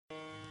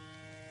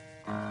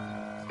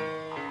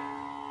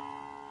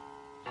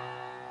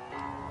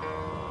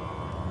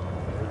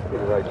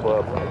right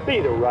club. Be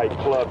the right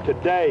club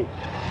today.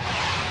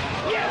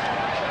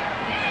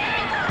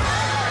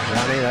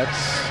 Johnny,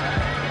 that's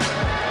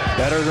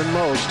better than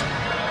most.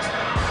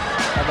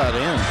 How about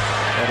in?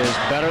 That is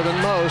better than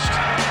most.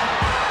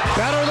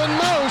 Better than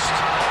most!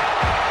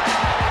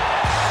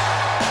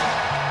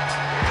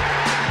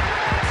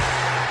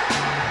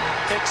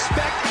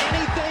 Expect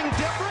anything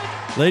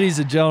different? Ladies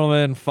and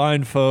gentlemen,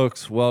 fine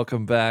folks,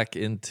 welcome back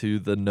into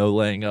the No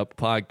Laying Up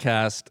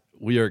podcast.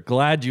 We are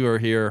glad you are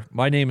here.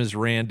 My name is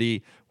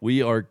Randy.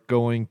 We are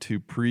going to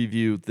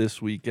preview this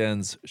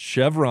weekend's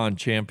Chevron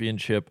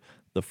Championship,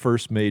 the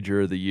first major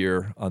of the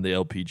year on the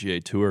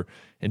LPGA Tour.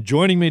 And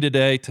joining me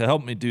today to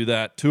help me do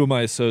that, two of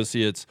my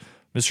associates,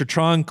 Mr.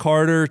 Tron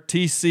Carter,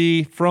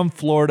 TC from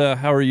Florida.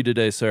 How are you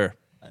today, sir?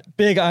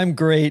 Big, I'm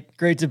great.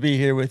 Great to be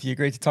here with you.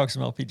 Great to talk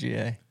some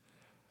LPGA.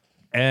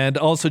 And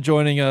also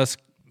joining us,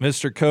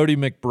 Mr. Cody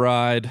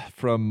McBride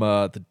from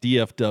the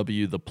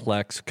DFW, the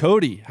Plex.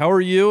 Cody, how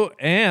are you?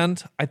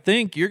 And I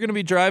think you're going to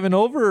be driving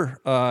over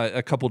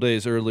a couple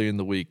days early in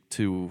the week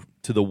to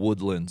the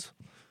Woodlands.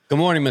 Good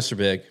morning, Mr.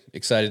 Big.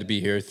 Excited to be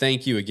here.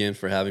 Thank you again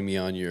for having me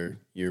on your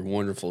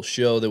wonderful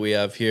show that we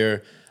have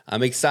here.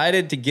 I'm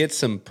excited to get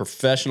some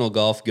professional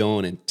golf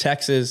going in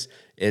Texas.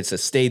 It's a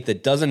state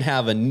that doesn't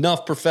have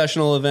enough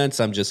professional events.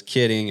 I'm just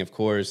kidding, of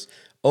course,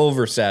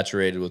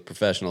 oversaturated with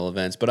professional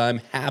events. But I'm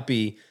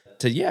happy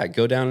to,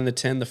 go down and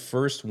attend the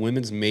first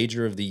women's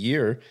major of the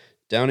year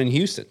down in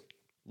Houston.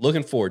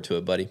 Looking forward to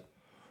it, buddy.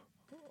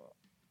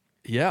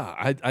 Yeah,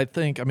 I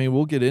think,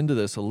 we'll get into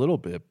this a little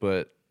bit,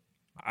 but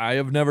I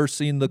have never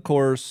seen the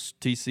course.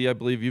 TC, I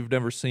believe you've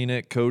never seen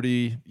it.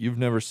 Cody, you've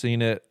never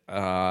seen it.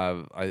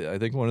 I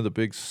think one of the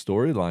big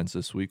storylines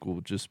this week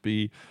will just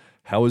be,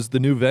 how is the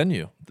new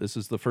venue? This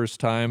is the first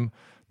time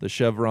the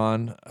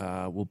Chevron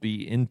will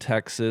be in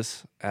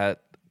Texas at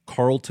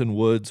Carlton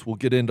Woods. We'll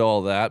get into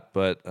all that,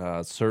 but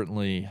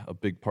certainly a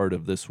big part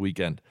of this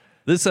weekend.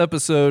 This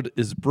episode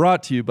is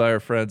brought to you by our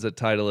friends at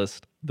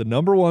Titleist, the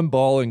number one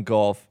ball in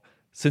golf.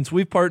 Since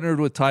we've partnered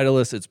with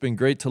Titleist, it's been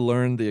great to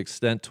learn the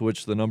extent to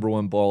which the number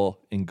one ball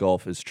in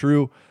golf is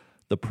true.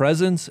 The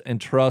presence and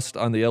trust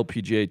on the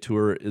LPGA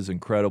Tour is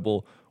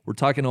incredible. We're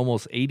talking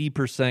almost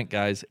 80%,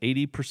 guys.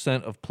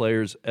 80% of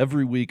players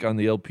every week on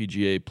the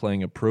LPGA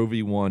playing a Pro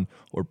V1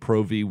 or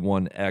Pro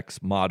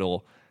V1X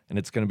model, and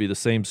it's going to be the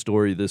same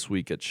story this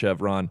week at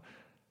Chevron.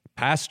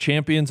 Past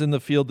champions in the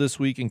field this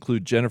week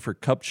include Jennifer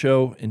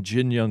Kupcho and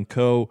Jin Young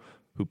Ko,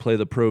 who play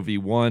the Pro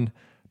V1.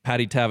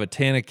 Patty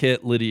Tavatanakit,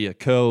 Lydia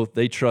Ko,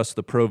 they trust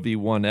the Pro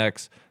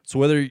V1X. So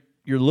whether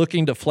you're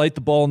looking to flight the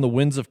ball in the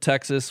winds of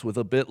Texas with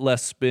a bit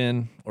less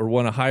spin or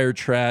want a higher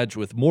traj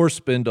with more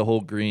spin to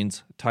hold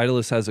greens,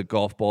 Titleist has a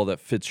golf ball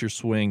that fits your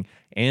swing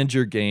and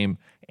your game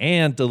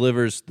and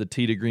delivers the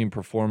tee to green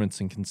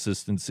performance and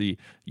consistency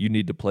you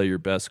need to play your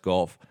best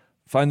golf.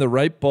 Find the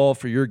right ball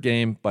for your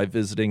game by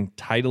visiting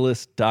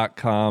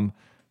Titleist.com.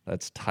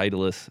 That's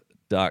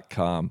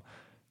Titleist.com.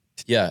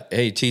 Yeah.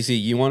 Hey, TC,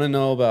 you want to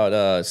know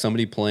about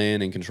somebody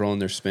playing and controlling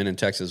their spin in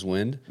Texas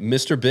wind?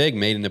 Mr. Big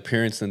made an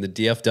appearance in the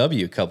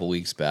DFW a couple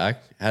weeks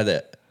back. Had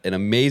an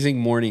amazing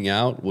morning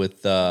out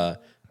with our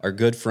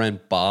good friend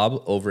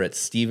Bob over at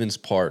Stevens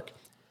Park.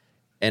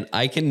 And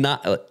I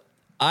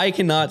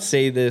cannot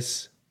say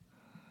this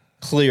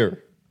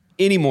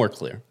any more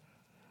clear.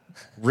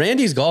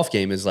 Randy's golf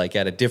game is like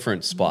at a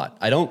different spot.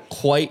 I don't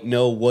quite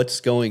know what's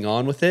going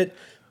on with it,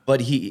 but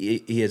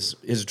his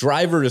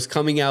driver is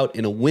coming out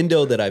in a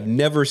window that I've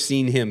never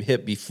seen him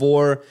hit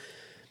before.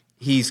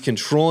 He's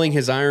controlling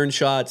his iron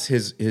shots.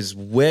 His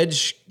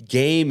wedge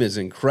game is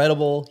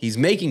incredible. He's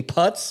making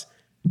putts.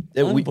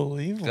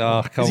 Unbelievable.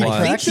 Oh, come on.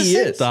 I think he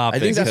is. Stop I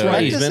think it, that's Cody.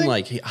 why he's been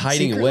like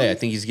hiding Secretly? away. I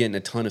think he's getting a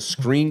ton of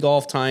screen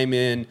golf time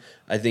in.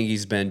 I think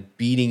he's been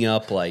beating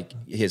up like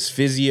his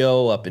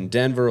physio up in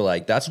Denver.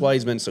 Like that's why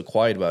he's been so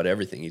quiet about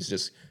everything. He's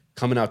just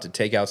coming out to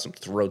take out some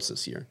throats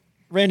this year.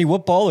 Randy,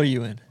 what ball are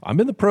you in? I'm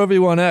in the Pro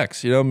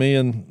V1X. You know, me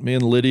and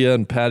Lydia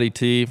and Patty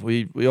T,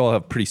 we all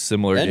have pretty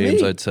similar And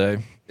games, me. I'd say.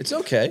 It's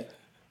okay.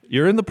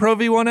 You're in the Pro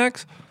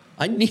V1X?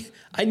 I need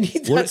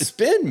that What-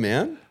 spin,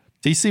 man.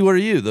 TC, what are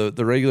you?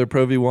 The regular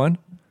Pro V1?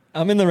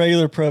 I'm in the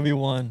regular Pro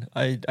V1.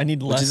 I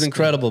need less. Which is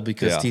incredible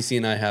because Yeah. TC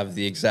and I have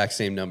the exact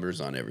same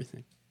numbers on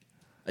everything.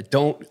 I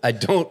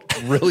don't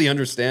really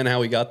understand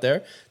how we got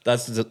there.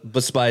 That's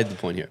beside the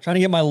point here. Trying to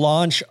get my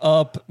launch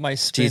up, my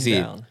spin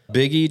TC, down.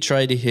 Biggie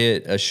tried to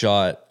hit a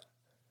shot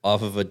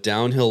off of a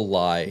downhill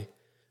lie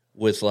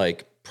with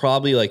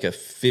probably a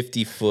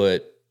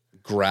 50-foot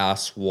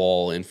grass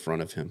wall in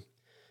front of him.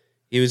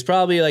 He was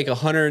probably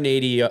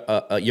 180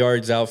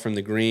 yards out from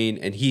the green,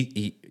 and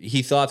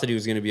he thought that he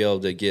was going to be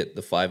able to get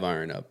the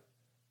 5-iron up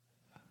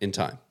in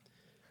time.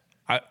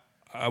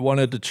 I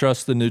wanted to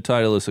trust the new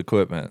Titleist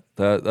equipment.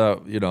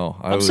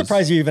 I'm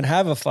surprised you even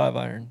have a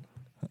 5-iron.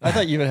 I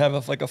thought you would have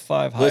a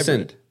 5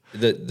 Listen,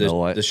 hybrid.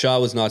 the shot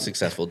was not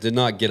successful. Did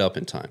not get up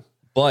in time.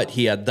 But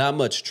he had that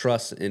much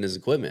trust in his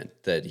equipment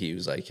that he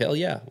was like, hell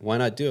yeah, why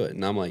not do it?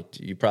 And I'm like,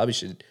 you probably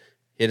should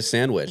hit a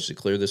sand wedge to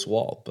clear this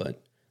wall.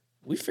 But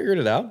we figured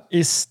it out.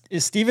 Is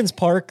Stevens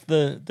Park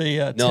the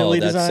No, Tilly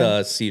that's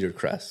design? Cedar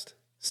Crest.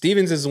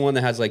 Stevens is the one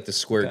that has like the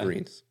square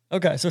greens.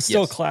 Okay, so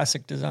still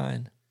classic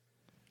design.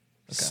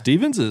 Okay.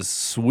 Stevens is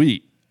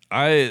sweet.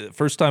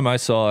 First time I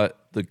saw it,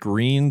 the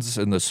greens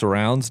and the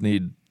surrounds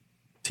need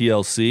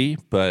TLC,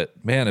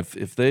 but man,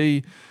 if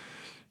they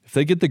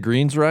get the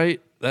greens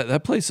right,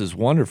 that place is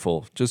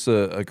wonderful. Just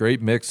a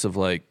great mix of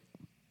like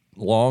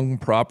long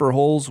proper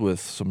holes with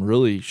some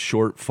really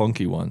short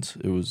funky ones.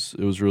 It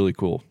was really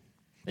cool.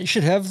 You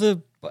should have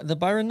the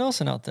Byron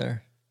Nelson out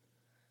there.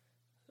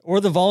 Or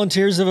the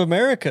Volunteers of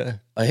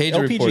America. I hate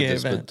to LPGA report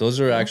this, event. but those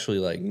are actually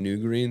like new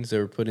greens that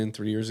were put in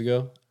 3 years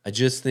ago. I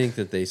just think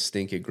that they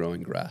stink at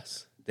growing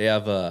grass. They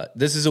have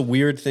this is a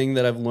weird thing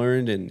that I've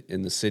learned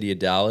in the city of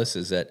Dallas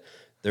is that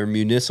their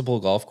municipal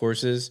golf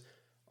courses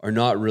are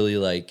not really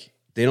like,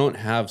 they don't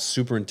have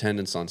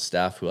superintendents on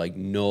staff who like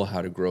know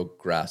how to grow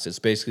grass. It's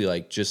basically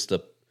like just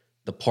the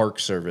park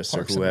service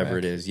or whoever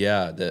it is.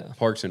 Yeah, the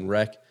Parks and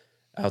Rec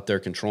out there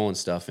controlling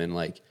stuff. And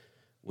like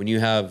when you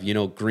have,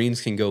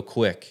 greens can go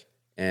quick.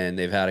 And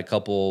they've had a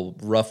couple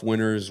rough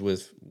winters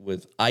with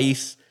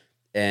ice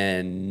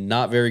and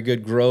not very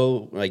good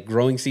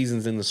growing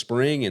seasons in the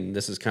spring. And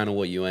this is kind of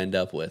what you end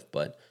up with.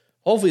 But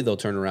hopefully they'll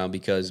turn around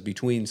because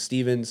between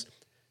Stevens,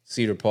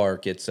 Cedar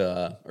Park,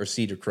 or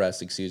Cedar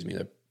Crest, excuse me,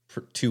 they're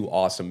two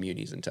awesome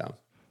munis in town.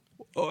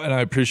 Oh, and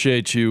I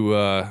appreciate you.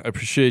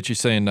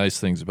 Saying nice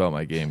things about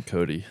my game,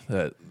 Cody.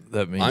 That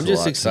means I'm a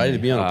just lot excited to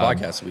to me. be on a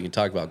podcast so we can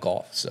talk about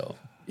golf. So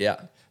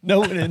yeah.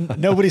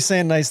 Nobody's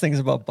saying nice things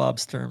about Bob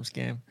Sturm's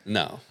game.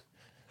 No.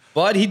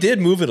 But he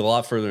did move it a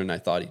lot further than I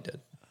thought he did.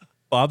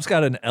 Bob's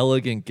got an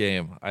elegant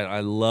game.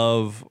 I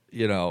love,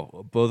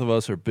 both of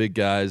us are big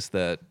guys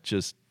that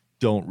just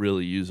don't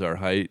really use our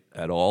height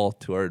at all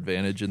to our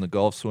advantage in the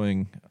golf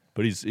swing.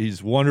 But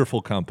he's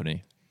wonderful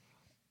company.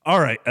 All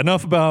right,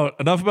 enough about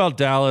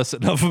Dallas.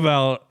 Enough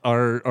about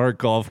our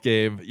golf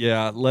game.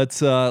 Yeah, let's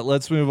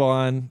move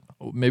on.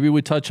 Maybe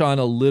we touch on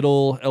a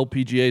little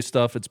LPGA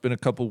stuff. It's been a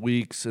couple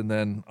weeks, and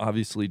then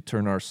obviously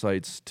turn our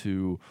sights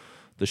to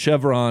the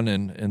Chevron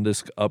and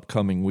this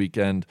upcoming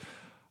weekend.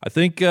 I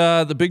think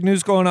the big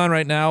news going on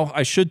right now,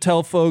 I should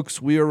tell folks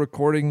we are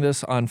recording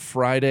this on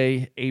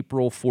Friday,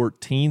 April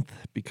 14th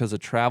because of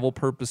travel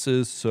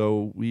purposes.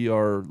 So we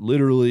are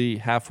literally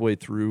halfway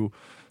through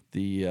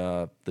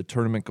the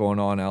tournament going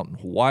on out in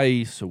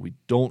Hawaii. So we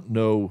don't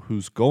know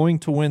who's going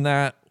to win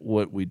that.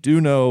 What we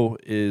do know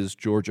is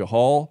Georgia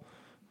Hall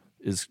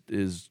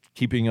is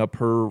keeping up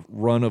her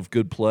run of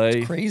good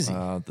play. It's crazy.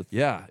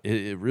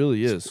 It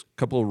really is. A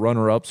couple of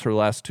runner-ups her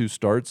last two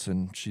starts,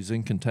 and she's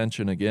in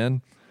contention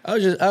again.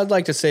 I'd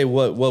like to say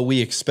what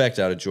we expect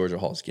out of Georgia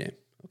Hall's game.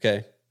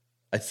 Okay,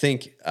 I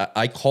think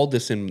I called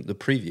this in the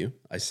preview.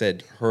 I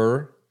said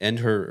her and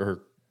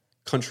her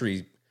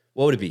country.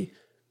 What would it be?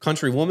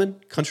 Countrywoman?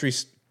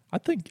 I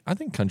think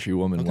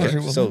countrywoman. Okay.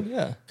 Countrywoman, So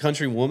yeah.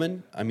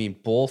 countrywoman. I mean,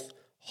 both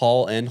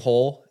Hall and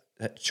Hole.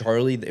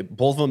 Charlie,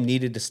 both of them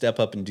needed to step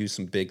up and do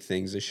some big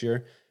things this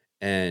year.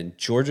 And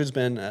Georgia's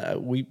been,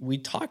 we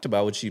talked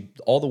about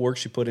all the work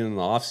she put in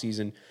the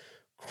offseason,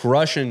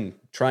 crushing,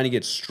 trying to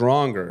get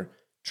stronger,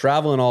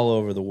 traveling all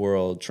over the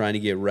world, trying to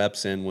get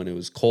reps in when it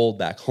was cold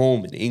back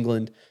home in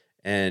England.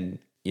 And,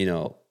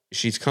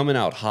 she's coming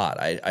out hot.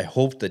 I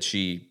hope that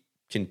she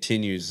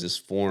continues this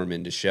form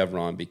into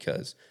Chevron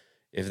because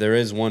if there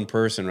is one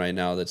person right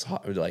now that's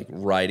like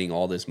riding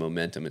all this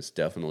momentum, it's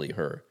definitely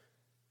her.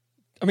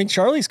 I mean,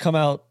 Charlie's come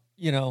out,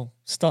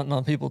 stunting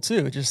on people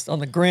too, just on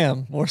the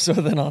gram more so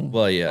than on.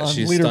 Well, yeah,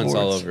 she stunts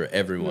all over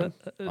everyone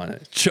on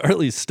it.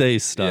 Charlie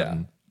stays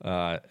stunting,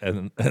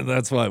 and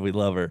that's why we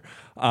love her.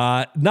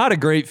 Not a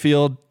great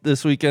field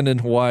this weekend in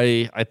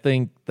Hawaii. I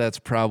think that's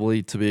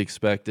probably to be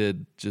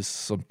expected. Just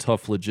some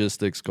tough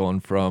logistics going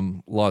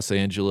from Los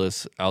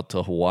Angeles out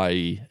to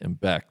Hawaii and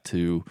back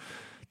to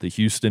the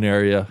Houston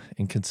area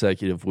in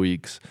consecutive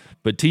weeks.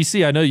 But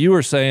TC, I know you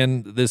were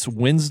saying this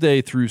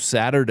Wednesday through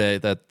Saturday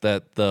that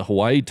the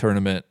Hawaii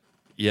tournament,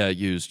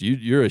 used.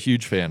 You're a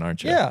huge fan,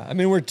 aren't you? Yeah, I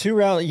mean, we're 2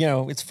 rounds,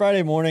 it's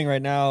Friday morning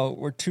right now.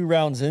 We're 2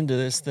 rounds into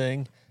this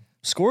thing.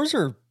 Scores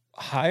are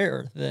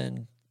higher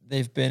than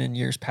they've been in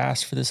years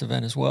past for this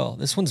event as well.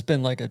 This one's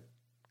been like a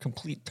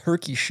complete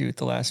turkey shoot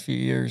the last few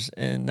years.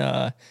 And,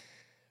 a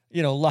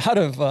lot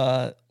of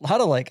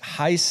like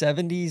high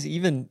 70s,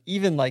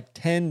 even like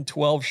 10,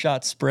 12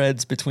 shot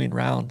spreads between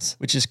rounds,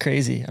 which is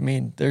crazy. I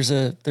mean, there's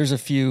a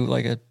few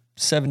like a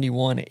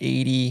 71,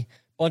 80,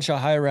 bunch of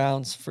high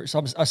rounds so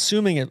I'm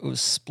assuming it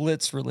was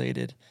splits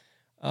related.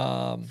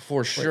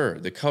 For sure.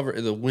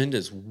 The wind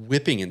is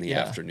whipping in the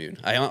afternoon.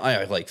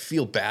 I like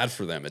feel bad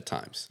for them at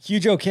times.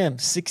 Hugo Kim,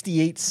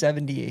 68,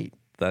 78.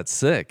 That's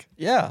sick.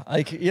 Yeah.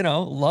 Like,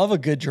 love a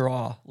good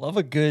draw, love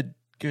a good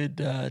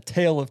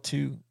tale of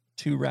two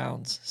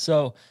rounds.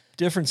 So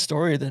different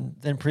story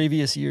than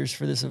previous years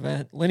for this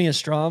event. Linnea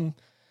Strom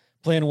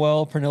playing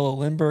well. Pernilla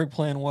Lindbergh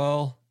playing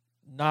well.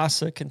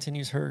 NASA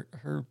continues her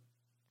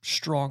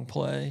strong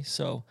play.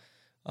 So,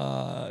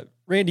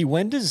 Randy,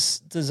 when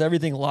does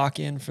everything lock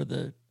in for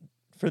the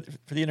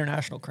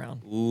international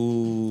crown?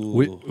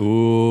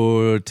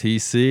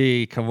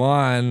 TC, come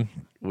on.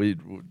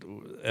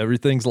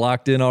 Everything's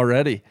locked in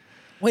already.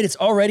 Wait, it's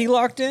already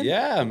locked in?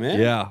 Yeah,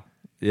 man.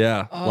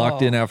 Yeah.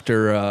 Locked in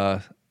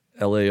after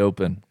LA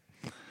Open.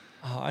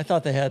 Oh, I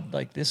thought they had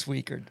like this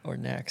week or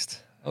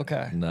next.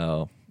 Okay.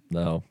 No.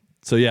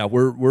 So yeah,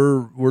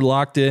 we're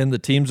locked in. The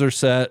teams are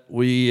set.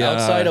 We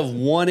Outside of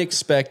one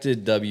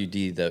expected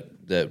WD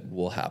that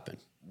will happen,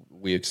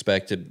 we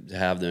expect to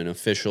have an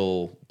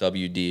official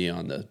WD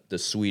on the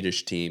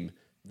Swedish team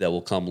that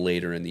will come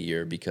later in the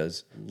year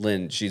because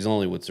Lynn, she's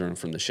only withdrawn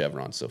from the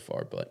Chevron so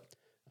far, but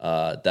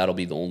that'll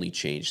be the only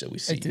change that we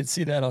see. I did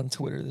see that on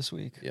Twitter this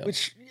week. Yeah.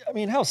 Which, I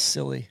mean, how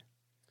silly.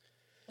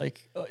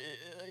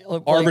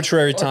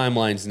 Arbitrary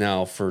timelines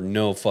now for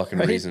no fucking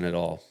Right? reason at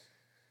all.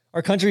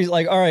 Our country's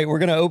like, all right, we're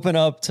going to open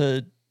up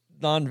to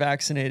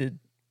non-vaccinated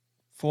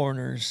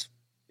foreigners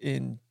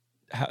in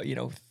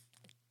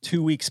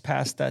 2 weeks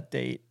past that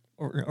date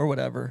or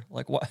whatever.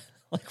 Like what?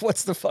 Like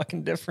what's the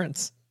fucking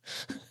difference?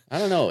 I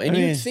don't know. And I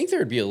mean, you'd think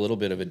there'd be a little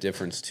bit of a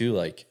difference too.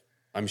 Like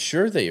I'm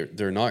sure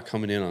they're not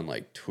coming in on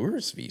like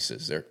tourist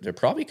visas. They're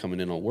probably coming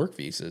in on work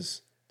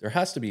visas. There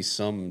has to be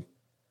some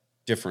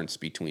difference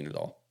between it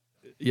all.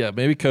 Yeah,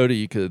 maybe Cody,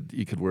 you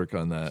could work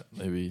on that.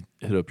 Maybe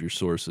hit up your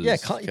sources. Yeah,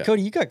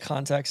 Cody, you got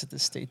contacts at the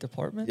State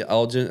Department? Yeah,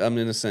 I'm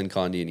going to send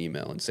Condi an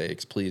email and say,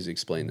 please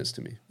explain this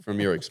to me from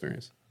your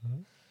experience.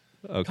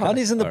 Okay.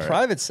 Condi's in the All right.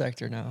 private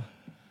sector now.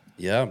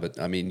 Yeah, but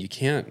I mean, you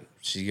can't.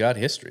 She got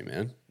history,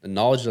 man. The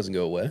knowledge doesn't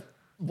go away.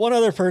 One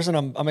other person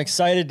I'm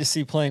excited to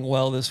see playing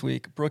well this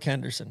week, Brooke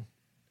Henderson.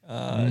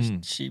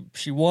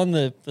 She won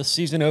the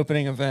season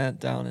opening event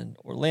down in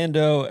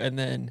Orlando, and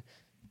then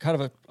kind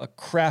of a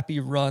crappy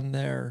run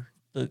there.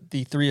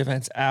 The 3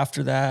 events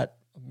after that,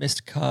 a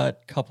missed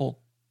cut, couple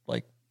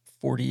like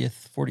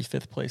 40th,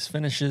 45th place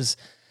finishes.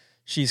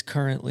 She's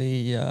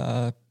currently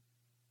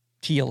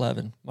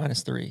T11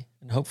 -3,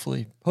 and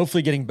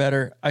hopefully getting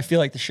better. I feel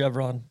like the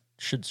Chevron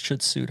should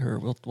suit her.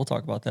 We'll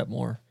talk about that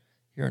more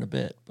here in a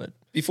bit, but.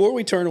 Before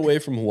we turn away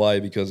from Hawaii,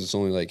 because it's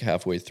only like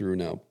halfway through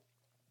now,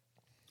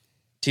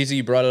 TZ,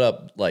 you brought it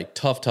up, like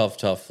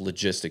tough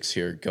logistics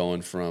here,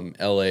 going from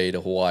LA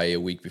to Hawaii a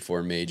week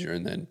before a major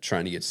and then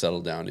trying to get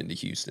settled down into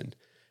Houston.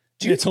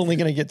 It's only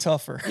going to get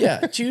tougher.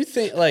 Yeah. Do you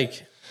think,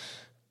 like,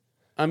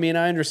 I mean,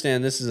 I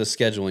understand this is a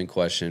scheduling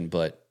question,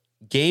 but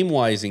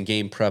game-wise and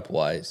game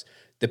prep-wise,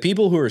 the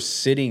people who are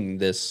sitting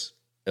this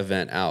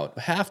event out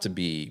have to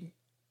be,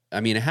 I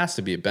mean, it has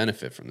to be a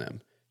benefit from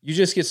them. You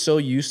just get so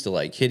used to,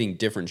 like, hitting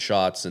different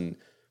shots and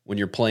when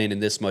you're playing in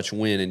this much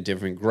wind and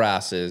different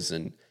grasses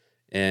and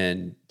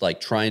like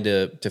trying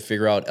to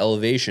figure out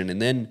elevation,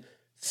 and then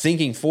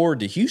thinking forward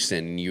to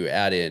Houston, you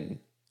add in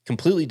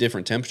completely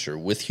different temperature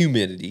with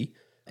humidity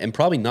and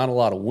probably not a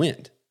lot of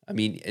wind. I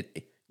mean,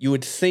 you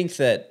would think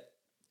that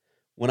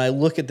when I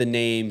look at the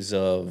names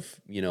of,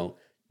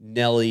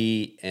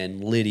 Nelly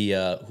and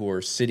Lydia who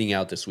are sitting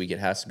out this week, it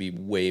has to be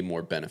way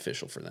more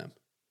beneficial for them.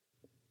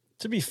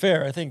 To be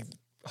fair, I think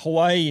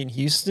Hawaii and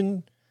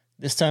Houston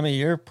this time of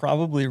year,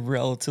 probably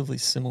relatively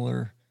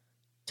similar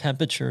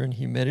temperature and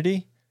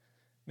humidity.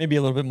 Maybe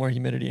a little bit more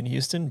humidity in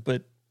Houston,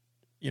 but,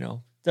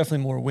 definitely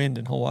more wind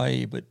in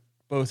Hawaii, but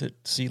both at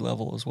sea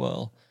level as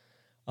well.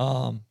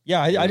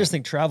 I just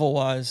think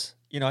travel-wise,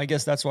 I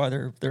guess that's why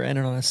they're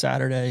ending on a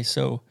Saturday,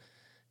 so,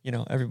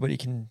 everybody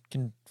can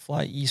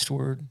fly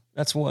eastward.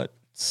 That's what,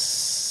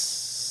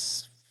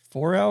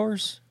 4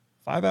 hours,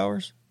 5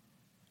 hours?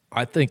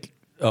 I think.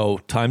 Oh,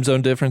 time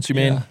zone difference. You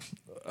mean?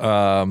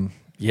 I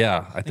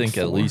think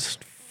at 4.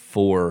 least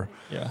 4.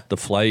 Yeah. The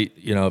flight,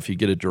 if you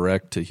get a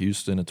direct to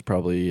Houston, it's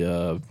probably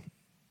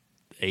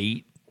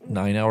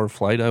 8-9 hour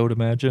flight, I would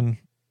imagine.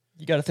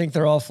 You got to think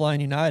they're all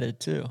flying United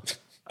too.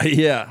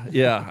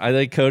 Yeah. I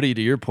think, Cody,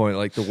 to your point,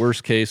 like the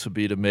worst case would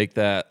be to make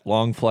that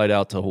long flight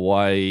out to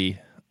Hawaii,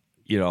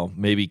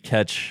 maybe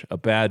catch a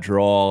bad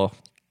draw,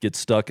 get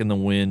stuck in the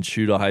wind,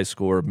 shoot a high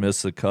score,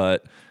 miss the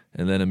cut,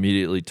 and then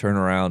immediately turn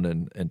around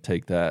and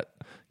take that,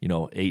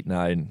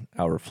 8-9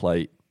 hour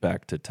flight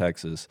back to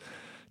Texas.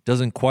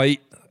 Doesn't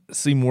quite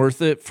seem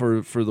worth it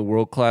for the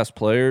world-class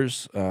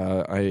players.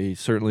 I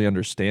certainly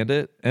understand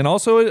it. And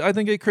also I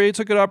think it creates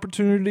a good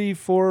opportunity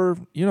for,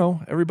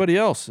 everybody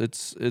else.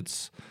 It's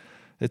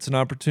an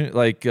opportunity.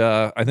 Like,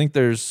 I think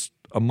there's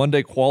a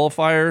Monday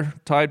qualifier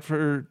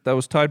that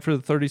was tied for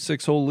the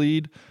 36-hole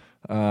lead.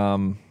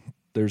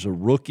 There's a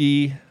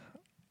rookie.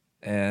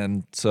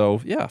 And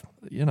so,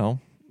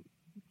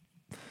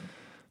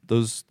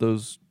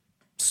 those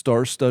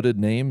star-studded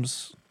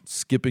names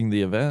skipping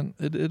the event,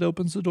 it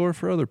opens the door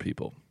for other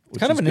people.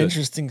 Kind of an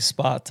interesting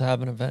spot to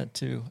have an event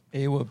too.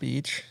 Awa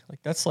Beach,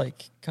 like that's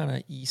like kind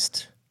of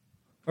east,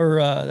 or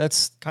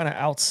that's kind of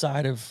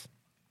outside of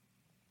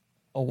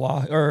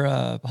Oahu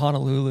or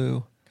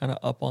Honolulu, kind of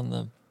up on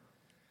the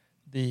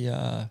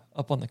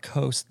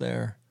coast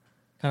there,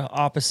 kind of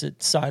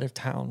opposite side of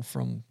town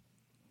from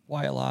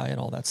Wailea and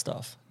all that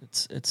stuff.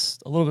 It's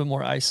a little bit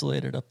more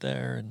isolated up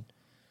there, and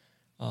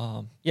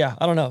I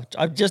don't know.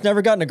 I've just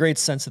never gotten a great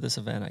sense of this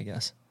event, I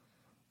guess.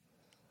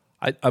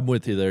 I'm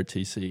with you there,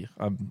 TC.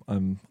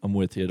 I'm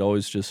with you. It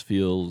always just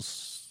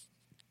feels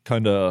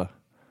kind of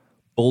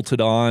bolted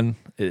on.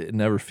 It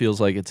never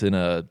feels like it's in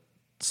a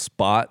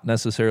spot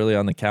necessarily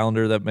on the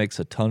calendar that makes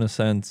a ton of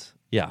sense.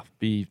 Yeah,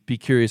 be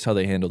curious how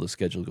they handle the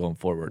schedule going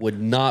forward.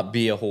 Would not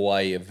be a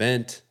Hawaii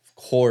event, of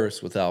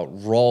course, without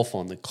Rolf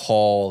on the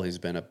call. He's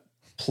been a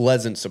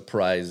pleasant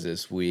surprise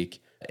this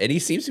week. And he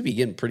seems to be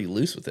getting pretty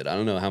loose with it. I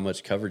don't know how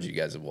much coverage you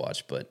guys have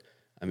watched, but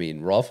I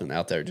mean, Rolf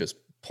out there just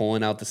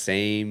pulling out the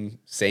same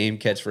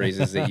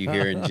catchphrases that you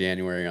hear in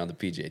January on the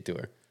PGA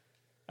Tour.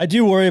 I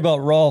do worry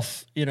about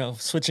Rolf,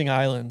 switching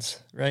islands,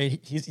 right?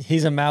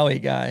 He's a Maui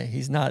guy.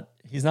 He's not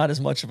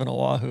as much of an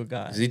Oahu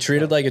guy. Is he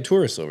treated like a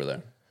tourist over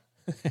there?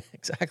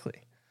 Exactly.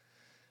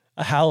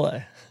 A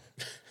Haole.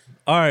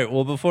 All right,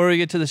 well, before we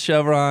get to the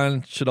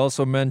Chevron, should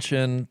also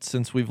mention,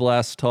 since we've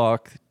last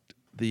talked,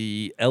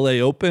 the LA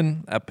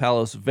Open at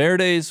Palos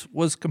Verdes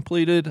was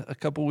completed a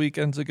couple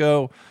weekends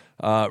ago.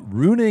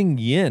 Runing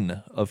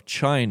Yin of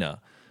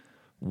China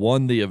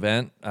won the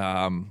event.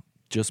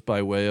 Just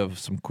by way of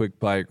some quick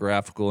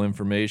biographical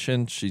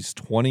information, she's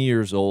 20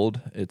 years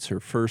old. It's her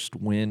first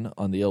win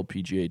on the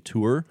LPGA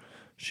Tour.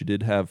 She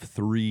did have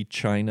 3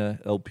 China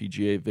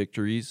LPGA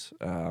victories.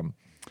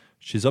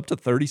 She's up to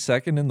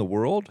 32nd in the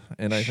world,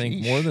 and I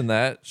think more than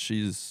that,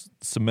 she's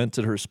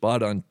cemented her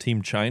spot on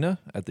Team China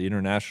at the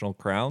International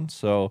Crown.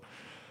 So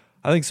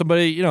I think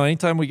somebody,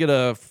 anytime we get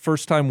a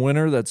first-time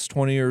winner that's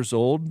 20 years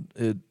old,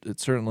 it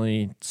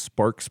certainly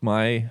sparks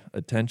my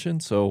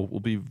attention. So we'll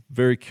be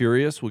very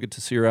curious. We'll get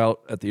to see her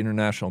out at the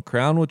International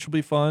Crown, which will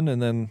be fun,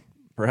 and then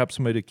perhaps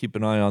somebody to keep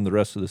an eye on the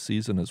rest of the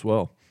season as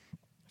well.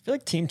 I feel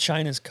like Team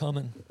China's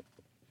coming.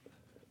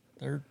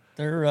 They're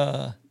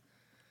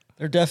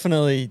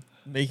definitely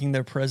making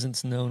their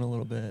presence known a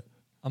little bit.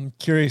 I'm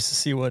curious to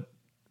see what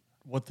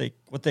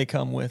they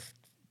come with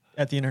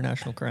at the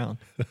International Crown.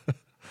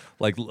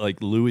 like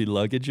Louis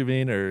luggage, you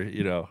mean, or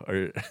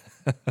or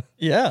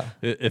yeah,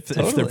 if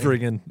they're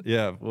bringing,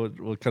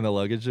 what kind of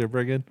luggage they're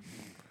bringing?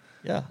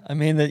 Yeah, I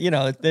mean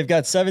that they've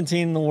got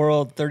 17 in the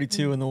world,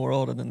 32 in the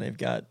world, and then they've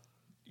got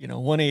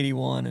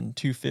 181 and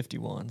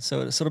 251.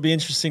 So it'll be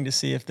interesting to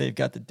see if they've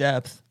got the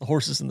depth, the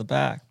horses in the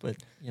back. But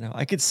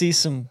I could see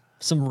some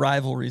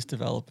rivalries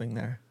developing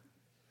there.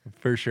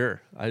 For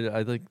sure.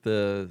 I think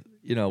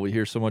we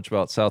hear so much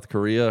about South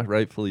Korea,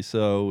 rightfully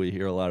so. We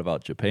hear a lot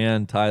about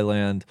Japan,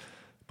 Thailand,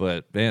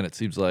 but man, it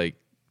seems like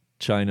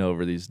China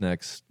over these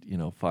next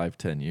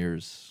 5-10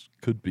 years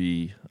could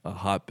be a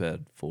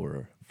hotbed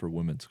for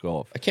women's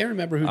golf. I can't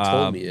remember who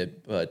told me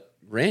it, but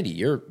Randy,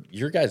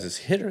 your guys'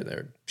 hitter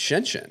there,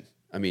 Shen.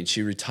 I mean,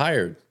 she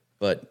retired,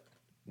 but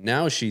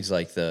now she's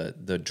like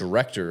the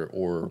director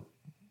or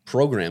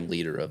program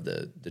leader of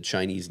the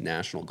Chinese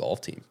national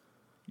golf team.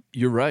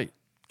 You're right.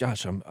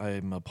 Gosh,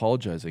 I'm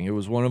apologizing. It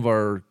was one of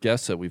our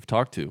guests that we've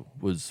talked to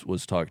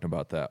was talking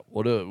about that.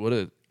 What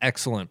a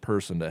excellent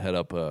person to head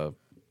up a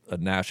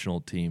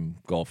national team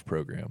golf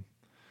program.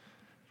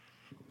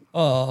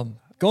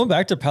 Going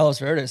back to Palos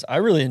Verdes, I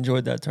really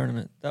enjoyed that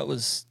tournament. It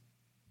was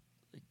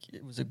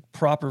a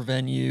proper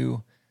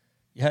venue.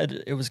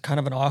 It was kind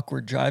of an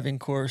awkward driving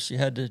course. You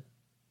had to,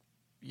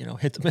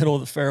 hit the middle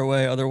of the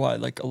fairway. Otherwise,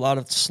 like a lot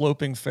of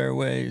sloping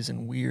fairways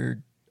and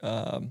weird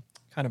kind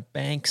of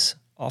banks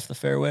off the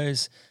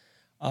fairways.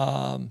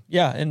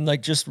 And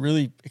like just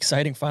really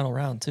exciting final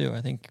round too. I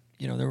think,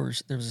 there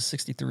was a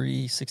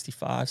 63,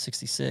 65,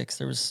 66.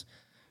 There was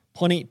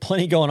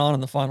plenty going on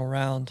in the final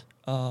round.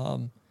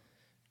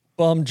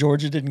 Bummed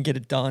Georgia didn't get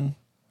it done.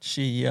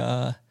 She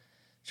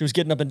was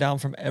getting up and down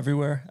from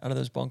everywhere out of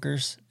those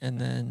bunkers,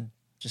 and then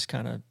just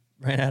kind of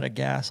ran out of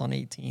gas on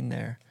 18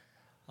 there.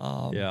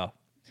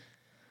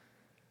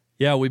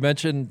 We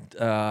mentioned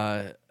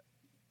her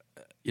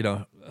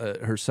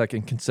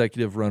second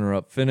consecutive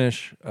runner-up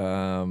finish.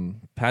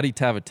 Patty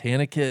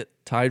Tavatanakit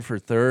tied for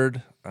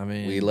third. I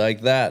mean, we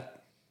like that.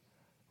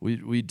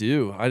 We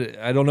do.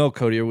 I don't know,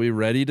 Cody. Are we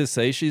ready to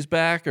say she's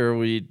back,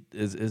 or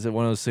is it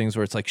one of those things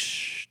where it's like,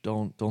 shh,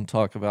 don't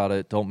talk about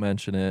it, don't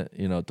mention it,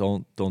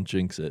 don't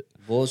jinx it.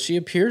 Well, she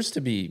appears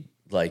to be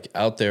like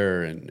out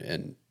there,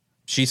 and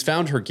she's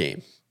found her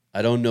game.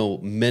 I don't know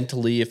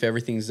mentally if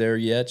everything's there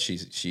yet.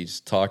 She's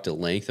talked at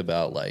length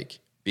about like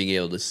being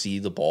able to see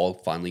the ball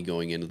finally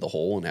going into the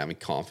hole and having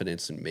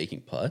confidence in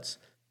making putts.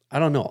 I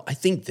don't know. I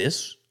think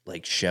this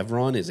like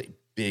Chevron is a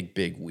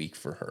big week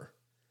for her.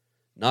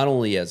 Not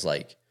only as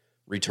like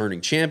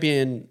returning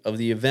champion of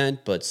the event,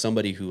 but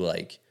somebody who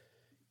like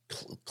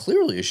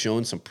clearly is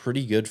showing some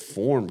pretty good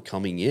form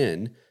coming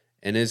in,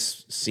 and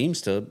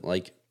seems to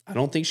like, I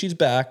don't think she's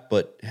back,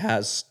 but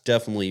has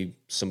definitely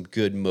some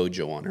good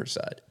mojo on her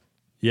side.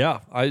 Yeah,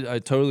 I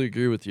totally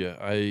agree with you.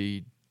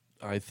 I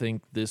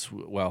think this,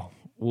 well,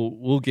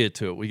 we'll get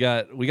to it. We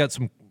got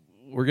some.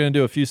 We're going to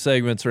do a few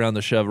segments around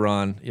the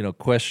Chevron.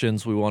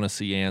 Questions we want to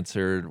see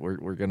answered.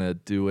 We're going to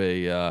do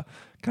a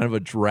kind of a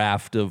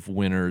draft of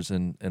winners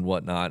and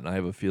whatnot. And I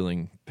have a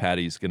feeling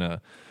Patty's going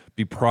to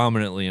be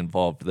prominently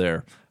involved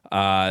there.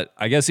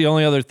 I guess the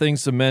only other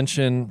things to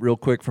mention real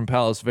quick from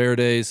Palos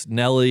Verdes,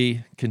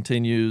 Nelly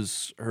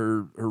continues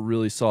her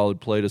really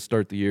solid play to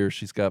start the year.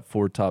 She's got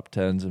 4 top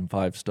 10s and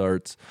 5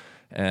 starts.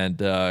 And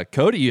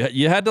Cody,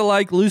 you had to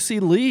like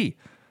Lucy Lee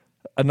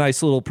a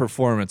nice little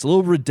performance, a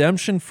little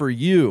redemption for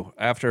you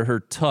after her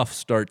tough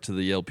start to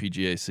the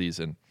LPGA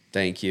season.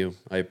 Thank you.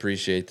 I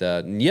appreciate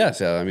that. And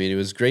yes, I mean, it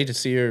was great to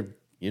see her,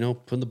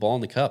 putting the ball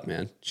in the cup,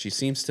 man. She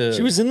seems to...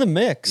 She was in the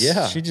mix.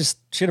 Yeah. She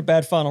had a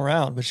bad final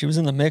round, but she was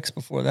in the mix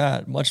before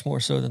that, much more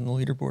so than the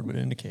leaderboard would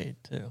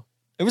indicate, too.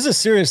 It was a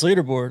serious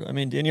leaderboard. I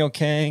mean, Danielle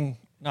Kang,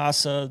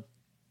 Nasa,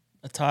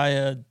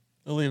 Ataya,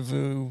 Lilia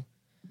Vu,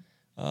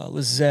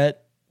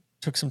 Lizette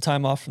took some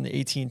time off from the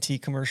AT&T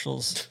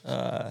commercials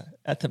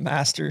at the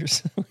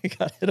Masters. We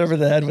got hit over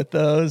the head with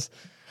those.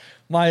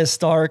 Maya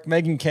Stark,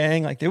 Megan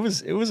Kang, like it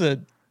was a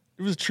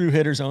true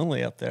hitters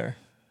only up there.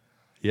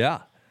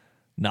 Yeah.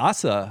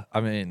 NASA,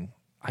 I mean,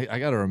 I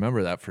got to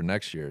remember that for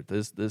next year.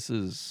 This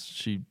is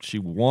she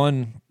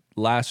won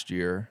last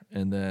year,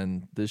 and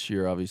then this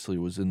year obviously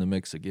was in the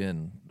mix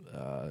again.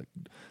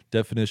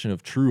 Definition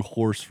of true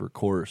horse for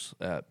course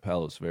at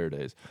Palos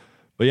Verdes.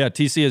 But yeah,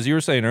 TC, as you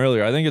were saying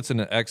earlier, I think it's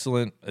an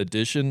excellent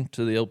addition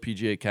to the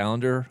LPGA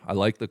calendar. I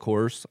like the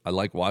course. I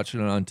like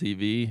watching it on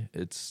TV.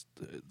 It's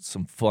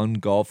some fun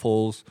golf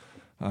holes.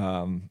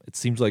 It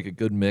seems like a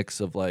good mix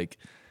of like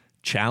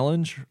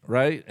challenge,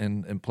 right?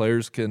 And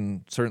players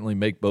can certainly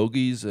make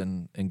bogeys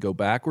and go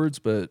backwards,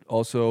 but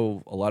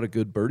also a lot of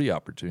good birdie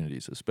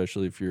opportunities,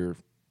 especially if you're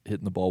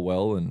hitting the ball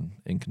well and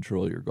in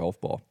control of your golf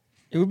ball.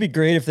 It would be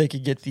great if they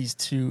could get these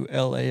two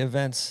LA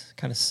events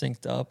kind of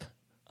synced up.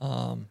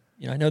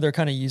 I know they're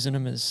kind of using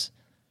them as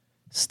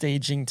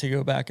staging to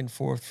go back and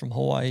forth from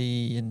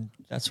Hawaii and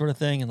that sort of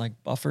thing, and like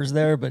buffers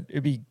there. But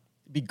it'd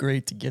be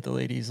great to get the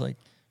ladies like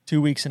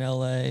 2 weeks in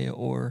LA,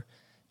 or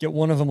get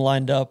one of them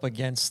lined up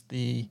against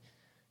the,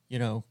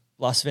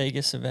 Las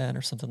Vegas event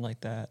or something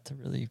like that to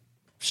really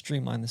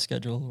streamline the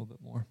schedule a little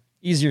bit more.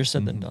 Easier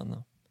said than done,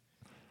 though.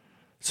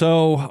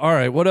 So, all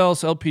right, what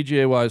else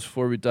LPGA-wise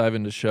before we dive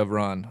into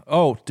Chevron?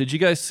 Oh, did you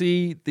guys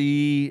see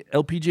the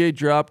LPGA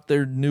dropped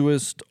their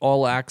newest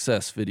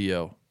all-access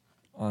video?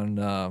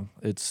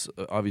 It's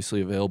obviously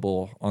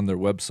available on their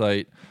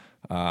website.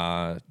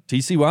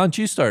 TC, why don't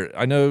you start?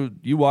 I know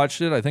you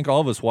watched it. I think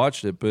all of us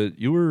watched it, but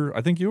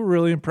I think you were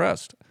really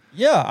impressed.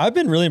 Yeah, I've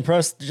been really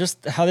impressed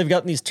just how they've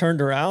gotten these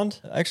turned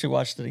around. I actually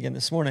watched it again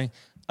this morning.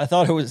 I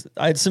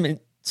had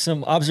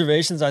some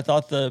observations. I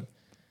thought the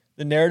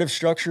narrative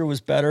structure was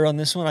better on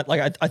this one.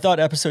 I thought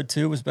episode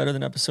 2 was better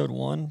than episode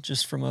 1,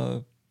 just from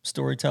a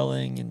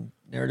storytelling and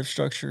narrative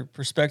structure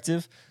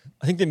perspective.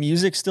 I think the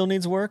music still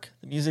needs work.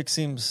 The music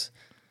seems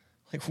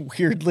like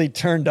weirdly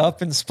turned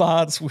up in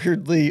spots,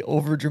 weirdly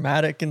over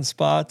dramatic in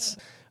spots.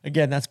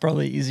 Again, that's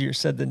probably easier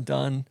said than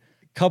done.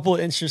 A couple of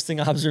interesting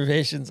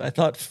observations. I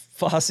thought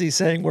Fosse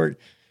saying we're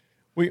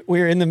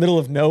in the middle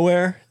of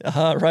nowhere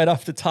right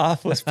off the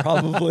top was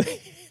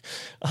probably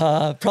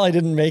probably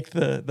didn't make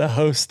the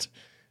host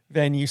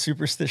venue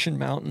Superstition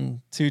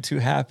Mountain too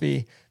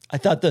happy. I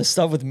thought the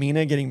stuff with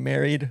Mina getting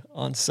married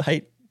on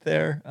site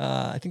there,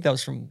 I think that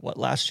was from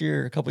last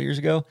year, a couple years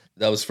ago.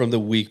 That was from the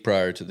week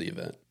prior to the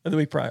event. The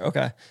week prior,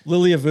 okay.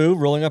 Lilia Vu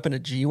rolling up in a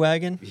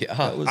G-Wagon.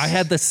 Yeah. I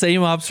had the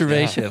same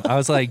observation. Yeah. I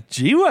was like,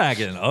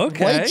 G-Wagon,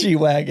 okay. White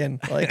G-Wagon.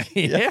 Like,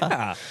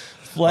 yeah.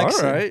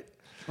 Flexing. All right.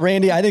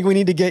 Randy, I think we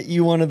need to get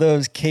you one of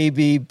those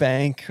KB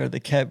Bank or the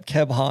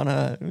Keb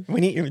Hana.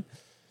 We need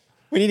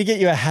to get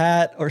you a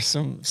hat or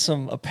some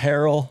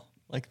apparel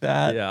like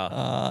that.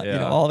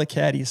 Yeah. All the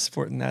caddies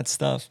sporting that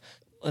stuff.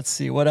 Let's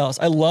see what else.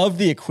 I love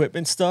the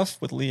equipment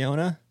stuff with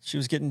Leona. She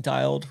was getting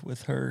dialed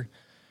with her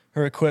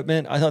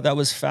equipment. I thought that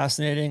was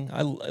fascinating.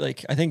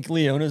 I think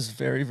Leona's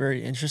very,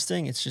 very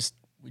interesting. It's just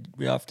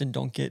we often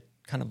don't get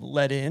kind of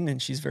let in,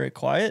 and she's very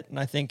quiet. And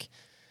I think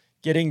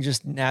getting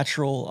just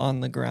natural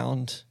on the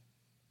ground,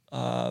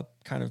 kind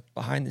of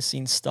behind the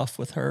scenes stuff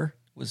with her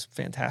was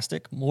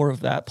fantastic. More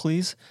of that,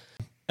 please.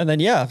 And then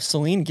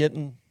Celine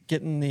getting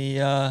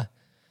the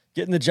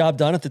job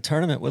done at the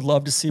tournament. Would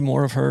love to see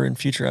more of her in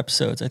future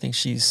episodes. I think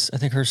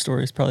her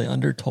story is probably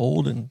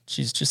undertold, and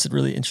she's just a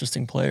really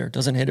interesting player.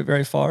 Doesn't hit it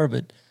very far,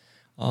 but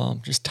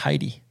just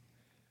tidy.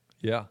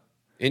 Yeah.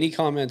 Any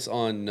comments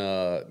on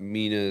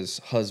Mina's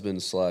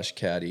husband /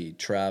 caddy,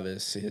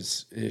 Travis,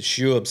 his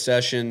shoe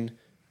obsession,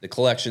 the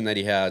collection that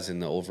he has,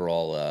 and the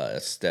overall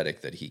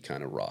aesthetic that he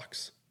kind of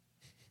rocks?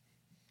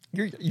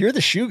 You're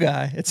the shoe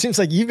guy. It seems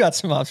like you've got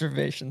some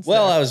observations.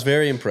 Well, there. I was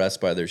very impressed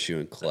by their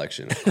shoe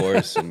collection, of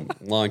course. I'm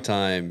a long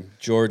time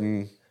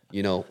Jordan,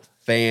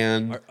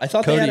 fan. I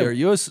thought Cody, are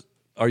you a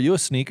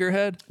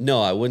sneakerhead?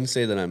 No, I wouldn't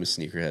say that I'm a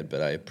sneakerhead,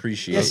 but I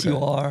appreciate. Yes, you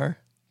are.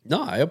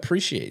 No, I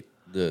appreciate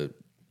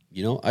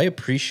I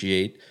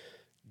appreciate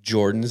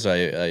Jordans.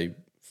 I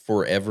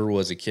forever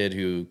was a kid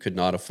who could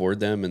not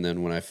afford them, and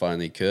then when I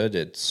finally could,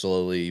 it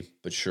slowly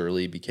but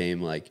surely became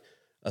like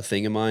a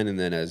thing of mine. And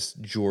then as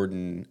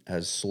Jordan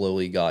has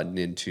slowly gotten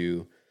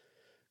into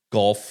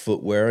golf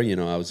footwear,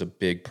 I was a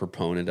big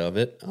proponent of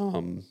it.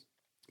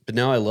 But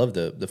now I love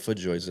the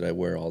FootJoys that I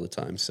wear all the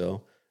time.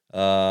 So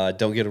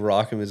don't get to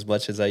rock them as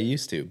much as I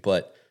used to,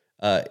 but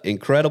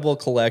incredible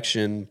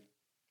collection.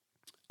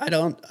 I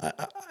don't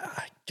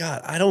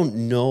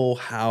know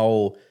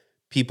how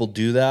people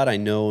do that. I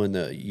know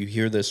you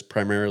hear this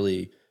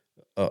primarily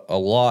a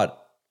lot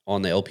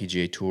on the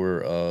LPGA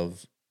tour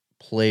of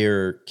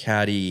player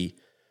caddy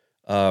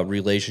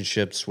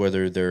relationships,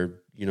 whether they're,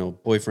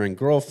 boyfriend,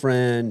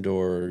 girlfriend,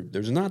 or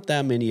there's not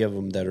that many of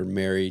them that are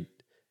married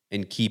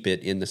and keep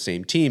it in the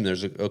same team.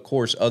 There's, of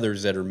course,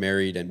 others that are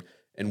married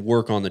and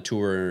work on the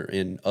tour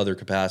in other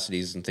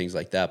capacities and things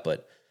like that.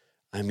 But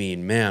I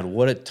mean, man,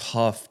 what a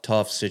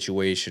tough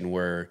situation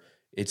where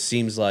it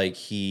seems like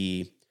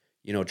he,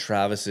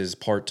 Travis is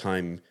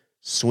part-time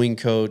swing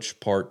coach,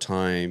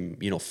 part-time,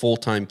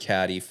 full-time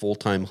caddy,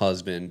 full-time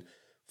husband,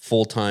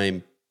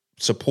 full-time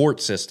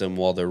support system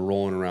while they're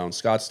rolling around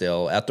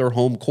Scottsdale at their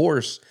home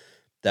course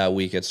that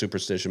week at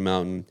Superstition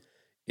Mountain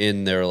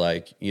in their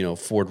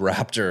Ford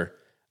Raptor.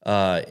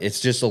 It's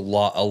just a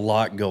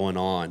lot going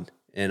on.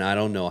 And I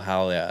don't know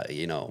how,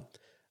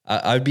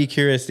 I'd be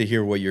curious to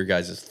hear what your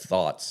guys'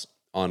 thoughts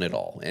on it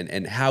all.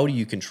 And how do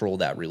you control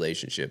that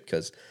relationship?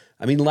 Because,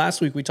 last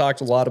week we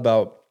talked a lot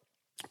about,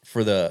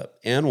 for the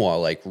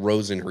Anwa,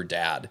 Rose and her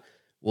dad.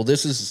 Well,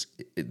 this is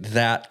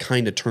that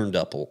kind of turned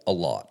up a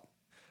lot.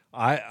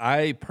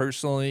 I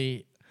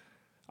personally,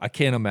 I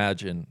can't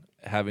imagine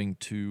having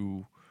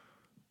to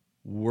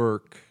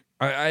work.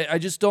 I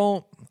just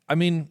don't.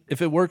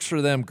 If it works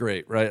for them,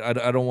 great, right?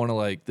 I don't want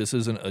to this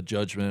isn't a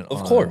judgment of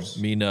on course.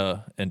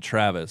 Mina and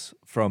Travis.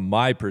 From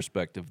my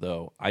perspective,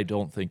 though, I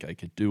don't think I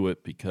could do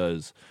it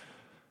because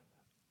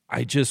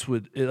I just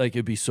would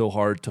it'd be so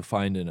hard to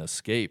find an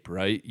escape,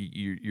 right?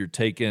 You're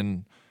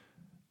taking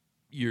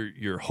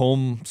your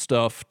home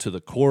stuff to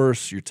the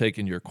course, you're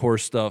taking your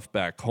course stuff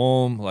back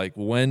home.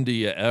 When do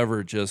you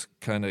ever just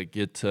kind of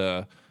get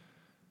to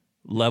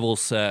level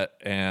set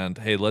and,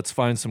 hey, let's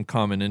find some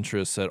common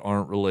interests that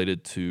aren't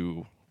related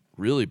to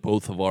really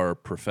both of our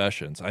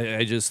professions?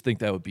 I just think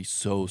that would be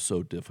so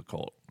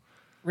difficult.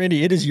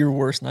 Randy, it is your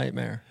worst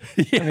nightmare.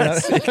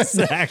 Yes,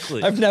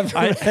 exactly. I've never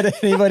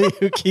met anybody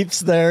who keeps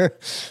their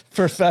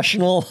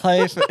professional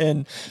life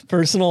and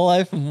personal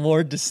life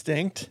more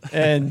distinct.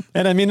 And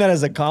I mean that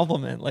as a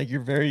compliment.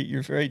 You're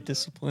very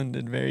disciplined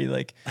and very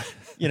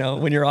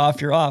when you're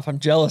off, you're off. I'm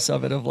jealous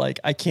of it.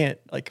 I can't,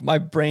 my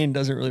brain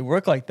doesn't really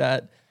work like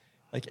that.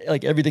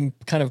 Everything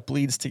kind of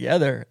bleeds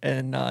together.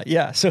 And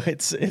so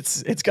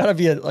it's gotta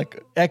be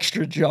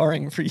extra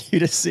jarring for you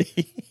to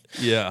see.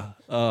 Yeah.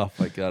 Oh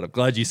my God. I'm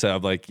glad you said.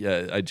 I'm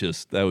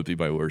that would be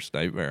my worst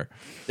nightmare.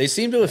 They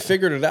seem to have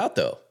figured it out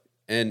though.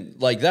 And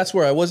that's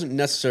where I wasn't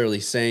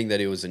necessarily saying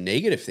that it was a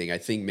negative thing. I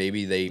think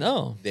maybe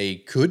they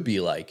could be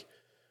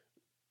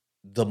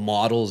the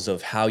models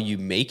of how you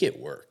make it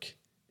work.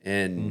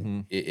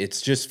 And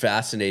it's just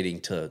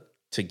fascinating to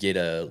get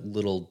a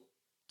little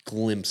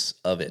glimpse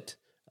of it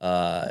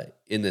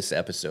in this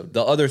episode.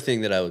 The other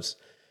thing that I was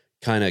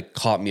kind of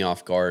caught me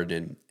off guard,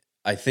 and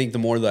I think the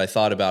more that I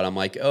thought about it, I'm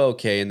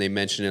okay, and they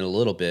mentioned it a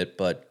little bit,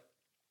 but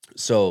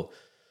so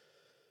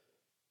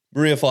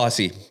Maria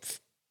Fossey,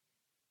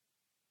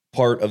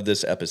 part of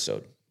this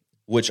episode,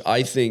 which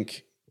I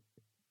think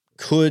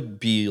could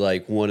be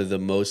one of the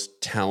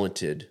most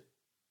talented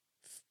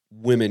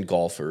women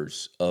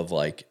golfers of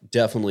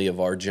definitely of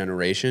our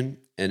generation.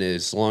 And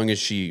as long as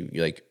she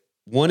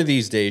one of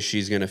these days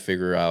she's going to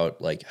figure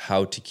out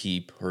how to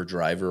keep her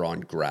driver on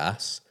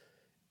grass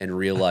and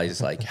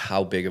realize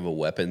how big of a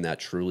weapon that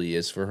truly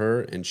is for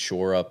her and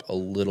shore up a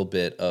little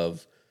bit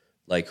of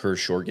her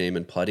short game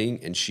and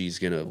putting. And she's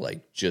going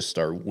to just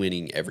start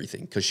winning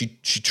everything. Cause she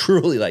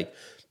truly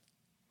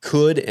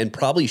could and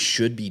probably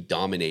should be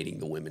dominating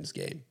the women's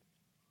game.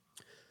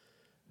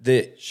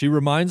 She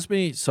reminds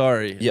me,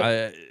 sorry,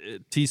 yeah.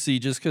 TC,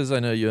 just cause I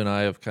know you and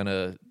I have kind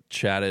of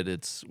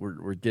chatted,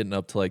 we're getting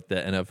up to the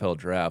NFL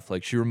draft.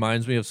 She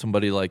reminds me of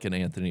somebody like an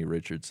Anthony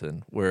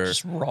Richardson, where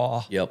just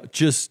raw. Yep.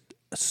 Just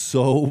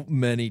so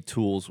many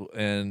tools,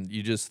 and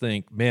you just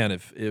think, man,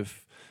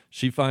 if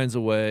she finds a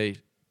way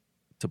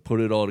to put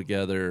it all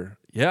together,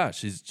 yeah,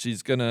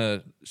 she's kind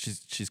of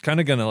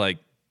gonna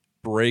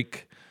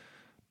break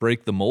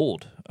the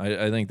mold.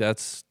 I think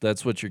that's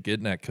what you're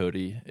getting at,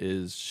 Cody.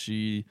 Is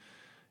she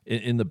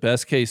in the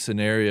best case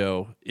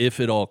scenario, if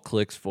it all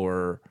clicks for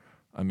her?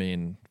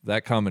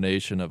 That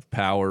combination of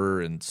power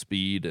and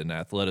speed and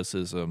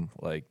athleticism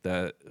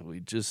that,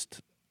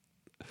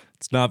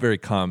 it's not very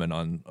common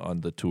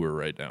on the tour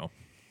right now.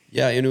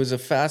 Yeah, and it was a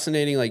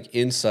fascinating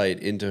insight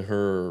into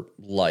her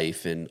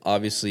life. And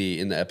obviously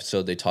in the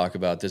episode they talk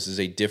about this is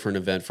a different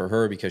event for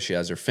her because she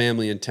has her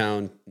family in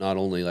town, not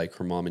only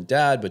her mom and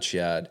dad, but she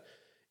had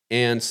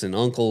aunts and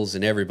uncles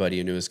and everybody.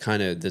 And it was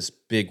kind of this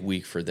big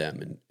week for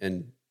them.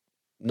 And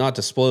not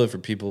to spoil it for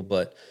people,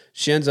 but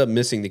she ends up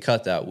missing the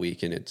cut that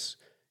week. And it's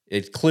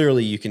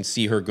clearly you can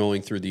see her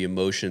going through the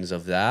emotions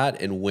of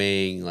that and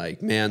weighing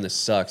man, this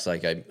sucks.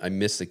 I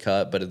missed the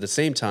cut, but at the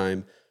same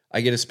time,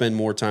 I get to spend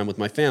more time with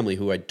my family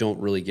who I don't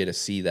really get to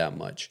see that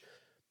much.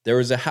 There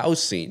was a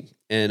house scene,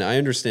 and I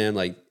understand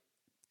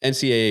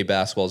NCAA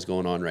basketball is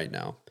going on right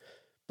now,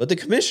 but the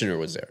commissioner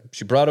was there.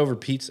 She brought over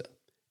pizza,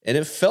 and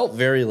it felt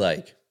very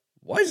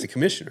why is the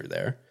commissioner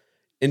there?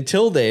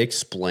 Until they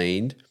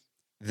explained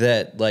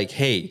that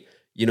hey,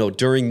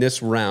 during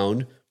this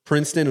round,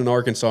 Princeton and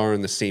Arkansas are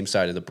on the same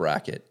side of the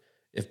bracket.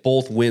 if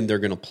both win, they're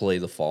going to play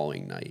the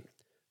following night.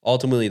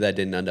 Ultimately, that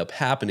didn't end up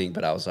happening,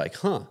 but I was like,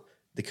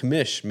 the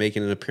commish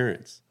making an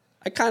appearance.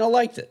 I kind of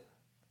liked it.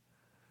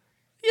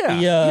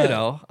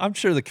 Yeah, I'm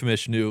sure the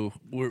commish knew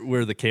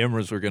where the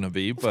cameras were going to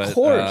be, but of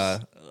course.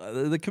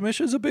 The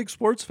commish is a big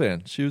sports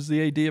fan. She was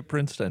the AD at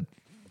Princeton.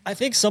 I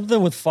think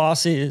something with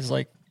Fossey is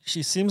like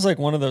she seems like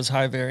one of those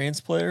high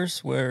variance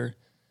players where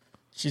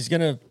she's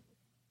going to,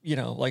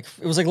 like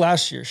it was like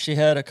last year. She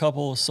had a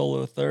couple of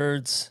solo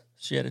thirds.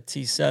 She had a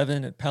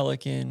T7 at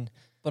Pelican,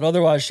 but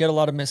otherwise she had a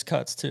lot of missed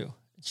cuts too.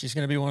 She's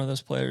going to be one of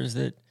those players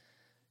that,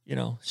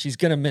 she's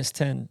going to miss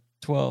 10,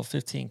 12,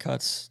 15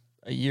 cuts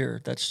a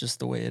year. That's just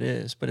the way it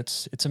is. But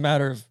it's a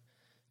matter of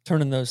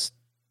turning those,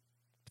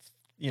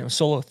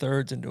 solo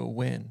thirds into a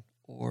win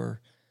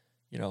or,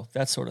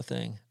 that sort of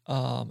thing.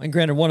 And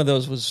granted, one of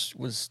those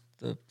was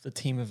the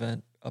team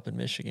event up in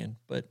Michigan.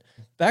 But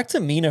back to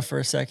Mina for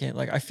a second.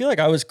 Like I feel like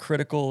I was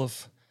critical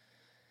of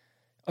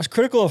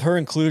her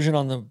inclusion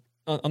on the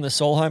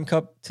Solheim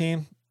Cup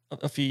team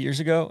a few years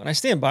ago, and I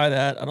stand by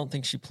that. I don't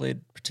think she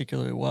played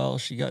particularly well.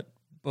 She got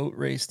boat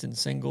raced in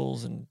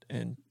singles and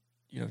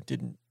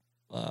didn't.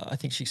 I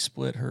think she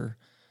split her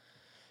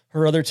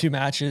other two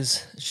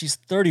matches. She's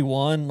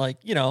 31,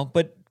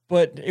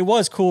 but it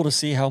was cool to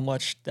see how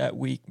much that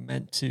week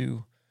meant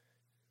to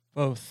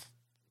both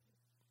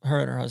her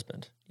and her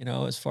husband,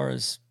 as far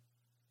as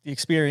the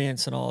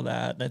experience and all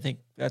that. And I think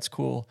that's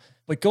cool.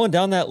 But going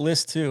down that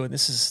list too, and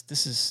this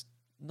is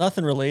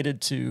nothing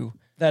related to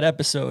that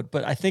episode,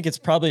 but I think it's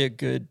probably a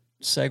good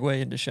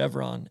segue into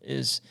Chevron,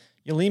 is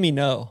Yelimi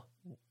No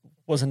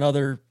was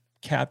another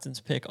captain's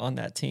pick on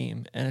that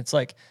team. And it's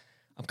like,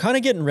 I'm kind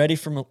of getting ready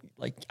from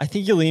I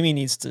think Yelimi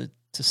needs to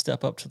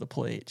step up to the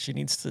plate. She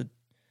needs to,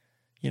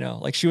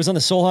 she was on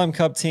the Solheim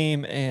Cup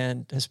team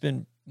and has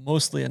been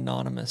mostly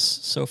anonymous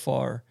so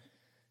far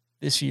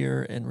this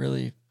year and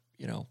really,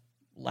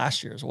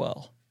 last year as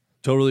well.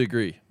 Totally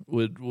agree.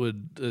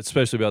 Would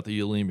especially about the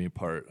Yelimi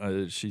part.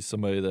 She's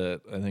somebody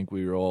that I think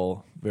we were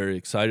all very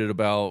excited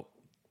about.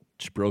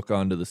 She broke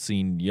onto the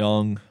scene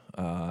young,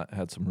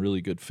 had some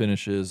really good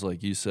finishes.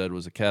 Like you said,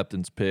 was a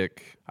captain's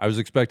pick. I was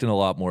expecting a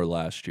lot more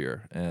last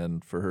year,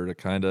 and for her to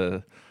kind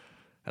of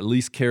at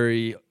least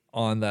carry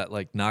on that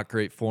not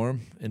great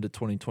form into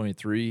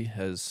 2023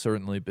 has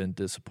certainly been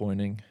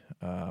disappointing.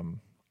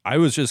 I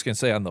was just gonna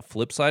say on the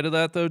flip side of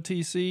that though,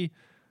 TC.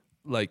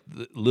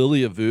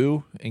 Lily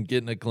Avu and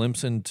getting a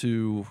glimpse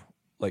into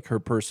her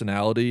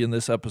personality in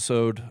this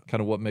episode,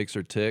 kind of what makes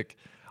her tick.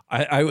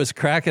 I was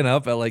cracking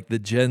up at the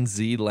Gen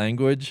Z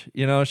language.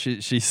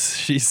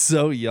 She's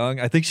so young.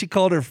 I think she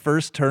called her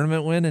first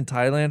tournament win in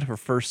Thailand her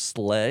first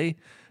sleigh,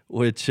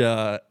 which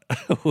I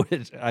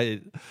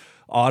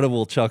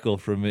audible chuckle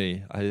from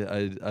me.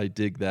 I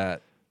dig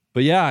that.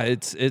 But yeah,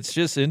 it's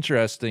just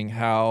interesting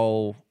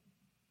how.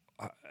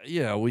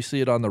 We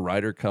see it on the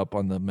Ryder Cup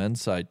on the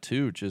men's side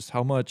too, just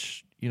how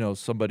much,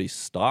 somebody's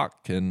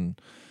stock can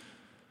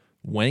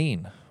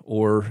wane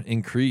or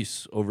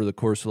increase over the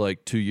course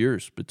of 2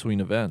 years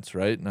between events,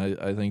 right? And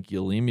I think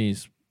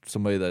Yelimi's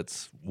somebody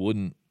that's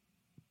wouldn't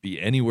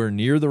be anywhere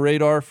near the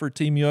radar for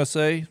Team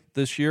USA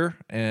this year.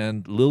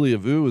 And Lily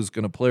Avu is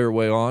going to play her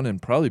way on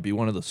and probably be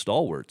one of the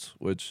stalwarts,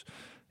 which,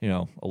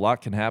 a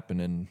lot can happen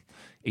in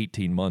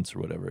 18 months or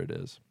whatever it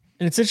is.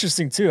 And it's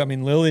interesting too. I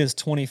mean, Lily is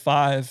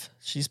 25.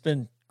 She's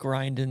been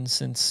grinding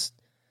since,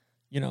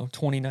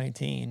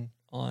 2019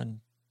 on,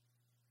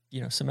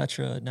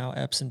 Symetra, now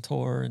Epson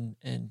Tour,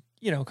 and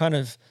kind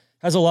of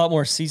has a lot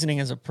more seasoning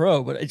as a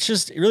pro. But it's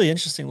just really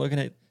interesting looking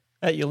at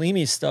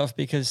Yelimi's stuff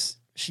because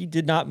she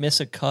did not miss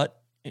a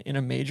cut in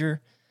a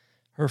major.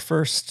 Her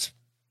first,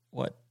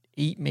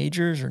 8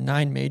 majors or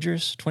 9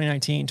 majors,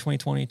 2019,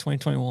 2020,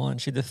 2021.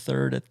 She did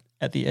third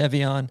at the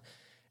Evian.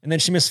 And then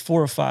she missed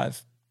 4 or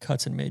 5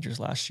 cuts in majors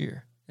last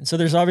year. And so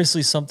there's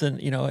obviously something,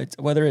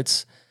 whether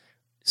it's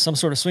some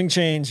sort of swing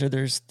change or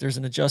there's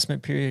an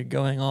adjustment period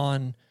going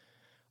on.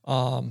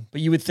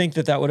 But you would think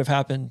that would have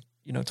happened,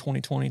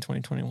 2020,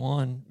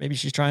 2021. Maybe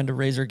she's trying to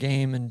raise her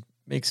game and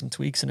make some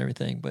tweaks and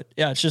everything. But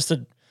yeah, it's just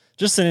an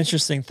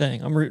interesting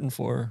thing. I'm rooting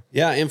for her.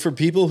 Yeah, and for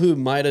people who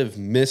might have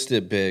missed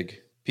it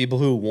big, people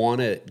who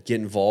want to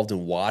get involved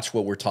and watch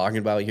what we're talking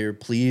about here,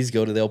 please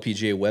go to the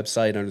LPGA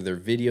website under their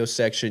video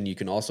section. You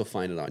can also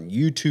find it on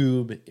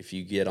YouTube. If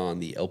you get on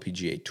the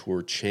LPGA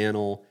Tour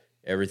channel,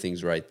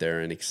 everything's right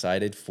there. And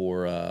excited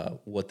for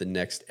what the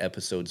next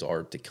episodes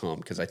are to come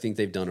because I think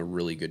they've done a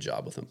really good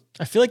job with them.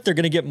 I feel like they're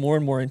going to get more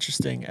and more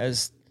interesting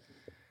as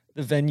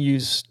the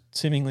venues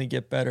seemingly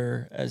get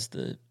better. As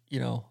be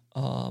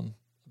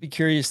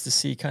curious to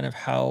see kind of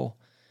how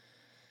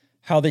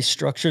they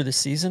structure the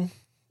season.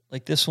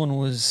 This one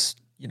was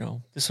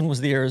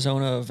the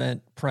Arizona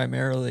event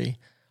primarily.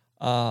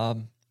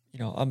 I'm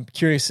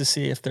curious to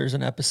see if there's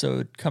an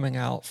episode coming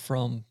out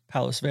from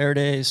Palos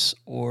Verdes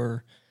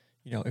or,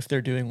 if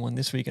they're doing one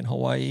this week in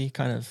Hawaii,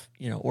 kind of,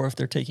 or if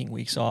they're taking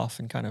weeks off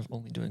and kind of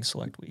only doing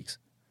select weeks.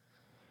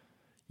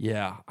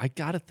 Yeah, I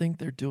got to think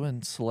they're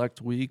doing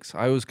select weeks.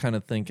 I was kind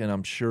of thinking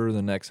I'm sure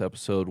the next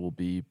episode will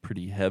be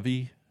pretty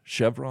heavy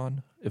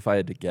Chevron if I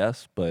had to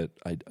guess, but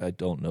I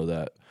don't know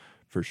that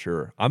for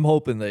sure. I'm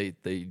hoping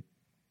they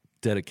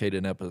dedicate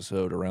an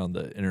episode around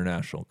the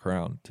International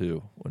Crown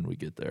too when we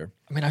get there.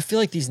 I mean, I feel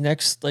like these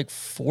next like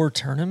 4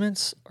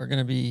 tournaments are going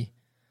to be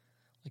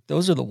like,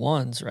 those are the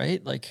ones,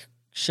 right? Like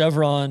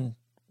Chevron,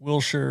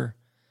 Wilshire,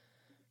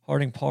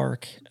 Harding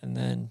Park, and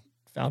then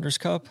Founders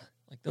Cup.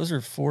 Like those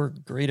are 4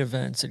 great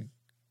events and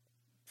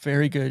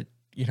very good,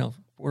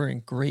 we're in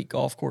great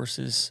golf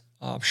courses.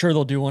 I'm sure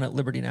they'll do one at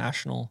Liberty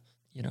National,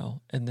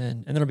 and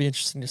then it'll be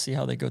interesting to see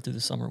how they go through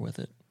the summer with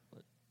it.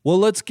 Well,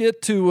 let's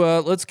get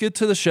to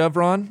the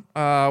Chevron.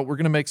 We're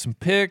gonna make some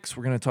picks.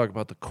 We're gonna talk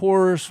about the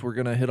course. We're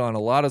gonna hit on a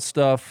lot of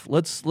stuff.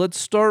 Let's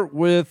start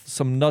with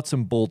some nuts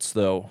and bolts,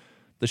 though.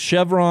 The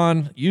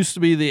Chevron used to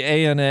be the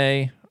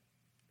ANA.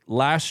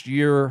 Last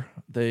year,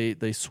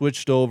 they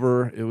switched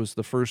over. It was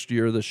the first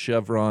year of the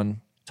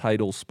Chevron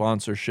title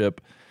sponsorship,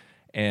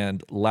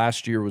 and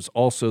last year was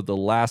also the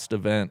last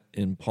event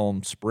in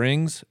Palm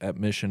Springs at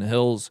Mission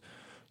Hills.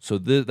 So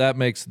that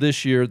makes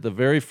this year the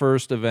very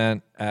first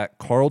event at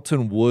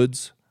Carlton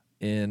Woods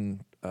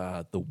in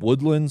the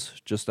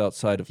Woodlands, just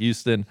outside of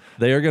Houston.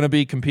 They are going to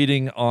be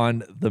competing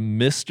on the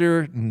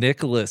Mr.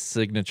 Nicklaus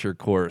signature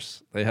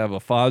course. They have a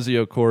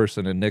Fazio course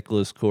and a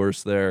Nicklaus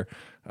course there.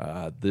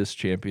 This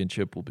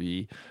championship will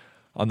be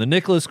on the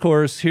Nicklaus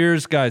course.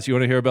 Guys, you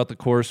want to hear about the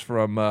course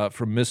from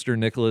Mr.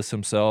 Nicklaus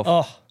himself?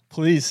 Oh,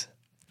 please.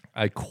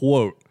 I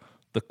quote,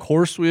 "The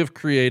course we have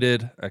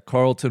created at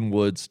Carlton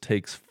Woods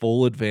takes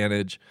full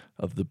advantage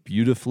of the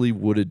beautifully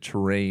wooded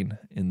terrain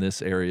in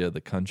this area of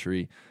the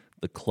country.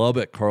 The club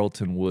at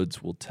Carlton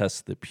Woods will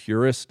test the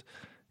purest,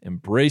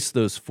 embrace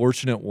those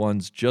fortunate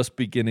ones just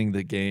beginning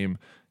the game,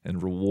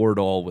 and reward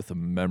all with a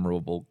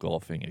memorable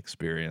golfing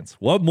experience."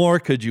 What more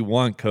could you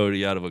want,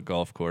 Cody, out of a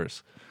golf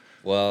course?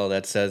 Well,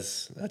 that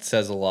says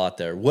a lot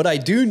there. What I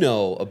do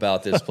know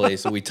about this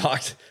place, and we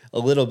talked a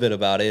little bit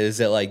about it, is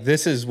that like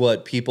this is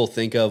what people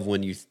think of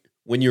when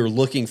you're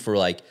looking for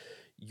like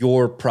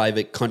your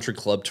private country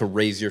club to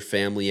raise your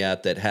family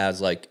at that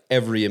has like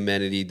every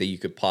amenity that you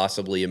could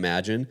possibly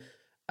imagine.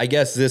 I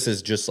guess this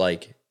is just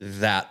like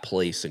that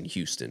place in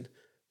Houston.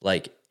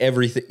 Like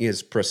everything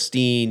is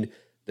pristine.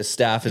 The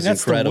staff is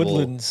incredible. The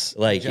Woodlands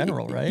like in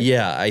general, right?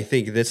 Yeah, I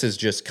think this is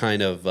just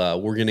kind of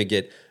we're gonna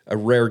get a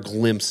rare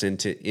glimpse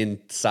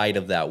inside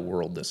of that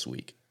world this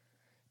week.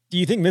 Do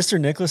you think Mr.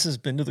 Nicklaus has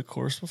been to the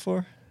course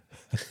before?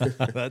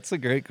 That's a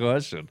great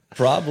question.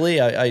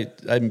 Probably. I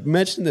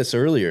mentioned this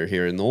earlier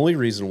here, and the only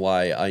reason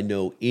why I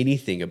know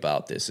anything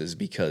about this is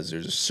because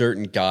there's a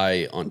certain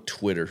guy on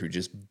Twitter who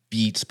just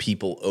beats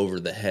people over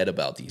the head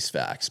about these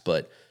facts.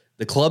 But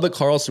the club at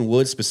Carlton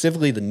Woods,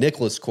 specifically the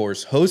Nicklaus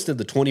course, hosted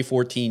the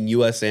 2014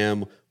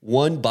 USAM,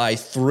 won by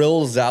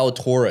Thrill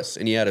Zalatoris,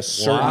 and he had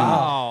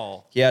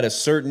a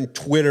certain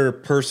Twitter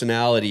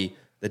personality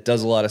that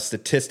does a lot of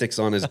statistics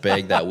on his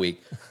bag that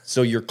week.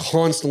 So you're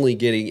constantly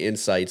getting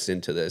insights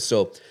into this.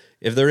 So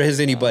if there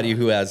is anybody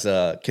who has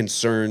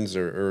concerns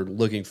or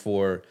looking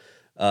for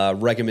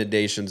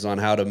recommendations on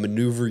how to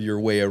maneuver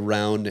your way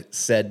around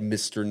said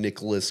Mr.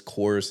 Nicklaus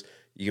course,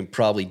 you can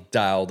probably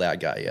dial that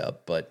guy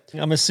up. But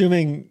I'm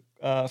assuming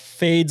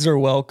fades are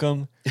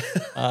welcome,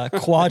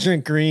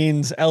 quadrant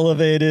greens,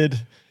 elevated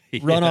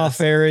runoff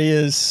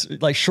areas,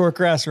 like short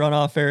grass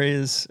runoff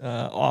areas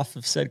off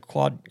of said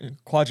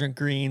quadrant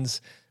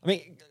greens. I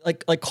mean,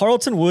 like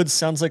Carlton Woods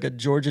sounds like a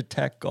Georgia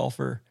Tech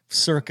golfer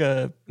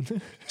circa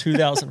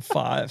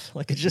 2005.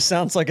 Like it just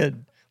sounds like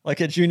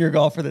a junior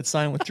golfer that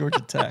signed with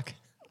Georgia Tech.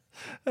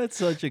 That's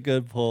such a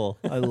good pull.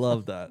 I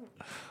love that.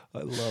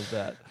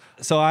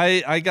 So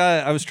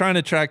I was trying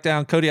to track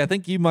down Cody. I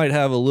think you might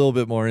have a little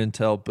bit more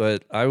intel,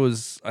 but I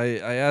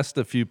asked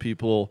a few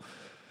people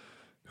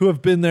who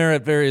have been there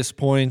at various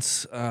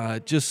points,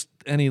 just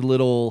any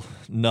little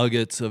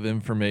nuggets of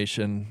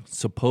information.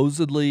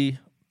 Supposedly,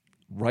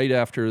 right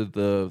after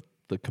the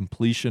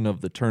completion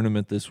of the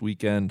tournament this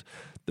weekend,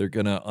 they're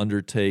going to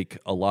undertake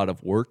a lot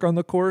of work on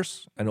the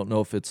course. I don't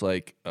know if it's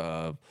like,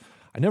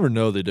 I never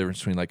know the difference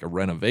between like a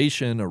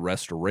renovation, a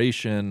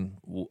restoration.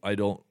 I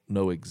don't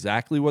know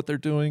exactly what they're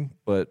doing,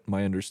 but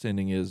my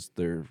understanding is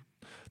they're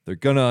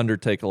going to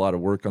undertake a lot of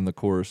work on the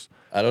course.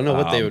 I don't know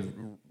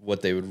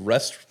what they would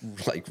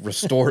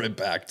restore it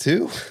back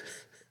to.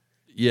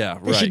 Yeah,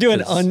 right. They should do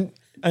an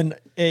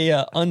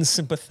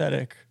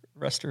unsympathetic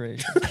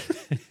restoration.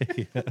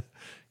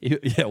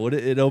 Yeah,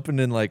 it opened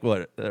in like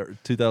what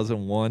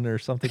 2001 or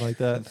something like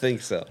that. I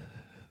think so.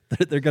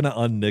 They're going to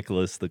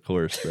un-Nicklaus the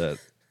course that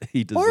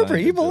he designed. Harper,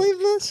 you believe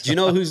this? Do you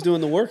know who's doing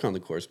the work on the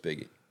course,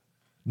 Biggie?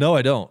 No,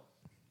 I don't.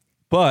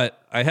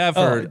 But I have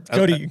heard.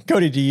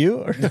 Cody, do you?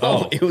 Or no?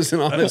 Oh, it was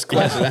an honest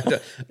question.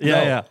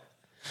 Yeah.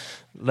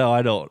 No,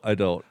 I don't.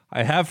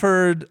 I have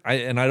heard,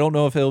 and I don't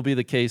know if it'll be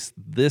the case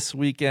this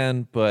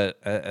weekend, but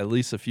at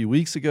least a few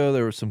weeks ago,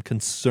 there was some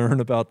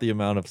concern about the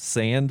amount of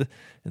sand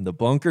in the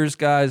bunkers,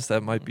 guys.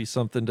 That might be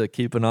something to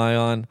keep an eye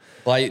on.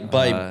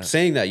 By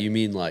saying that, you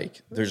mean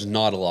like there's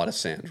not a lot of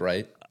sand,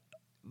 right?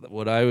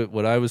 What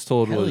I was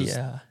told Hell was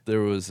yeah.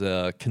 there was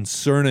a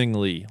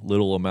concerningly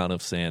little amount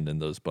of sand in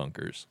those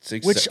bunkers.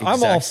 It's Which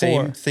I'm all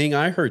same for. thing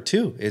I heard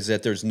too, is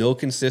that there's no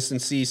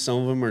consistency.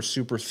 Some of them are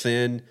super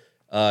thin.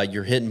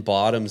 You're hitting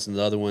bottoms, and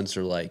the other ones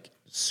are like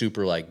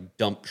super like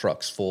dump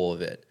trucks full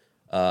of it.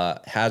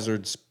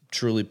 Hazards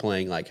truly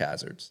playing like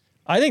hazards.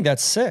 I think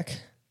that's sick.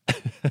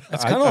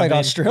 That's kind of I like mean,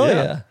 Australia,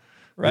 yeah.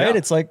 right? Yeah.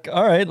 It's like,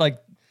 all right, like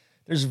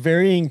there's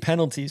varying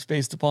penalties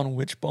based upon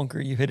which bunker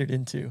you hit it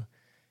into.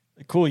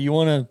 Like, cool, you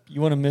wanna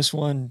miss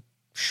one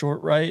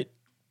short right?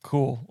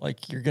 Cool.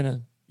 Like you're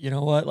gonna, you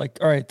know what? Like,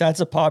 all right, that's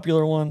a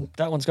popular one.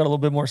 That one's got a little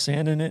bit more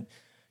sand in it.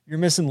 You're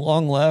missing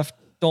long left.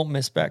 Don't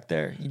miss back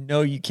there. You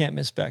know you can't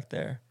miss back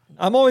there.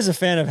 I'm always a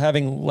fan of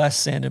having less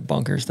sanded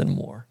bunkers than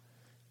more,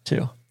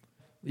 too.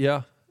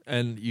 Yeah,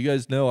 and you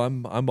guys know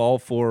I'm all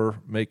for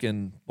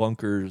making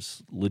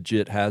bunkers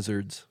legit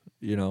hazards.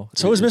 You know,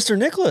 So is Mr.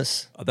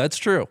 Nicholas. That's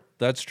true.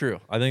 That's true.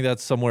 I think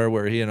that's somewhere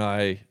where he and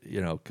I,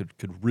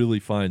 could really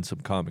find some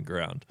common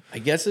ground. I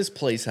guess this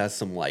place has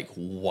some like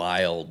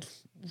wild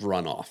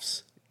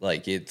runoffs.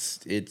 Like it's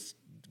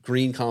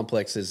green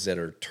complexes that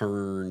are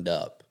turned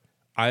up.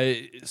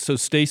 So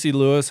Stacy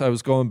Lewis, I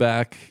was going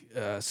back.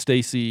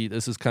 Stacy,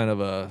 this is kind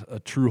of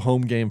a true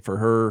home game for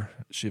her.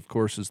 She, of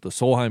course, is the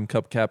Solheim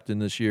Cup captain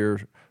this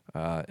year,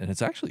 and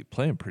it's actually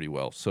playing pretty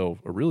well. So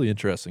a really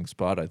interesting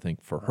spot, I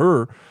think, for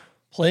her.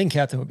 Playing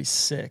captain would be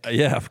sick.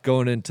 Yeah,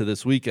 going into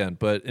this weekend.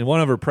 But in one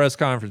of her press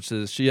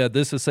conferences, she had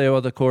this to say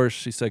about the course.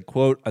 She said,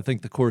 quote, "I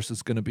think the course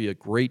is going to be a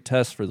great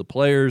test for the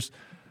players.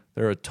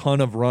 There are a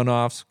ton of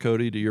runoffs,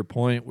 Cody, to your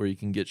point, where you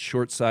can get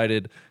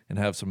short-sighted and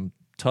have some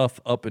tough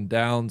up and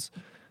downs.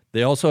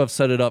 They also have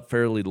set it up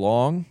fairly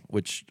long,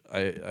 which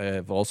I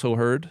have also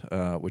heard,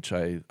 which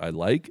I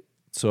like.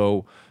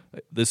 So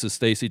this is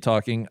Stacy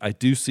talking. I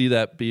do see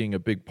that being a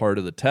big part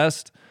of the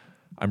test.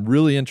 I'm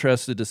really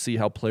interested to see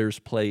how players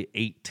play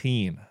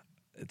 18.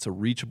 It's a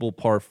reachable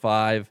par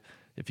 5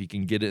 if you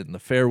can get it in the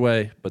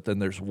fairway, but then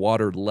there's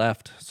water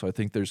left, so I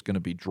think there's going to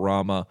be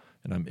drama,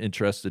 and I'm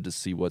interested to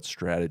see what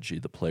strategy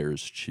the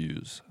players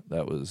choose."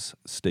 That was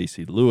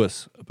Stacy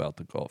Lewis about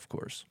the golf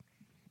course.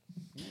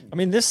 I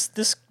mean, this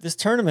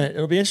tournament,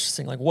 it'll be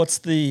interesting. Like, what's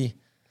the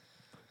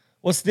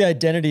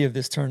identity of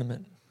this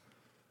tournament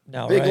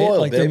now? Big right? oil,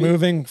 like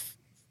baby.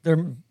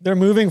 they're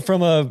moving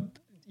from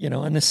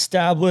an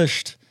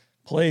established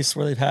place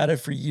where they've had it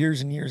for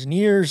years and years and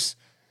years.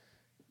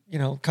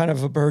 Kind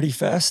of a birdie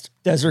fest,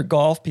 desert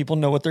golf. People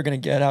know what they're going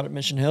to get out at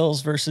Mission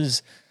Hills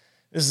versus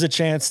this is a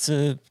chance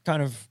to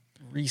kind of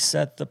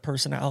reset the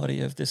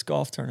personality of this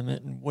golf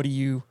tournament. And what do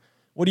you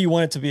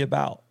want it to be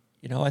about?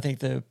 I think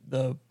the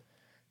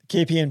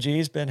KPMG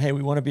has been, hey,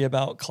 we want to be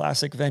about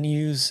classic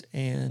venues,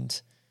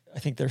 and I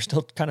think they're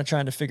still kind of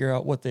trying to figure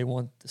out what they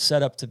want the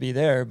setup to be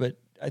there. But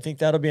I think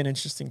that'll be an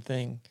interesting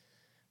thing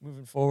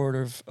moving forward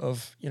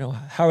of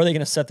how are they going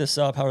to set this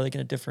up? How are they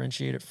going to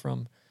differentiate it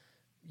from,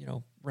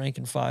 rank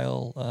and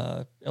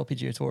file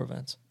LPGA Tour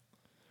events?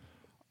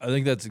 I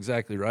think that's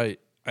exactly right.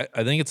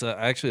 I think it's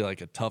actually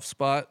like a tough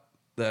spot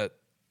that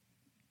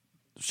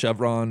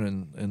Chevron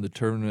and the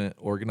tournament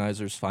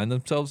organizers find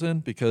themselves in,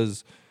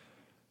 because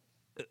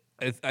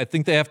I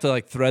think they have to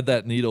like thread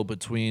that needle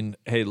between,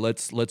 hey,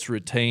 let's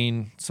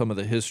retain some of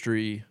the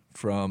history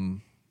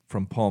from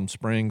Palm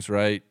Springs,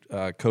 right?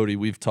 Cody,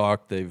 we've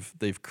talked.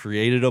 They've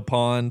created a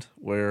pond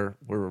where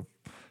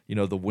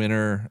the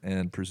winner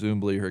and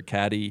presumably her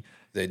caddy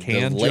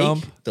can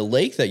jump. The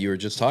lake that you were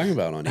just talking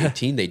about on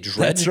 18, they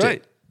dredged That's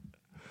right. it.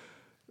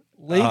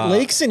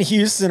 Lakes in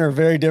Houston are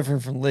very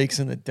different from lakes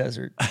in the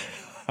desert.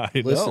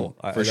 Listen,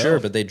 I for know. sure,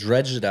 but they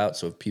dredged it out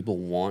so if people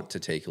want to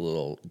take a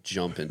little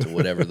jump into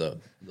whatever the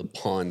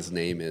pond's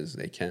name is,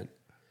 they can.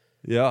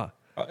 Yeah.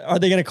 Are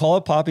they going to call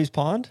it Poppy's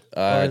Pond?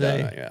 I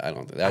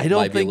don't think that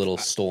might be a little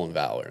stolen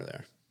valor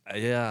there.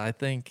 Yeah, I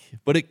think.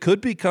 But it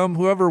could become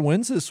whoever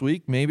wins this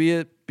week. Maybe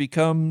it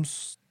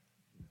becomes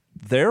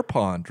their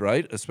pond,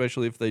 right?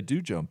 Especially if they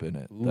do jump in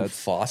it. Ooh, that's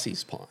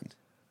Fosse's pond.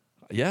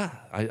 Yeah,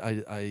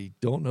 I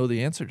don't know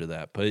the answer to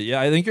that. But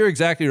yeah, I think you're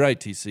exactly right,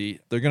 TC.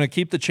 They're going to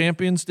keep the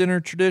Champions Dinner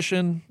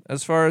tradition,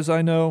 as far as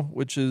I know,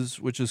 which is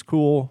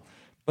cool.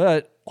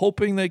 But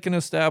hoping they can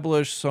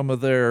establish some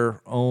of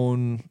their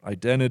own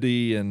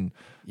identity. And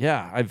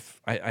yeah,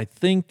 I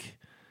think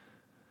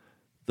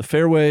the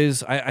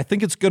fairways, I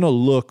think it's going to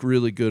look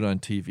really good on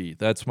TV.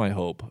 That's my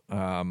hope.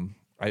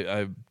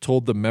 I've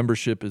told the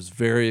membership is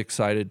very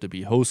excited to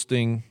be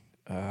hosting.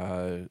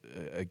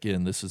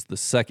 Again, this is the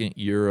second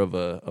year of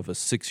a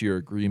 6-year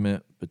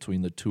agreement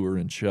between the Tour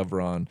and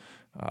Chevron.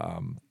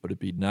 But it'd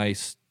be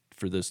nice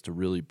for this to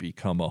really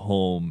become a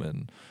home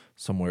and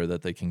somewhere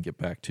that they can get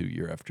back to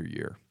year after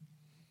year.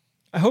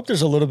 I hope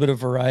there's a little bit of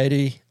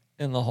variety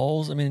in the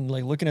holes. I mean,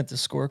 like looking at the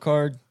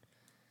scorecard,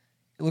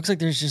 it looks like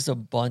there's just a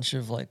bunch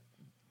of like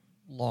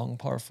long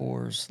par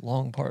 4s,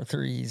 long par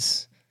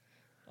 3s,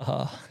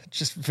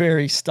 just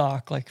very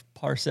stock, like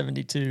par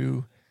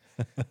 72.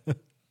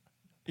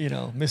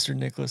 Mr.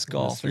 Nicholas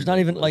golf. Mr. There's not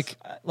even Nicholas.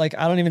 like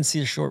I don't even see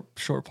a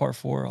short par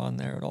 4 on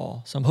there at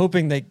all. So I'm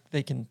hoping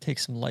they can take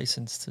some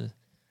license to,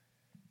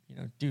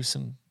 do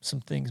some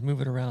things,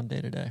 move it around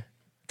day to day.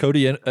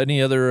 Cody,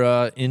 any other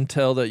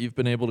intel that you've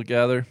been able to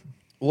gather?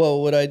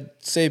 Well, what I'd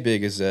say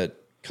big is that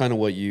kind of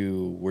what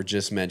you were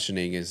just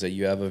mentioning is that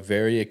you have a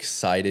very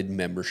excited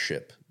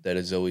membership that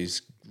is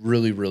always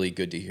really, really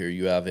good to hear.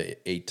 You have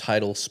a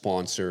title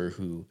sponsor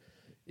who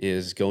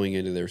is going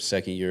into their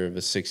second year of a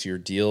 6-year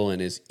deal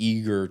and is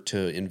eager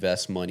to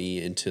invest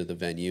money into the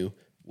venue,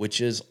 which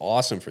is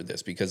awesome for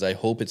this because I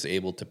hope it's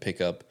able to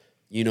pick up,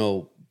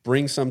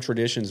 bring some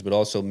traditions, but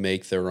also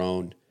make their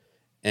own.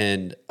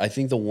 And I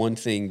think the one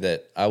thing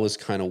that I was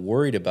kind of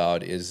worried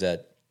about is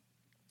that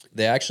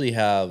they actually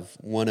have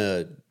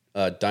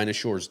Dinah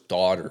Shore's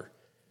daughter.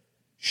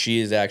 She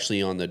is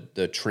actually on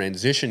the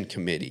transition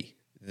committee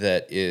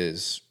that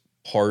is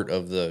part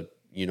of the,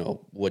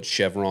 what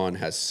Chevron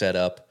has set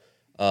up,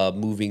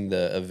 moving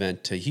the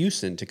event to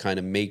Houston to kind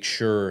of make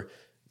sure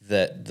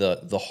that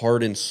the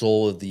heart and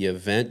soul of the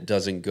event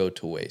doesn't go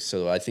to waste.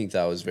 So I think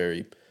that was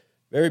very,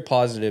 very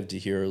positive to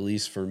hear, at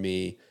least for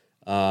me.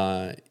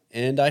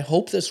 And I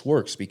hope this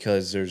works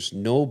because there's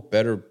no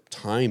better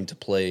time to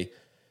play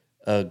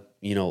a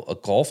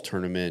golf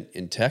tournament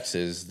in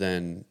Texas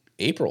than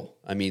April.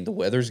 I mean, the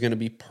weather's going to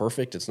be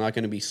perfect. It's not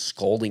going to be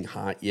scalding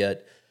hot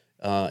yet.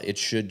 It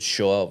should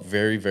show up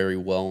very, very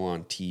well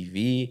on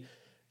TV.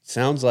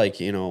 Sounds like,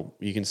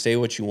 you can say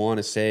what you want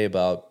to say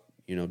about,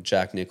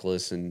 Jack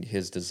Nicklaus and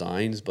his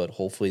designs, but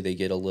hopefully they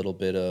get a little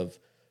bit of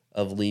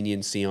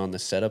leniency on the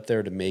setup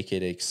there to make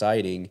it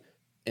exciting.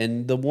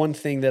 And the one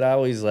thing that I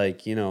always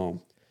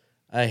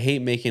I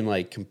hate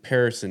making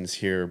comparisons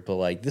here,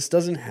 but this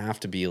doesn't have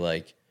to be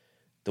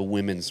the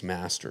women's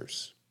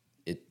Masters.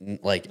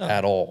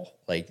 At all.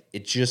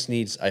 It just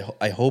needs,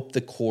 I hope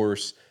the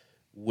course,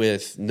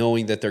 with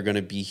knowing that they're going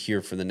to be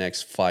here for the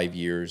next 5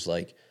 years,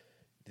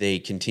 they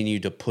continue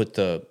to put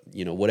the,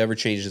 whatever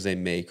changes they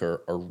make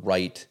are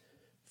right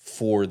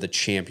for the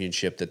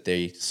championship that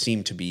they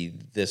seem to be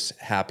this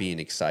happy and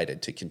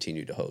excited to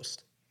continue to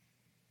host.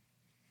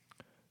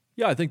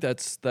 Yeah, I think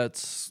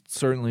that's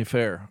certainly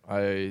fair.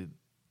 They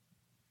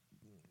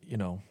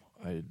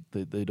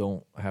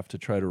don't have to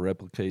try to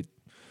replicate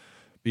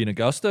being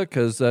Augusta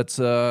because that's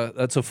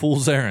a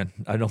fool's errand.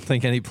 I don't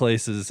think any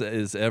place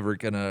is ever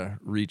gonna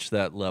reach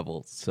that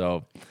level.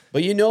 So,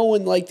 but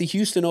when the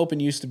Houston Open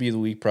used to be the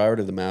week prior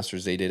to the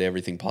Masters, they did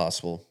everything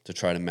possible to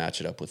try to match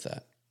it up with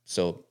that.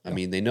 So I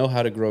mean, they know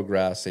how to grow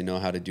grass, they know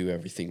how to do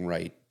everything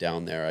right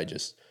down there.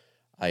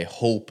 I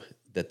hope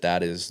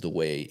that is the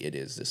way it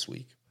is this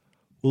week.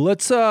 Well,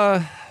 let's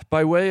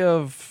by way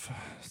of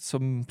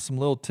some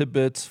little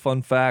tidbits,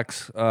 fun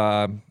facts.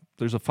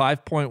 There's a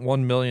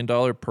 $5.1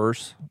 million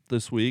purse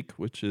this week,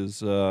 which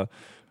is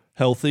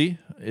healthy.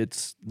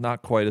 It's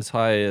not quite as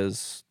high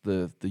as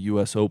the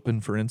U.S. Open,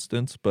 for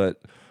instance,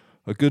 but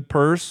a good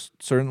purse.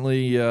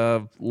 Certainly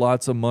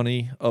lots of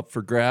money up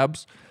for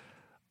grabs.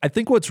 I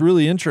think what's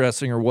really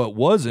interesting, or what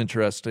was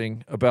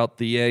interesting about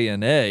the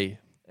ANA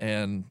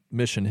and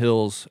Mission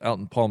Hills out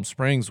in Palm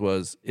Springs,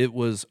 was it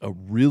was a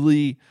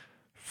really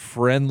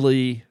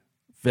friendly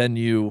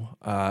venue.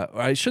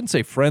 I shouldn't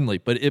say friendly,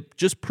 but it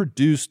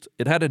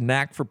had a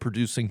knack for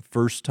producing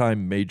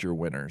first-time major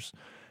winners.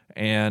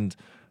 And,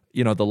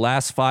 the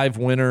last 5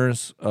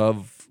 winners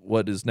of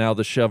what is now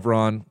the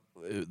Chevron,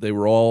 they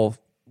were all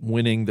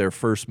winning their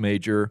first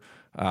major.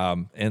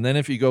 And then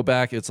if you go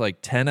back, it's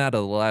 10 out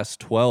of the last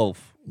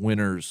 12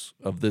 winners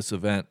of this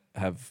event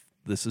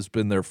this has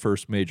been their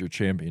first major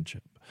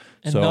championship.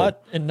 And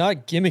not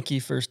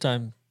gimmicky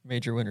first-time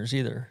major winners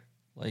either.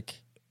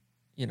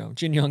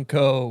 Jin Young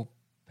Ko,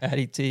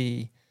 Patty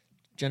T,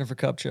 Jennifer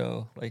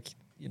Kupcho,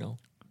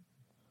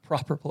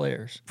 proper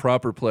players.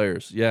 Proper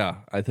players, yeah.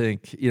 I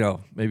think,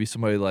 maybe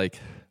somebody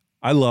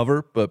I love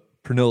her, but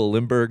Pernilla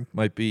Lindbergh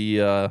might be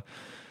a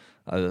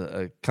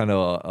kind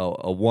of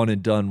a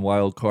one-and-done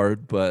wild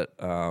card. But,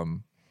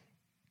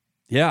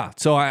 yeah,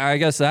 so I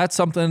guess that's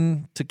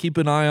something to keep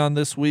an eye on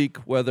this week,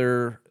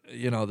 whether,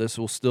 this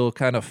will still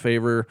kind of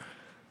favor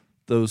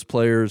those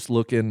players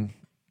looking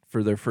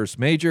for their first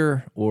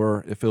major,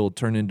 or if it'll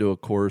turn into a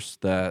course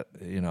that,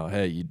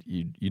 hey,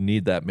 you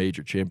need that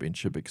major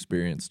championship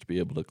experience to be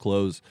able to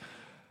close.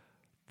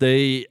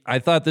 I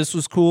thought this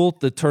was cool.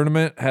 The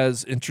tournament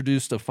has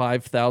introduced a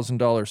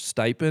 $5,000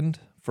 stipend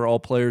for all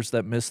players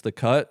that miss the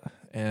cut,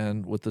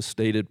 and with the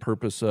stated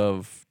purpose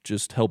of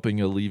just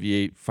helping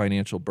alleviate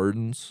financial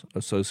burdens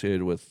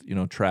associated with,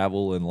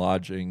 travel and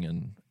lodging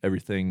and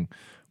everything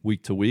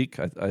week to week.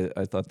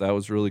 I thought that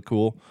was really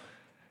cool.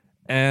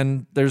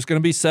 And there's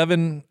going to be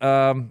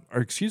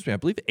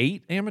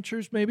 8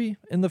 amateurs maybe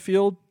in the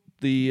field.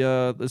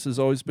 This has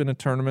always been a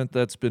tournament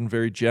that's been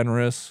very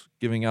generous,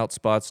 giving out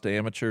spots to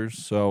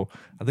amateurs. So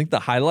I think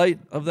the highlight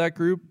of that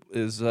group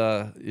is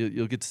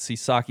you'll get to see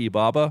Saki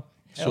Baba.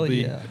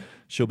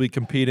 She'll be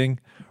competing.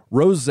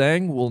 Rose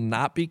Zhang will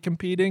not be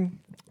competing,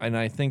 and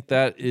I think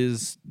that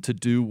is to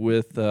do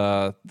with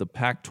the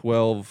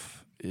Pac-12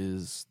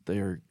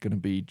 they're going to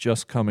be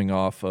just coming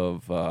off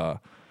of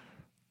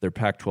their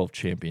Pac-12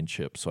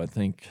 championship. So I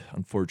think,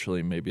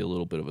 unfortunately, maybe a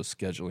little bit of a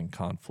scheduling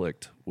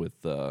conflict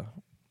with got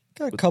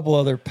Got a couple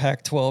other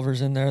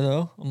Pac-12ers in there,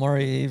 though.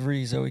 Amari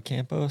Avery, Zoe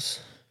Campos.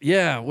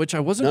 Yeah, which I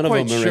wasn't None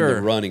quite of them are sure. in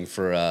the running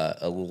for a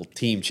little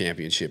team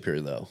championship here,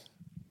 though.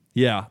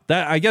 Yeah,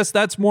 I guess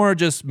that's more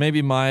just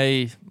maybe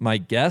my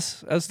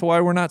guess as to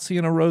why we're not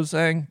seeing a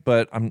Rosang,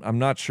 but I'm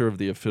not sure of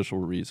the official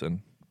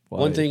reason. Why.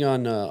 One thing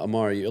on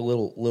Amari, a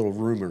little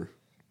rumor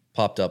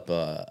popped up.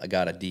 I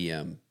got a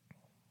DM.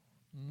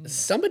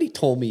 Somebody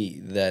told me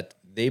that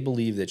they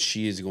believe that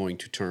she is going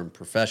to turn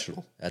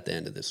professional at the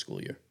end of this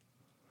school year.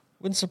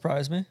 Wouldn't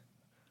surprise me.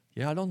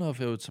 Yeah, I don't know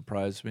if it would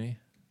surprise me.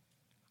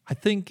 I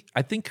think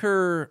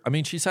her. I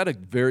mean, she's had a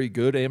very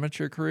good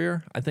amateur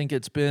career. I think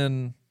it's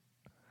been.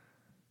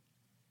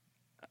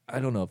 I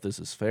don't know if this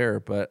is fair,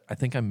 but I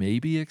think I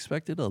maybe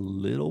expected a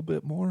little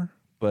bit more,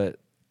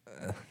 but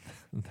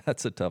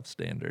that's a tough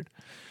standard.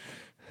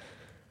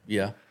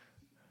 Yeah.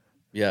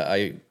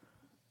 I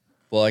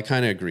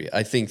kind of agree.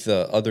 I think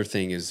the other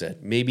thing is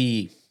that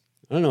maybe,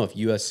 I don't know if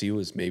USC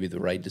was maybe the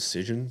right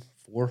decision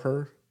for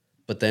her,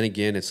 but then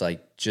again, it's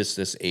like just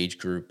this age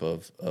group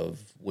of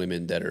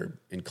women that are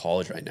in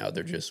college right now,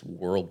 they're just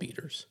world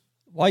beaters.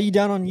 Why are you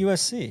down on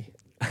USC?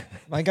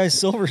 My guy's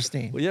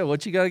Silverstein. Well, yeah,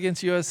 what you got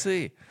against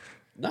USC?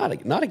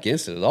 Not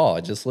against it at all.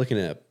 Just looking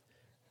at,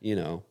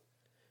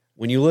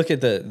 when you look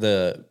at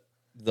the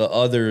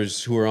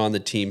others who are on the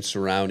team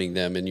surrounding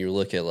them, and you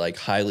look at like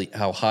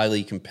how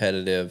highly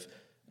competitive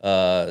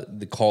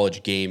the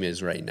college game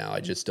is right now, I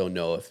just don't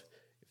know if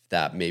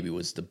that maybe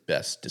was the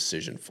best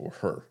decision for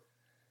her.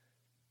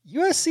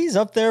 USC's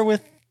up there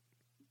with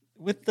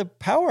the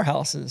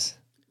powerhouses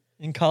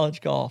in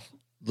college golf.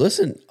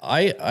 Listen,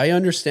 I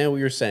understand what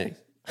you're saying.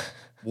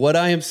 What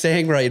I am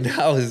saying right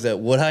now is that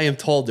what I am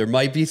told, there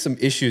might be some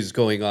issues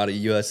going on at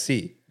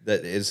USC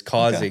that is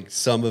causing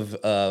some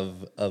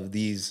of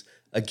these,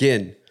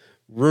 again,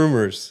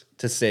 rumors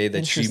to say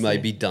that she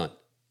might be done.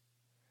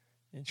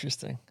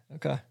 Interesting.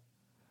 Okay.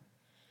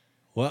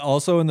 Well,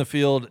 also in the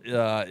field,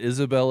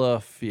 Isabella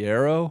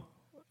Fierro,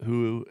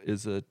 who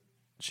is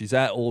she's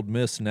at Ole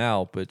Miss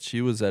now, but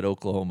she was at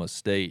Oklahoma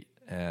State.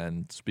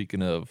 And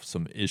speaking of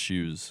some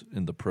issues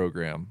in the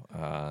program,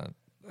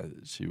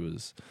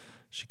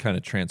 she kind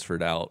of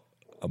transferred out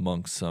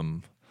amongst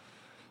some,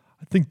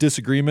 I think,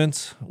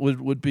 disagreements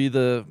would be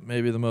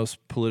maybe the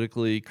most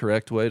politically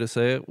correct way to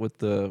say it with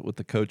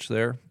the coach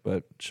there.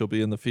 But she'll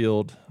be in the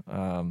field.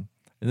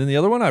 And then the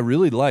other one I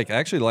really like, I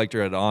actually liked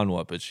her at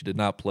Onwa, but she did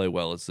not play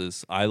well. It's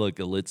this Isla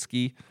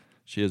Galitsky.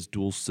 She has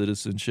dual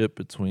citizenship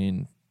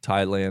between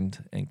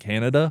Thailand and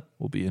Canada.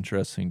 Will be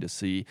interesting to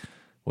see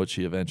what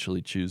she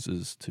eventually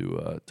chooses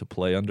to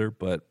play under.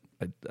 But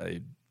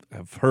I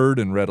have heard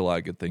and read a lot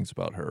of good things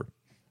about her.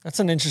 That's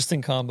an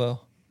interesting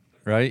combo.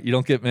 Right? You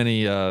don't get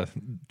many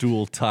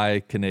dual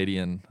Thai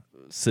Canadian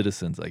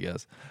citizens, I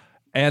guess.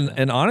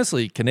 And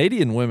honestly,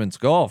 Canadian women's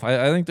golf,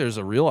 I think there's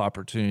a real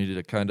opportunity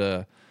to kind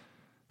of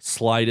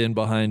slide in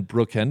behind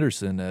Brooke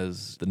Henderson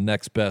as the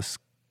next best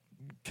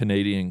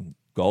Canadian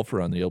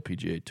golfer on the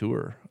LPGA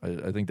Tour.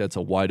 I think that's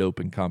a wide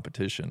open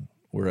competition,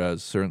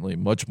 whereas certainly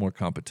much more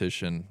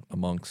competition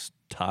amongst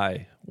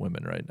Thai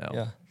women right now.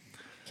 Yeah.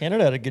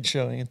 Canada had a good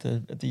showing at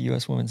the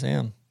U.S. Women's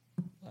Am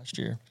last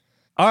year.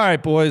 All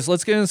right, boys,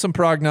 let's get into some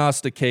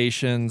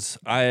prognostications.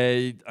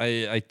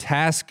 I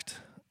tasked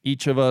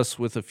each of us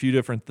with a few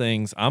different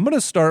things. I'm going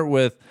to start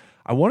with,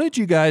 I wanted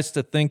you guys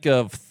to think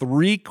of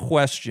 3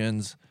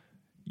 questions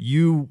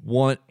you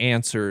want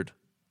answered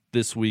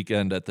this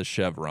weekend at the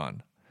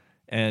Chevron.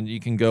 And you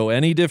can go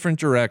any different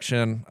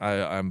direction.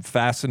 I'm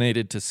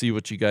fascinated to see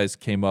what you guys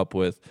came up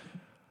with.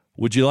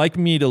 Would you like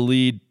me to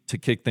lead to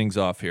kick things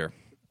off here?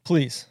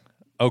 Please.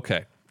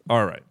 Okay.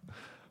 All right.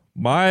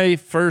 My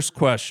first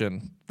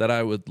question that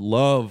I would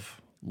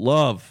love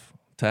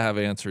to have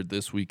answered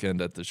this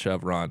weekend at the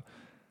Chevron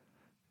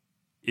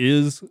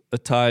is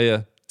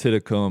Ataya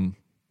Titikum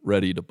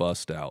ready to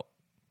bust out?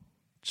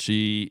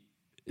 She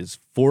is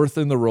 4th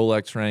in the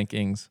Rolex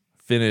rankings,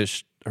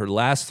 finished her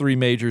last 3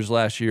 majors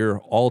last year,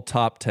 all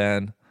top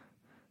 10.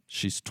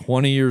 She's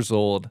 20 years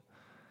old.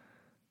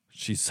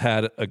 She's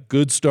had a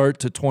good start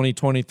to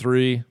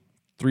 2023,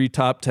 3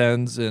 top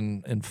 10s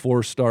in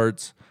 4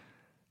 starts.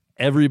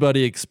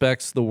 Everybody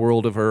expects the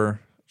world of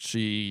her.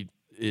 She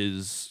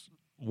is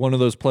one of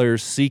those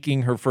players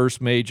seeking her first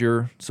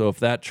major. So if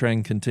that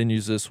trend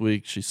continues this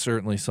week, she's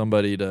certainly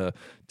somebody to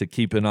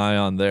keep an eye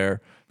on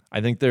there.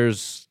 I think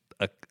there's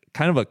a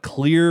kind of a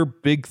clear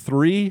big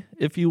 3,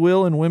 if you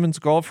will, in women's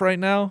golf right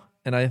now.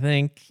 And I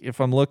think if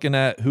I'm looking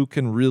at who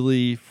can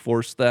really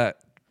force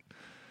that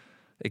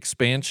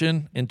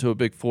expansion into a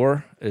big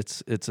 4,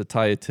 it's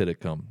Ataya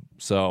Titikum.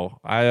 So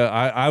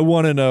I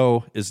want to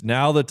know, is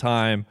now the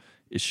time?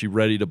 Is she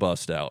ready to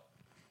bust out?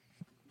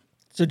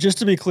 So just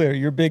to be clear,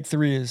 your big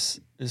 3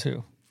 is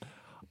who?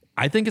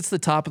 I think it's the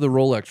top of the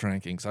Rolex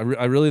rankings.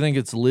 I really think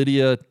it's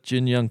Lydia,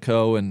 Jin Young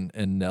Ko, and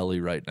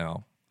Nelly right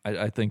now.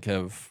 I think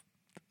have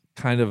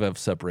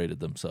separated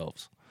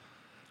themselves.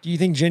 Do you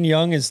think Jin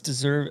Young is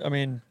deserved? I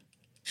mean,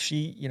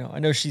 I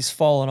know she's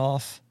fallen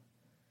off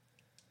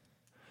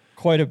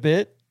quite a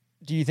bit.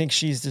 Do you think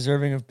she's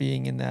deserving of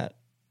being in that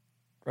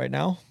right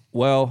now?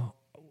 Well,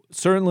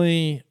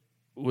 certainly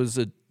was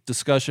a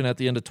discussion at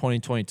the end of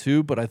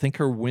 2022, but I think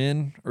her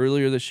win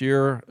earlier this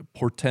year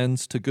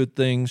portends to good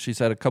things. She's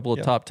had a couple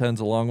of top 10s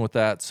along with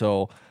that.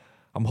 So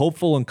I'm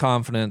hopeful and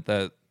confident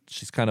that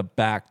she's kind of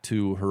back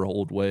to her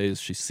old ways.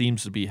 She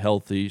seems to be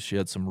healthy. She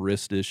had some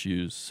wrist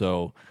issues.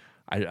 So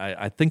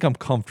I think I'm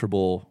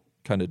comfortable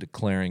kind of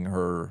declaring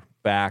her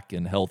back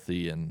and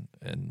healthy and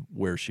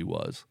where she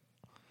was.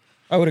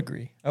 I would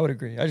agree.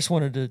 I just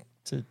wanted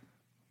to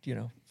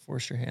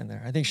force your hand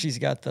there. I think she's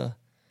got the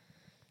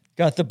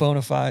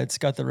bona fides,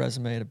 got the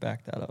resume to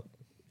back that up.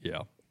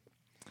 Yeah.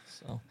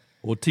 So,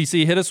 well,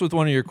 TC, hit us with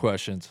one of your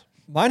questions.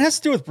 Mine has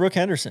to do with Brooke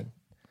Henderson.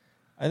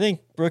 I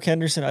think Brooke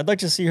Henderson, I'd like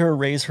to see her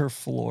raise her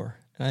floor.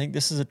 And I think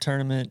this is a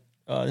tournament,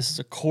 this is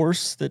a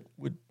course that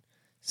would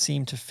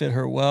seem to fit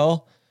her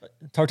well. I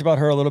talked about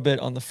her a little bit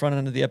on the front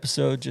end of the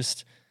episode,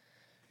 just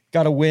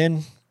got a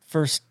win.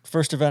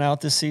 First event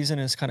out this season,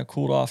 and has kind of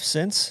cooled off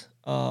since.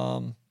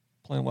 Playing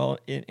well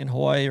in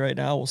Hawaii right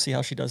now. We'll see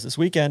how she does this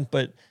weekend,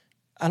 but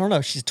I don't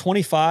know. She's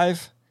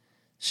 25.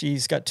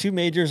 She's got 2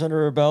 majors under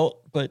her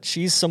belt, but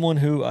she's someone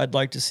who I'd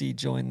like to see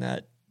join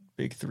that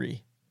big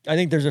 3. I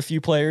think there's a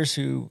few players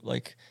who,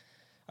 like,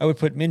 I would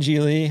put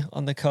Minjee Lee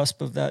on the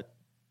cusp of that,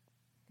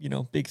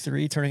 big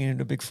 3 turning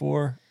into a big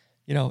 4.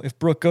 If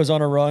Brooke goes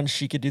on a run,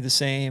 she could do the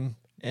same.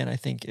 And I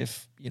think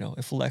if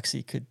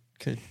Lexi could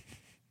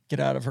get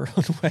out of her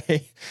own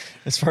way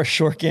as far as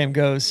short game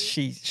goes,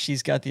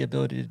 she's got the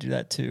ability to do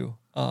that too.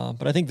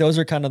 But I think those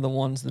are kind of the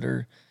ones that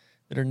are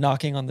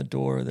knocking on the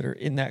door, that are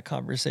in that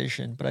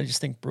conversation. But I just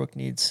think Brooke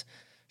needs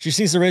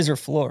to raise her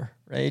floor,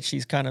 right?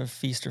 She's kind of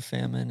feast or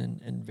famine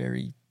and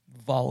very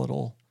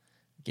volatile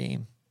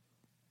game.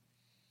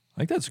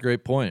 I think that's a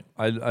great point.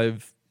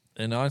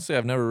 And honestly,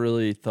 I've never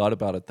really thought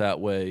about it that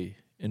way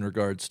in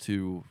regards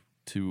to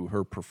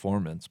her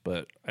performance,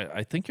 but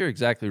I think you're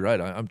exactly right.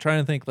 I'm trying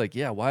to think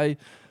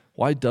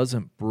why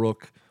doesn't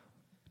Brooke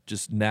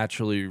just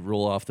naturally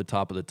roll off the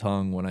top of the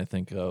tongue when I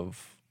think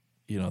of,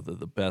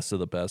 the best of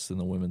the best in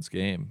the women's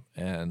game?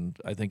 And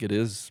I think it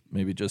is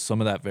maybe just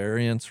some of that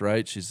variance,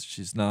 right?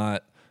 She's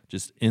not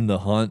just in the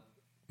hunt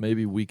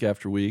maybe week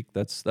after week.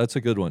 That's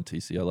a good one,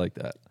 TC. I like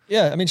that.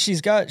 Yeah, I mean,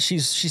 she's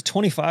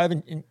 25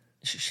 and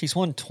she's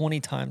won 20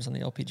 times on the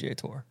LPGA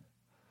tour.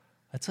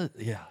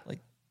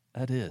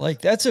 That is.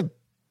 Like, that's a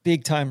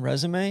big time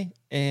resume,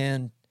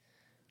 and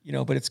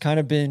but it's kind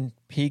of been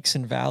peaks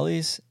and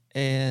valleys,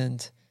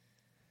 and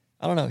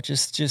I don't know,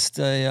 just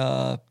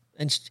a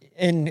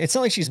and it's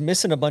not like she's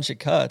missing a bunch of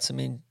cuts. I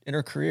mean, in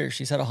her career,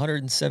 she's had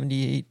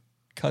 178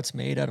 cuts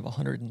made out of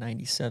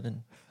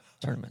 197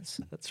 tournaments.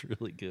 That's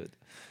really good.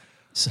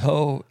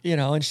 So,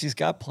 and she's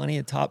got plenty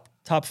of top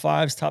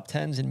 5s, top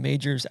 10s in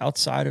majors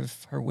outside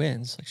of her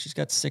wins. Like, she's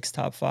got 6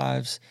 top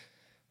 5s,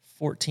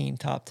 14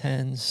 top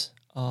 10s.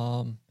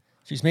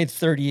 She's made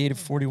 38 of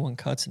 41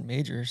 cuts in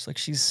majors. Like,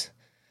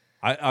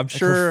 I'm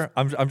sure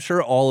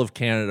all of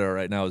Canada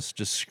right now is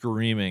just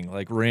screaming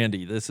like, Randy,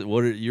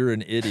 you're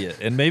an idiot.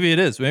 And maybe it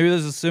is. Maybe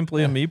this is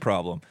simply a me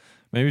problem.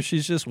 Maybe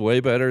she's just way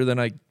better than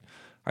I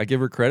give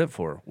her credit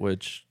for,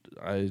 which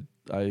I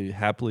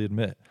happily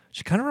admit.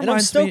 She kind of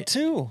reminds me. And I'm stoked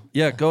too.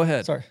 Yeah, go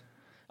ahead. Sorry.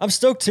 I'm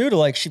stoked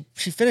too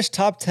she finished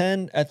top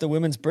 10 at the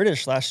Women's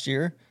British last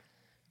year.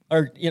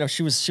 Or,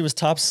 she was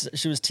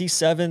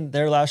T7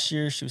 there last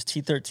year. She was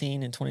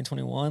T13 in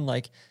 2021.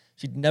 Like,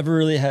 she'd never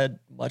really had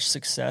much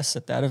success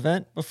at that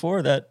event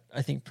before. That,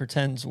 I think,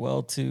 portends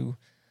well to,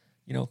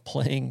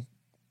 playing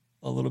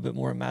a little bit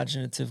more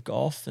imaginative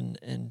golf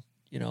and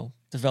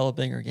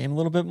developing her game a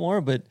little bit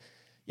more. But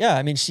yeah,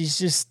 I mean, she's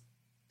just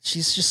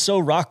so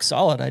rock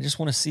solid. I just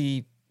want to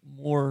see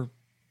more,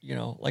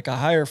 like a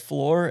higher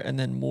floor, and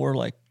then more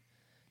like,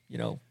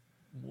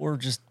 more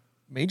just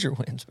major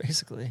wins,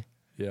 basically.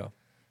 Yeah.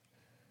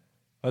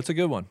 That's a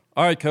good one.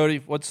 All right, Cody,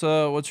 what's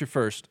your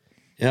first?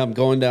 Yeah, I'm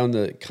going down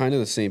the kind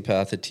of the same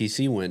path that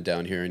TC went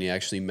down here, and he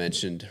actually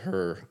mentioned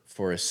her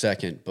for a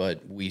second.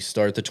 But we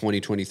start the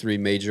 2023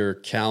 major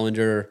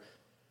calendar,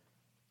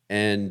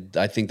 and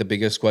I think the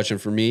biggest question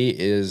for me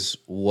is,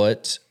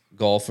 what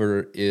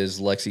golfer is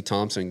Lexi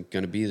Thompson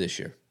going to be this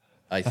year?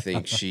 I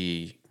think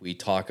we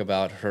talk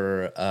about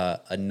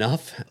her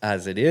enough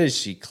as it is.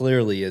 She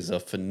clearly is a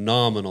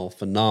phenomenal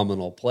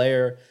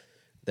player.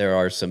 There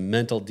are some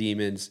mental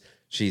demons.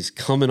 She's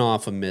coming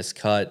off a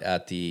miscut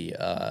at the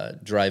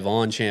Drive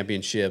On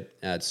Championship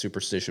at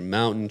Superstition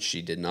Mountain.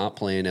 She did not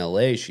play in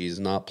LA. She's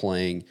not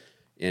playing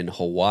in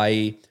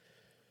Hawaii.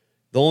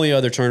 The only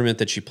other tournament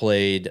that she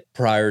played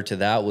prior to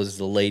that was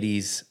the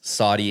Ladies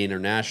Saudi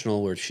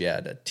International, where she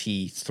had a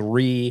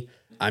T3.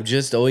 I'm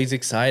just always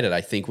excited. I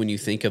think when you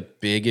think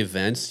of big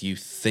events, you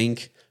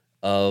think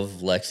of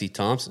Lexi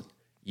Thompson.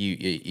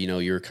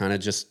 You're kind of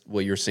just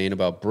what you're saying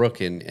about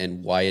Brooke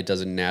and why it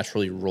doesn't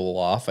naturally roll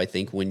off. I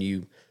think when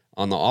you,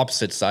 on the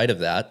opposite side of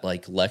that,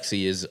 like,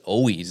 Lexi is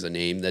always a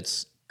name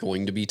that's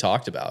going to be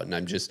talked about. And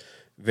I'm just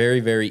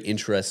very, very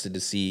interested to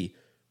see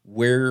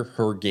where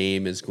her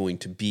game is going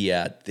to be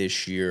at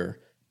this year.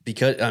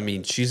 Because, I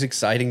mean, she's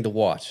exciting to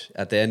watch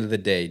at the end of the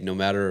day, no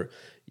matter,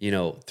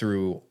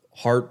 through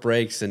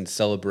heartbreaks and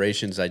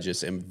celebrations, I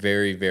just am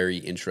very, very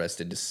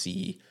interested to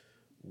see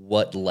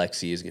what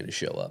Lexi is going to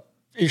show up.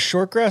 Is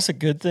short grass a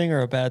good thing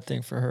or a bad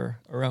thing for her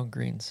around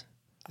greens?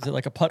 Is it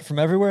like a putt from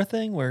everywhere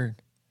thing where?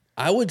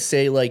 I would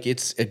say like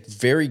it's a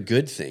very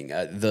good thing.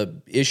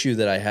 The issue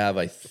that I have,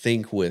 I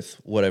think, with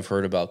what I've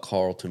heard about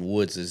Carlton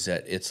Woods is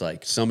that it's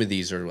like some of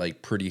these are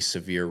like pretty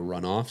severe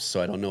runoffs.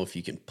 So I don't know if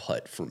you can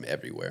putt from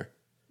everywhere.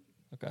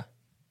 Okay.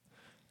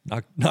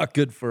 Not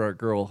good for our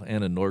girl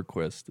Anna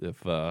Nordquist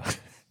if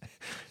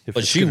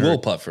But she will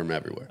putt from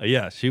everywhere.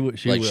 Yeah, she will.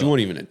 She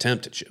won't even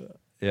attempt to chip.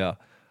 Yeah.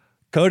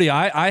 Cody,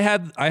 I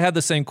had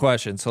the same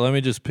question, so let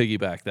me just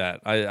piggyback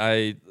that.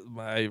 I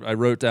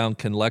wrote down,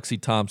 can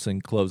Lexi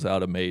Thompson close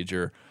out a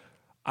major?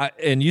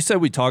 And you said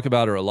we talk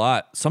about her a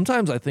lot.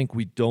 Sometimes I think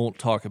we don't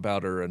talk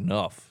about her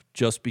enough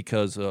just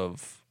because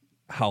of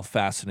how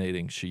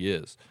fascinating she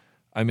is.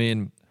 I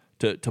mean,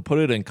 to put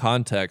it in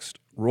context,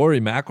 Rory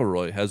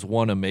McIlroy has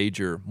won a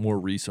major more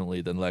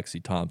recently than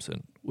Lexi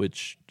Thompson,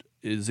 which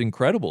is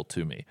incredible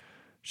to me.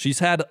 She's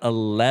had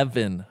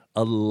 11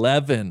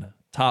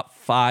 top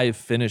 5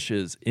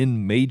 finishes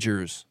in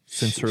majors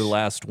since her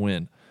last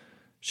win.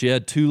 She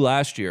had 2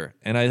 last year.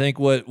 And I think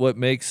what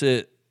makes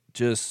it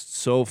just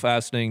so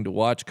fascinating to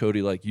watch,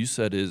 Cody, like you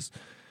said, is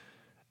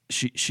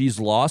she's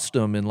lost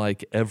them in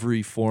like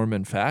every form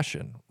and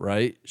fashion,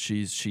 right?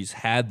 She's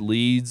had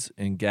leads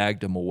and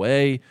gagged them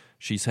away.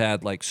 She's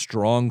had like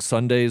strong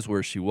Sundays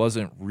where she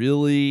wasn't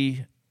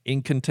really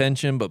in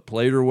contention but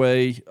played her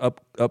way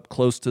up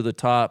close to the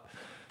top.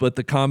 But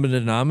the common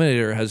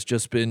denominator has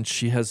just been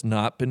she has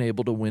not been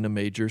able to win a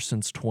major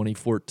since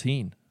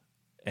 2014.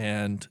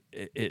 And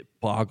it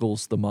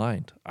boggles the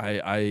mind.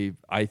 I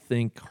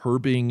think her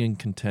being in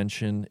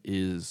contention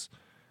is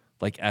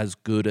like as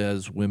good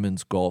as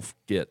women's golf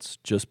gets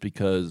just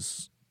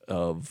because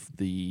of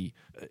the,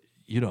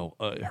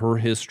 her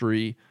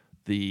history,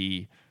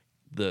 the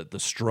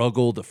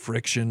struggle, the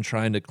friction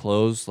trying to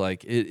close.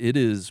 Like it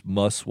is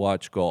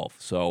must-watch golf.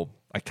 So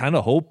I kind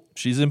of hope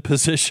she's in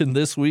position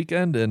this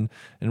weekend and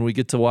we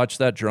get to watch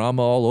that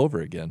drama all over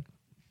again.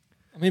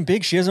 I mean,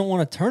 Big, she hasn't won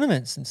a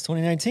tournament since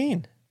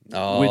 2019.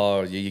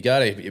 Oh, you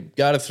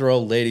gotta throw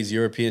ladies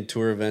European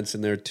Tour events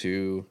in there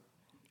too.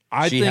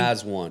 She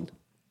has won.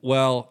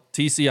 Well,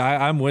 TC,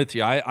 I'm with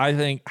you. I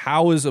think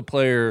how is a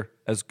player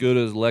as good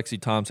as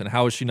Lexi Thompson,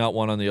 how has she not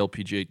won on the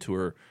LPGA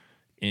Tour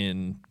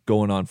in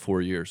going on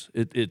 4 years?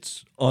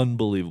 It's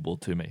unbelievable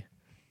to me.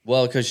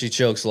 Well, because she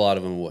chokes a lot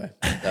of them away.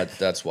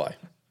 That's why.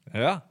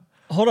 Yeah.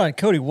 Hold on,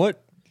 Cody.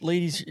 What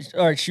ladies?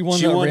 All right, she won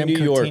the Ramco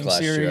New York Team last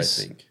Series. year, I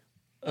think.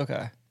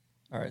 Okay.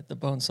 All right, the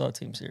Bonesaw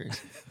Team Series.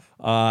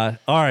 All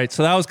right,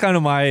 so that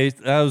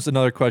was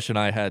another question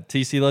I had.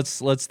 TC,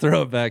 let's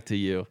throw it back to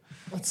you.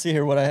 Let's see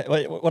here what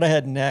I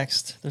had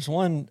next. There's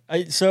one.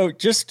 So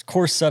just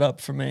course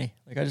setup for me.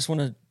 Like I just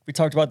want to. We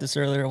talked about this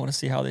earlier. I want to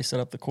see how they set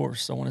up the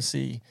course. I want to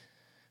see.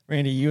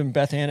 Randy, you and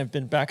Beth Ann have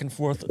been back and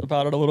forth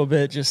about it a little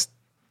bit. Just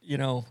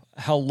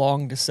how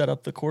long to set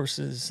up the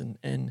courses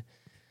and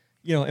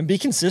be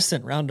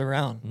consistent round to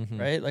round,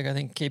 right? Like I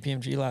think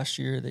KPMG last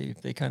year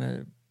they kind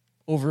of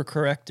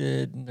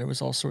overcorrected and there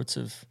was all sorts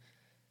of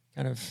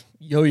kind of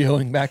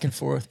yo-yoing back and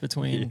forth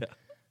between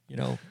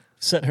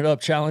setting it up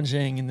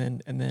challenging and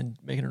then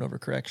making an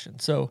overcorrection.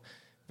 So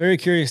very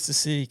curious to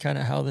see kind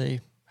of how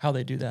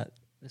they do that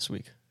this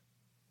week.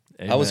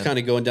 Amen. I was kind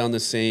of going down the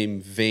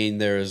same vein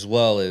there as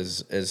well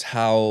as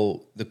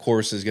how the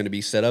course is going to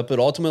be set up, but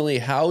ultimately,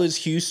 how is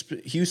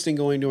Houston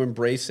going to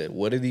embrace it?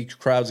 What are the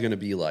crowds going to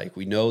be like?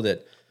 We know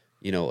that,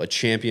 a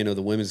champion of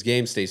the women's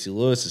game, Stacey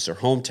Lewis, is her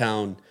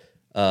hometown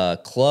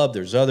club.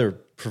 There's other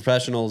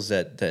professionals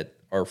that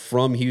are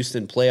from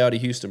Houston, play out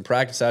of Houston,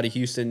 practice out of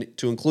Houston,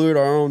 to include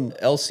our own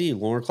LC,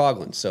 Lauren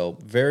Coughlin. So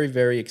very,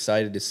 very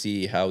excited to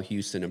see how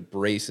Houston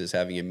embraces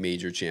having a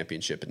major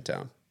championship in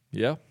town.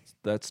 Yeah.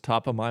 That's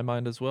top of my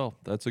mind as well.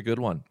 That's a good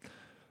one.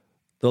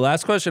 The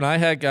last question I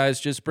had, guys,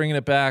 just bringing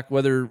it back,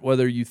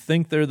 whether you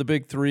think they're the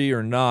big three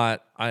or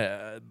not,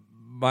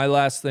 my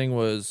last thing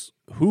was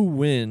who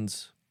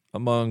wins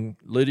among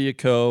Lydia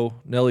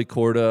Ko, Nelly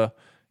Korda,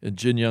 and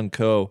Jin Young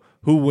Ko?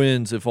 Who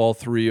wins if all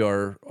three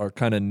are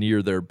kind of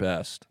near their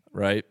best,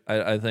 right?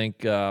 I think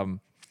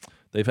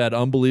they've had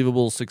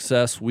unbelievable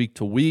success week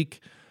to week,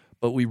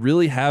 but we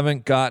really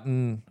haven't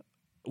gotten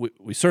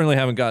we certainly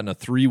haven't gotten a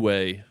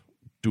three-way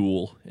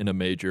duel in a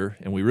major,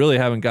 and we really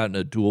haven't gotten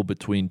a duel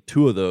between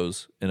two of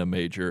those in a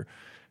major.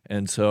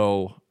 And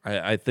so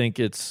I think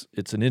it's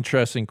an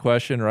interesting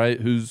question, right?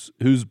 Who's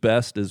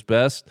best is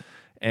best,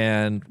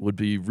 and would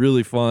be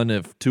really fun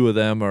if two of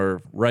them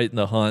are right in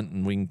the hunt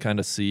and we can kind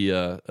of see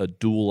a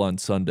duel on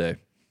Sunday.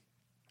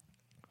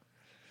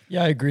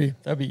 Yeah, I agree.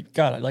 That'd be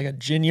like a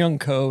Jin Young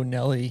Ko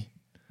Nelly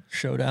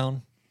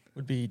showdown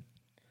would be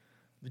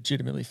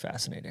legitimately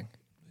fascinating.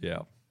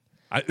 Yeah.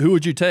 Who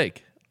would you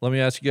take? Let me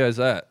ask you guys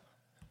that.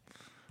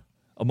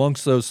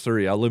 Amongst those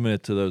three, I'll limit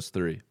it to those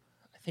three.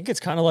 I think it's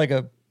kind of like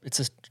it's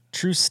a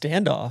true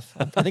standoff.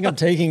 I think I'm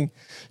taking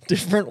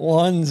different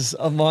ones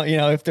among,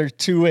 if they're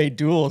two-way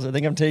duels. I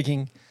think I'm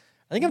taking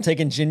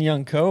Jin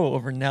Young Ko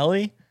over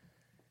Nelly.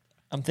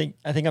 I think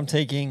I'm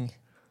taking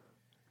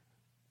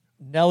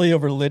Nelly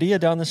over Lydia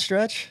down the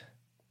stretch,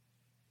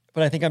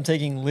 but I think I'm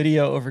taking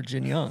Lydia over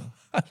Jin Young.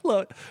 I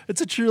love it.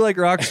 It's a true like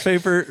rock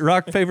paper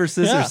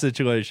scissors Yeah.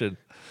 situation.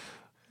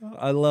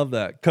 I love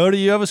that. Cody,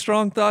 you have a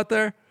strong thought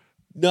there?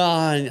 No,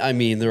 I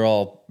mean they're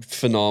all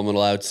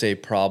phenomenal. I would say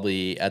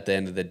probably at the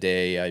end of the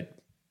day,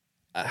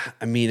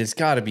 I mean it's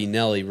got to be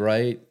Nelly,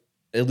 right?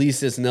 At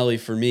least it's Nelly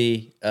for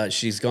me.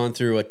 She's gone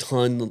through a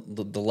ton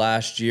the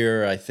last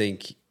year. I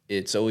think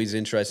it's always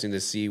interesting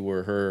to see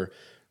where her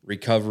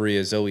recovery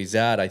is always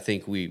at. I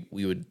think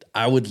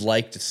I would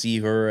like to see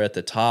her at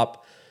the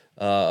top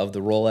of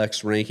the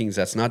Rolex rankings.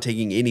 That's not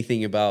taking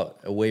anything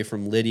away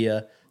from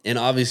Lydia, and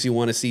obviously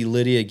want to see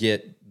Lydia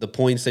get the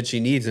points that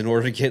she needs in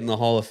order to get in the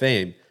Hall of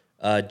Fame.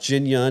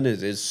 Jin Yun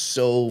is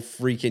so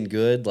freaking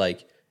good.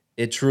 Like,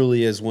 it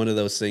truly is one of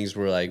those things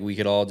where like we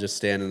could all just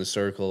stand in a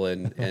circle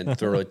and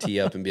throw a tee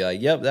up and be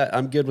like, yep,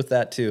 I'm good with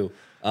that too.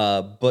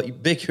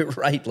 But Big, you're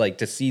right. Like,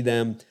 to see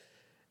them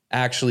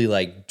actually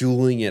like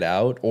dueling it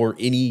out, or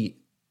any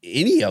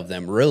of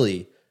them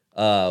really,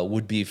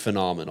 would be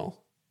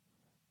phenomenal.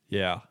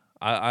 Yeah.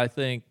 I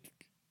think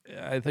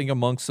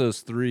amongst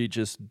those three,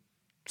 just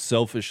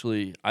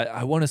selfishly,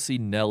 I want to see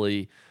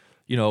Nelly.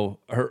 You know,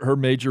 her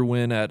major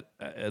win at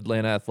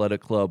Atlanta Athletic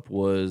Club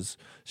was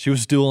she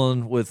was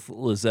dueling with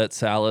Lizette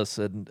Salas,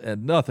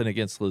 and nothing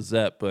against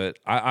Lizette, but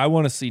I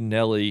want to see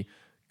Nelly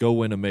go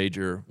win a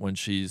major when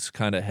she's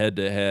kind of head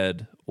to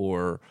head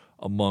or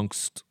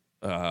amongst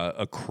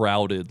a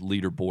crowded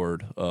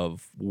leaderboard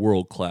of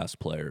world class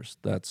players.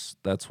 That's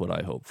what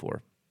I hope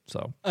for.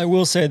 So I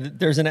will say that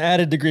there's an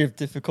added degree of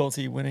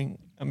difficulty winning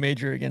a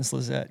major against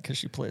Lizette because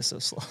she plays so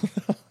slow.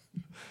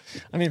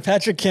 I mean,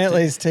 Patrick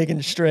Cantlay's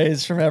taking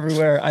strays from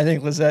everywhere. I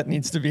think Lizette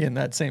needs to be in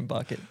that same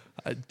bucket.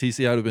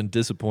 TC, I'd have been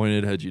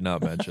disappointed had you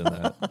not mentioned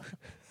that.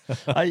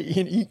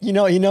 You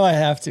know I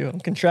have to. I'm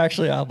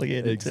contractually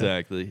obligated.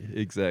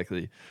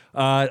 Exactly.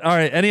 All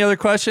right. Any other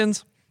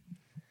questions?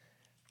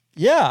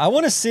 Yeah, I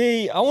want to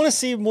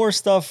see more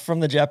stuff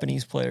from the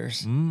Japanese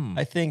players.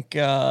 I think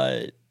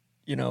I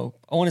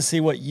want to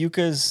see what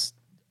Yuka's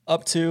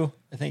up to.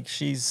 I think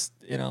she's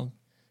kind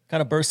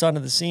of burst onto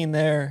the scene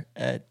there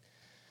at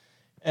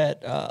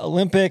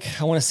Olympic.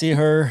 I want to see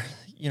her,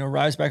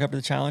 rise back up to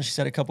the challenge. She's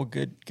had a couple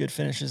good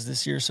finishes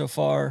this year so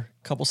far,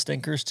 a couple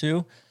stinkers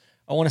too.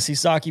 I want to see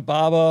Saki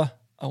Baba.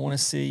 I want to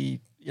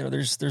see,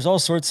 there's all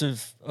sorts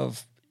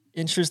of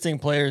interesting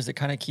players that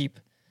kind of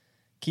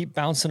keep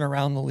bouncing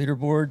around the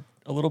leaderboard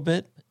a little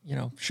bit.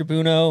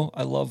 Shibuno,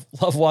 I love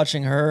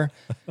watching her.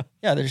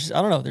 Yeah, there's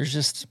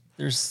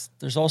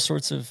all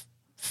sorts of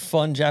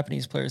fun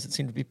Japanese players that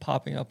seem to be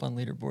popping up on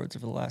leaderboards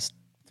over the last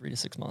 3 to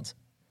 6 months.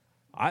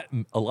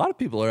 A lot of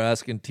people are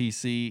asking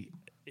TC,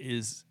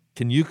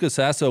 can Yuka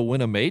Sasso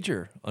win a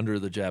major under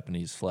the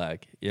Japanese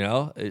flag?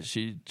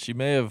 She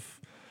may have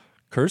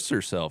cursed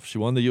herself. She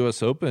won the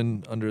U.S.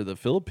 Open under the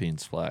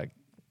Philippines flag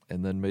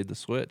and then made the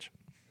switch.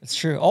 That's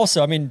true.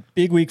 Also, I mean,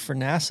 big week for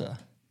NASA.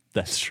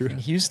 That's true. In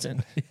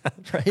Houston,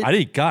 right? I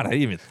didn't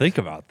even think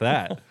about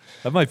that.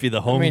 That might be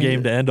the home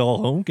game to end all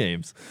home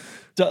games.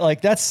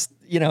 Like, that's,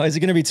 is it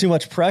going to be too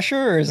much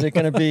pressure, or is it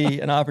going to be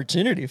an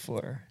opportunity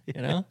for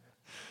her,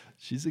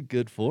 She's in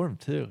good form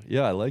too.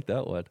 Yeah, I like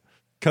that one.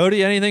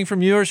 Cody, anything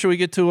from you, or should we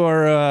get to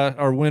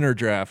our winter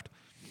draft?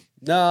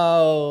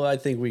 No, I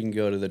think we can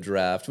go to the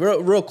draft.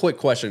 Real quick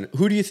question.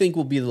 Who do you think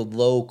will be the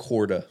low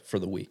quarter for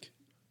the week?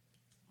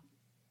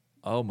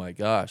 Oh my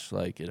gosh,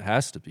 it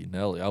has to be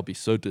Nelly. I'll be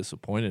so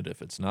disappointed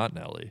if it's not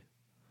Nelly.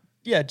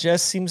 Yeah,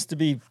 Jess seems to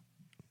be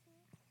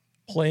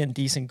playing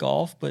decent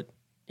golf, but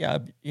yeah,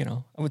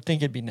 I would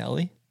think it'd be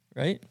Nelly,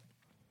 right?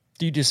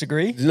 Do you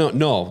disagree?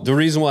 No. The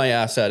reason why I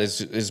asked that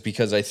is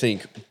because I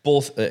think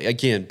both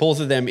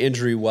of them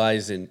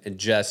injury-wise and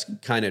Jess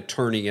kind of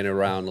turning it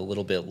around a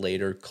little bit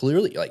later.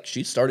 Clearly,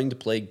 she's starting to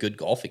play good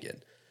golf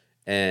again.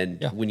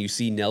 And when you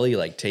see Nelly,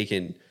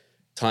 taking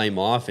time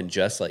off and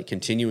Jess,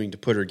 continuing to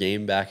put her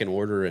game back in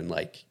order and,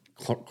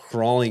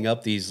 crawling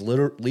up these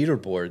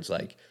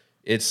leaderboards,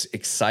 it's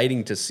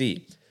exciting to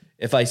see.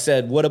 If I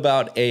said, what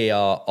about a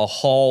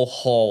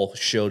Hall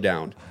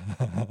showdown?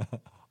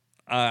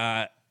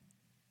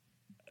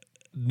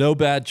 No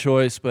bad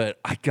choice, but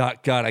I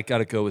got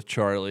to go with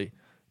Charlie.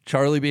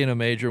 Charlie being a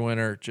major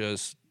winner,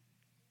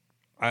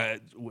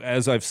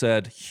 as I've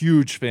said,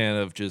 huge fan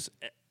of just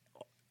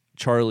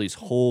Charlie's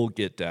whole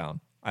get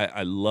down.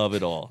 I love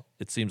it all.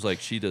 It seems like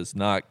she does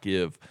not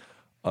give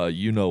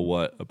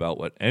what about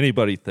what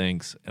anybody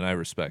thinks, and I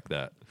respect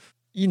that.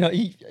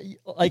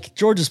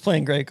 George is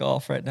playing great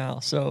golf right now,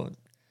 so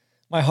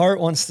my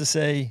heart wants to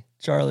say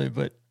Charlie,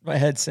 but my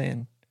head's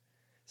saying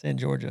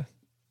Georgia.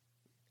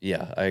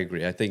 Yeah, I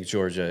agree. I think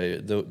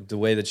Georgia, the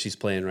way that she's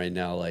playing right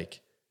now,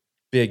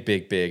 big,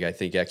 I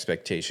think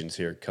expectations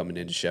here coming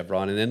into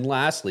Chevron. And then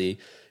lastly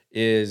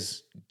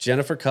is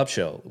Jennifer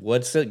Kupcho.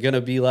 What's it going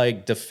to be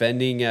like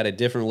defending at a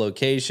different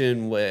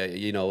location?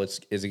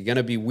 Is it going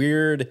to be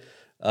weird?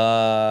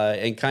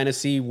 And kind of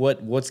see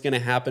what's going to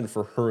happen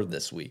for her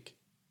this week.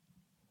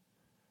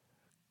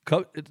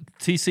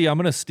 TC, I'm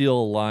going to steal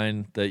a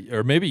line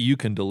or maybe you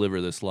can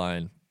deliver this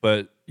line,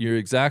 but your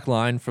exact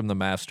line from the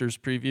Masters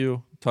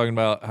preview, talking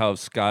about how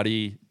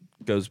Scotty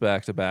goes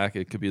back to back,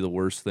 it could be the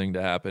worst thing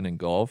to happen in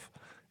golf.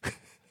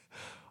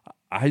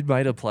 I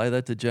might apply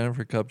that to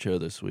Jennifer Kupcho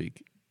this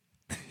week.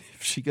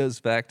 If she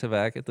goes back to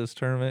back at this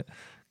tournament,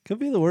 could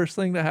be the worst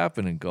thing to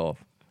happen in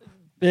golf.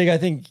 Big, I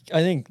think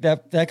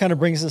that kind of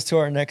brings us to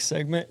our next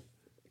segment,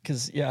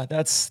 because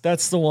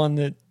that's the one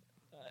that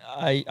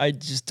I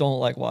just don't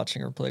like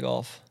watching her play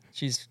golf.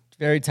 She's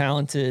very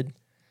talented.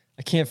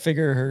 I can't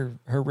figure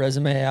her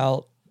resume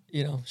out.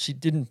 She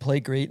didn't play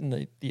great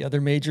in the other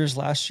majors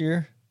last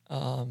year,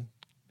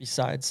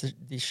 besides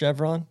the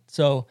Chevron.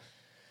 So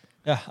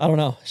yeah, I don't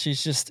know.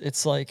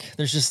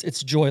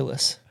 It's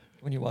joyless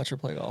when you watch her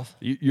play golf.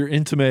 You're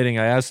intimating.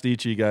 I asked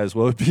each of you guys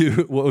what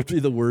would be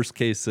the worst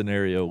case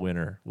scenario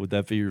winner. Would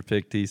that be your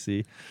pick,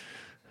 TC?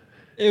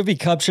 It would be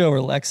Kupcho or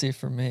Lexi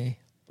for me.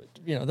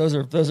 But, those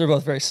are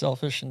both very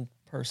selfish and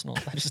personal.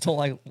 I just don't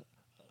like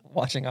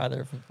watching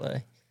either of them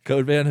play.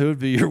 Code Van, who would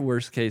be your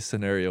worst case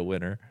scenario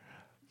winner?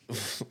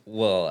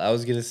 Well, I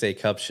was gonna say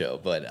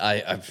Kupcho, but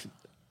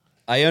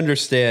I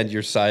understand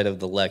your side of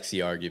the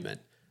Lexi argument.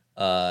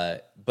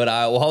 But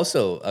I will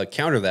also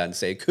counter that and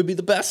say it could be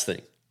the best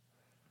thing.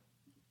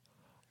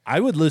 I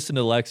would listen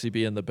to Lexi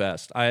being the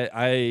best.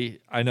 I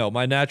know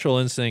my natural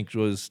instinct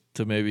was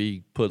to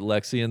maybe put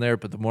Lexi in there,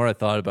 but the more I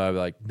thought about it,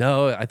 like,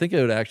 no, I think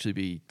it would actually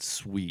be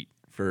sweet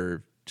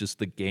for just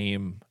the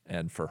game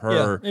and for her.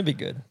 Yeah, it'd be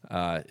good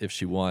if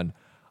she won.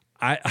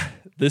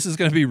 This is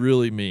going to be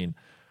really mean,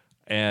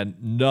 and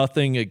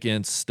nothing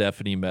against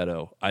Stephanie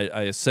Meadow.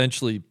 I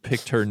essentially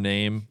picked her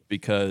name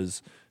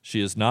because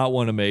she has not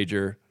won a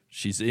major.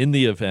 She's in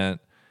the event.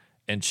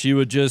 And she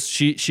would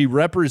she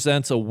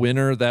represents a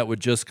winner that would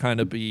just kind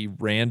of be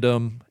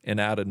random and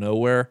out of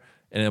nowhere.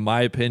 And in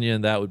my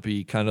opinion, that would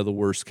be kind of the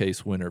worst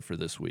case winner for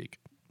this week.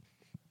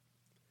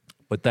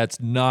 But that's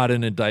not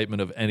an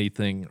indictment of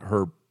anything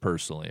her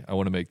personally. I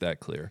want to make that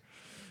clear.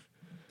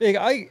 Big,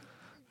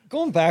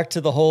 going back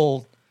to the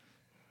whole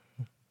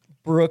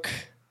Brooke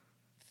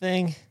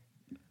thing.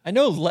 I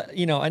know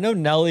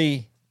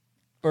Nelly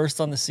burst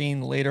on the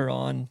scene later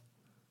on,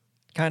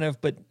 kind of,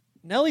 but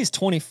Nelly's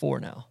 24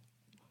 now.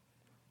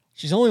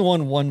 She's only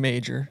won one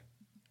major,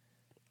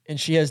 and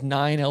she has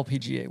 9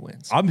 LPGA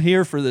wins. I'm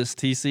here for this,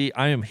 TC.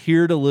 I am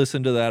here to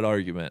listen to that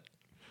argument.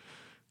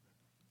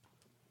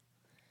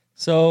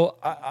 So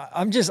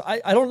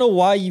I don't know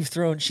why you've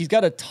thrown. She's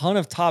got a ton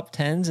of top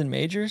 10s in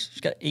majors.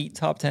 She's got 8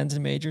 top 10s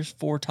in majors,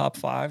 4 top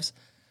 5s.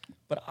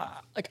 But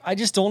I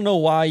just don't know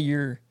why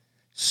you're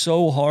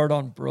so hard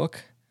on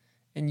Brooke,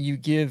 and you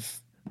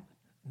give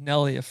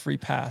Nelly a free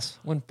pass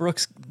when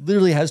Brooks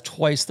literally has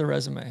twice the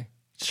resume.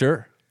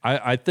 Sure.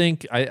 I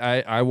think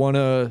I want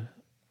to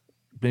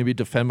maybe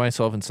defend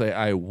myself and say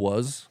I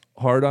was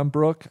hard on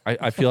Brooke.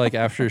 I feel like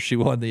after she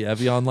won the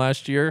Evian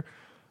last year,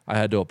 I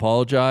had to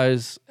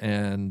apologize.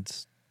 And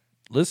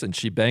listen,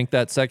 she banked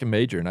that second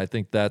major, and I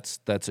think that's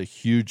a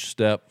huge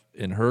step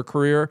in her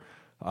career.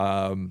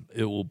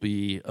 It will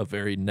be a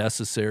very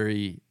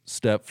necessary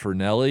step for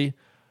Nelly.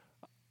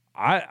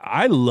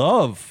 I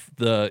love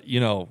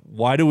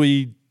why do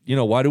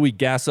we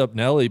gas up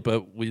Nelly,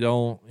 but we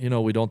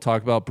don't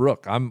talk about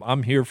Brooke.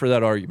 I'm here for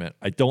that argument.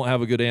 I don't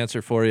have a good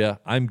answer for you.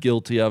 I'm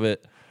guilty of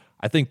it.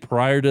 I think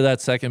prior to that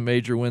second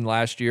major win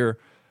last year,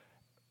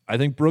 I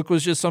think Brooke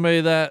was just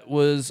somebody that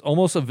was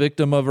almost a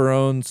victim of her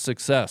own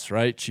success,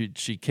 right?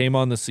 She came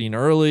on the scene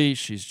early.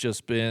 She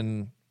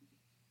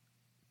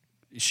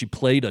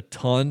played a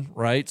ton,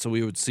 right? So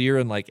we would see her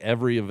in like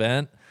every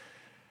event.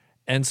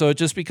 And so it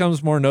just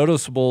becomes more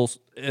noticeable,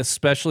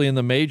 especially in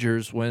the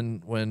majors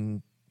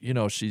when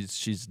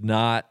she's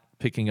not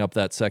picking up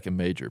that second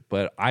major.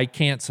 But I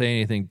can't say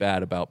anything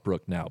bad about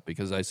Brooke now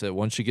because I said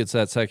once she gets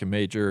that second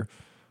major,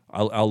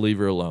 I'll leave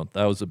her alone.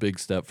 That was a big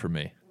step for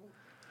me.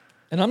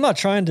 And I'm not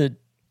trying to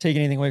take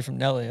anything away from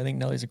Nelly. I think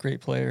Nelly's a great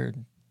player,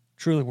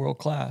 truly world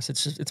class.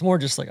 It's more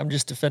just like I'm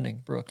just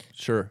defending Brooke.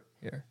 Sure.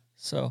 Here.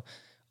 So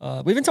we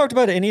haven't talked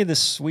about any of the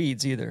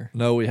Swedes either.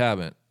 No, we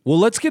haven't. Well,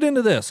 let's get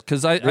into this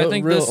because I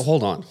think this.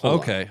 Hold on.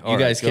 Okay. You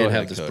guys can't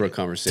have this Brooke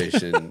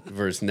conversation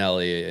versus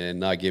Nelly and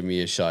not give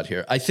me a shot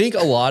here. I think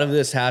a lot of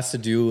this has to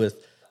do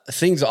with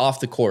things off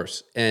the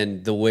course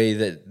and the way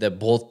that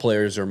both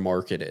players are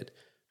marketed,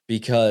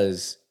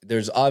 because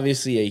there's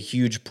obviously a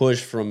huge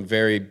push from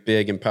very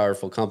big and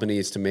powerful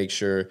companies to make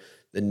sure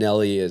that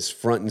Nelly is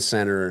front and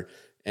center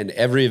and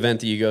every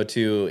event that you go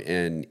to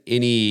and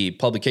any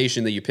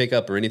publication that you pick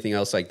up or anything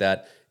else like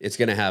that. It's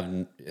gonna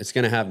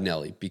have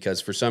Nelly,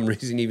 because for some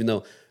reason, even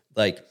though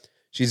like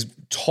she's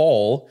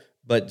tall,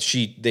 but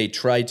they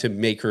try to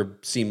make her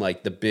seem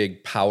like the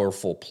big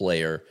powerful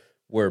player,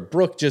 where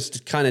Brooke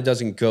just kind of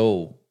doesn't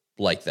go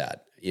like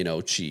that.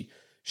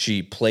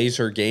 She plays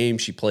her game.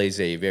 She plays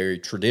a very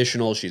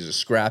traditional. She's a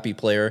scrappy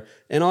player,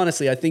 and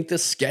honestly, I think the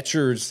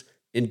Skechers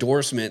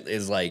endorsement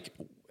is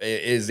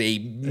a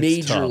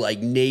major like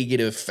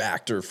negative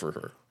factor for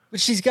her. But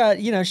she's got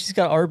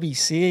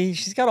RBC.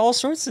 She's got all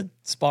sorts of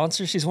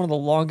sponsors. She's one of the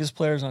longest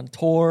players on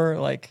tour.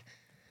 Like,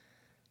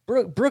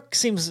 Brooke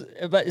seems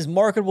about as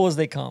marketable as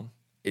they come.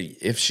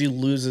 If she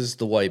loses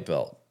the white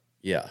belt,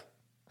 yeah.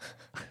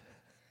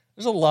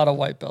 There's a lot of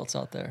white belts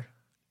out there.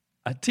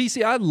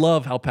 TC, I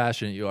love how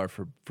passionate you are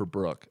for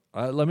Brooke.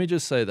 Let me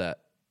just say that.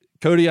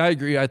 Cody, I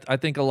agree. I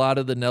think a lot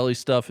of the Nelly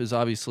stuff is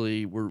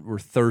obviously we're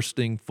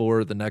thirsting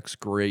for the next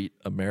great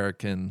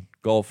American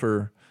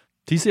golfer.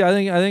 TC, I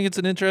think it's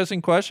an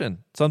interesting question.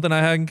 Something I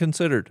hadn't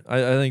considered. I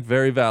think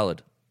very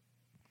valid.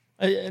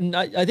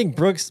 I think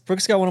Brooks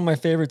got one of my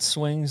favorite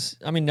swings.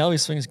 I mean,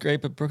 Nelly's swing is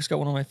great, but Brooks got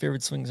one of my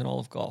favorite swings in all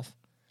of golf.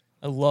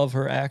 I love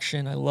her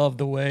action. I love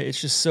the way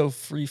it's just so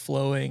free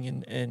flowing,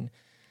 and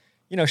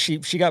you know she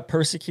got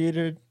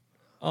persecuted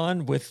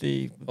on with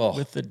the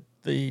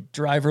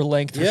driver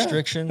length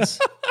restrictions,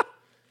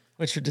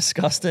 which are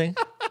disgusting.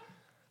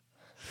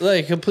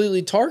 Like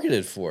completely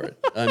targeted for it.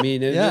 I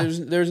mean,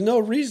 there's no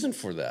reason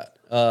for that.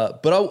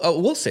 But I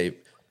will say,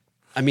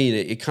 I mean,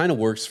 it kind of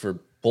works for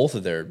both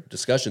of their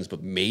discussions,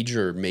 but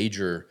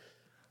major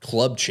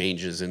club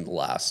changes in the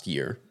last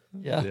year.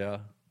 Yeah.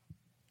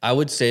 I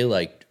would say,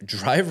 like,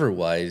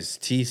 driver-wise,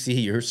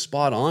 TC, you're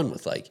spot on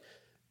with, like,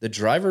 the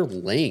driver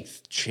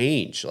length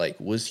change, like,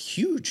 was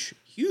huge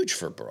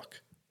for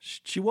Brooke.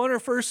 She won her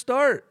first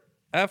start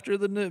after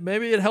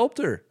maybe it helped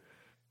her.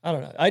 I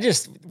don't know.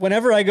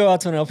 Whenever I go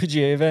out to an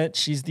LPGA event,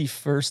 she's the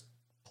first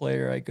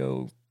player I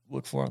go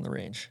look for on the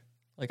range.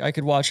 Like, I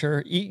could watch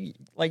her,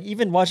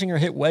 even watching her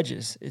hit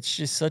wedges, it's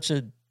just such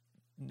a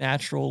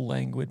natural,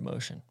 languid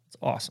motion. It's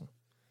awesome.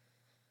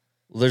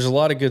 Well, there's a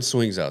lot of good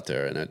swings out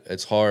there, and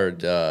it's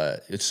hard.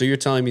 So you're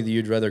telling me that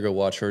you'd rather go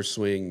watch her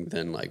swing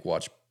than, like,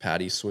 watch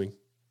Patty's swing?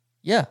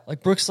 Yeah,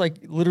 like, Brooke's, like,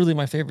 literally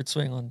my favorite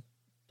swing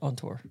on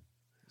tour.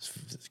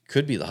 It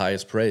could be the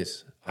highest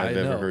praise I've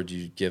ever heard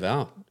you give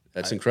out.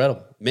 That's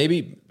incredible.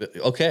 Maybe,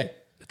 okay.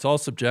 It's all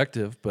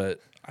subjective,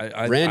 but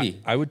Randy.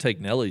 I would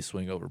take Nelly's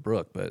swing over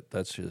Brooke, but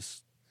that's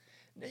just...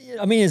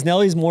 I mean, is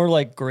Nelly's more,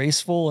 like,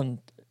 graceful and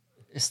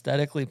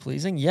aesthetically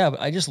pleasing? Yeah,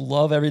 but I just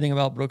love everything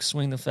about Brooke's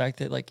swing. The fact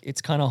that, like,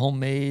 it's kind of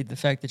homemade, the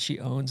fact that she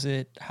owns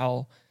it,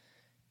 how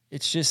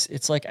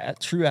it's like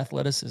true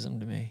athleticism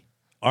to me.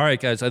 All right,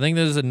 guys, I think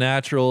this is a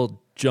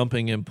natural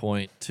jumping in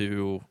point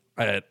to...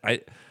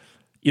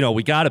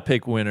 we got to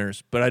pick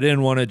winners, but I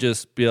didn't want to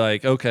just be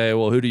like, okay,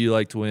 well, who do you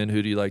like to win?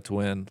 Who do you like to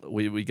win?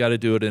 We got to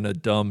do it in a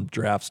dumb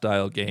draft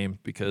style game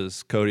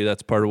because Cody,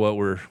 that's part of what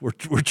we're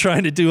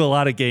trying to do a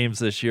lot of games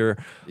this year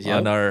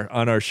on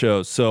our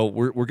shows. So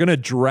we're gonna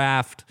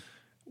draft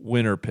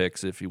winner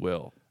picks, if you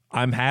will.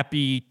 I'm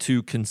happy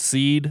to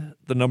concede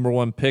the number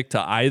one pick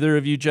to either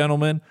of you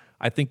gentlemen.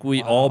 I think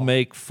we all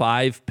make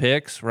 5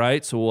 picks,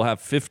 right? So we'll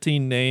have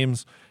 15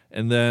 names,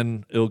 and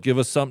then it'll give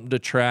us something to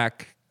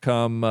track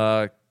come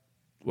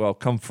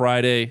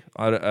Friday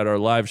at our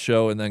live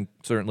show, and then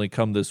certainly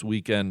come this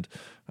weekend,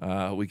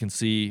 we can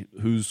see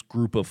whose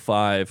group of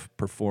 5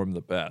 performed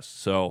the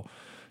best. So,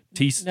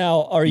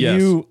 now are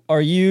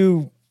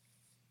you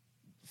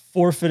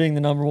forfeiting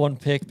the number one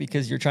pick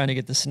because you're trying to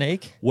get the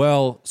snake?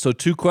 Well, so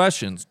 2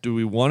 questions. Do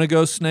we want to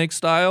go snake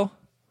style?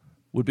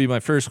 Would be my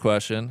first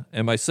question.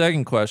 And my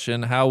second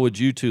question, how would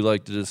you two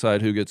like to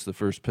decide who gets the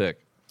first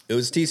pick? It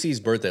was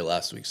TC's birthday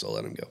last week, so I'll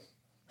let him go.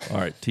 All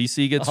right,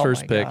 TC gets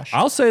first pick. Gosh.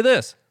 I'll say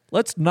this.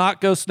 Let's not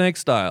go snake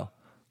style.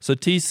 So,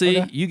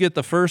 TC, you get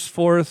the 1st,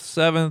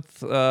 4th,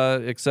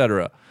 7th,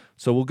 etc.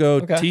 So we'll go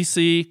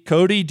TC.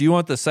 Cody, do you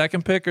want the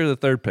second pick or the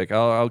third pick?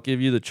 I'll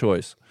give you the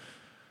choice.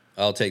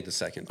 I'll take the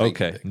second.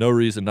 Okay, no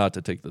reason not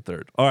to take the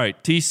third. All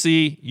right,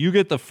 TC, you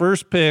get the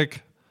first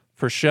pick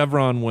for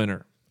Chevron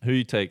winner. Who are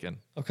you taking?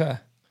 Okay.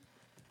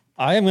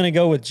 I am going to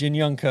go with Jin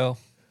Young Ko.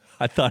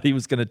 I thought he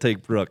was going to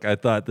take Brooke. I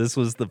thought this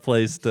was the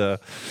place to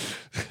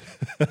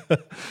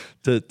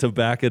to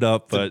back it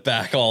up. But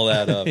back all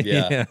that up,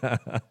 yeah.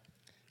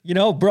 You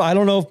know, bro, I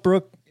don't know if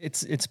Brooke,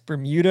 it's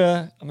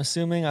Bermuda, I'm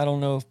assuming. I don't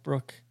know if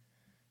Brooke,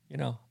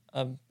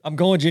 I'm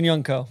going Jin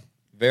Young Ko.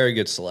 Very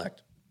good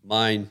select.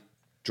 Mine,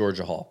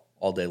 Georgia Hall,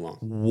 all day long.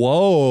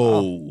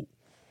 Whoa.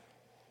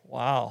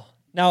 Wow.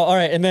 Now, all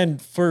right, and then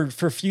for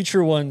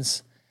future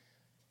ones,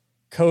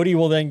 Cody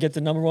will then get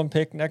the number one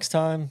pick next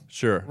time.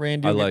 Sure.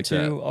 Randy will get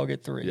 2. I'll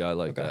get 3. Yeah, I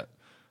like that.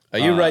 Are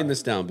you writing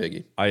this down,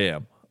 Biggie? I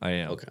am.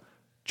 Okay.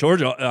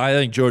 I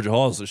think Georgia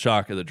Hall is the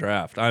shock of the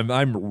draft.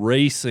 I'm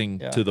racing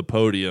to the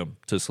podium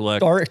to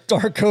select.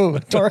 Darko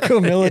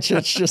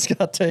Milicic just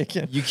got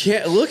taken. You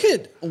can't look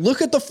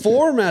at the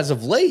form as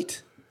of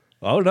late.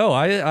 Oh no,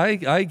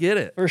 I get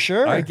it. For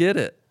sure. I get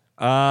it.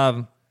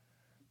 I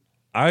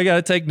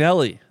gotta take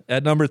Nelly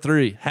at number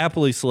 3.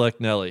 Happily select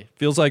Nelly.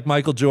 Feels like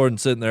Michael Jordan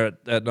sitting there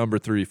at number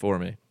 3 for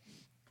me.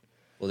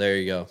 Well, there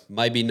you go.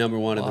 Might be number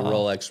 1 in the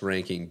Rolex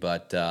ranking,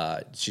 but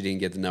she didn't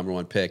get the number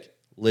 1 pick.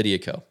 Lydia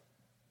Ko.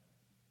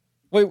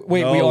 Wait,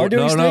 we are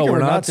doing snake or we're we're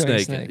not doing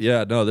snaking. snake?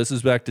 Yeah, no, this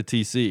is back to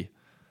TC.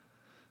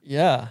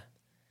 Yeah.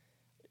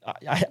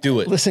 Do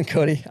it. Listen,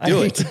 Cody, I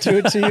hate to do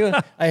it to you.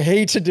 I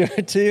hate to do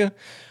it to you.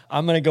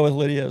 I'm going to go with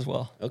Lydia as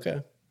well.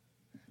 Okay.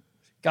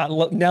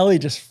 Got Nelly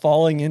just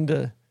falling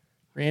into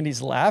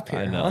Randy's lap here.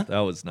 I know. Huh? That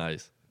was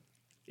nice.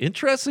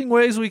 Interesting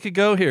ways we could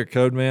go here,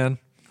 Code Man.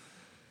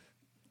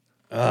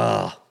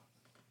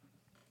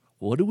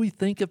 what do we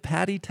think of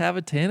Patty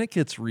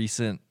Tavatanakit's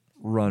recent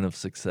run of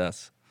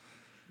success?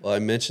 Well, I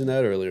mentioned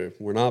that earlier.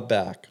 We're not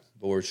back,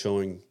 but we're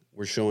showing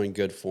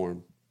good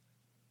form.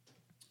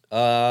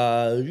 Man.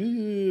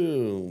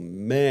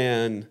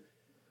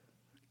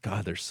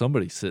 God, there's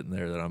somebody sitting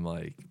there that I'm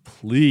like,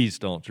 please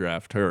don't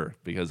draft her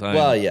because I.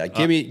 Well, yeah,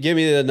 give me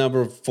the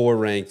number 4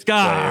 ranked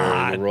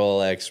player in the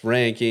Rolex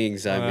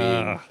rankings. I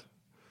mean,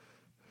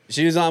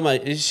 she's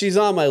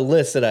on my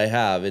list that I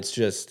have. It's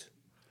just,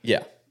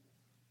 yeah.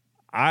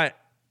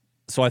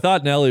 So I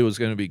thought Nelly was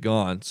going to be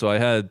gone, so I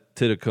had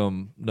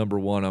Titacum number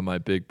 1 on my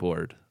big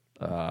board.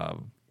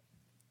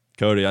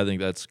 Cody, I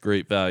think that's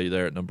great value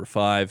there at number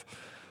 5.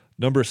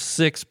 Number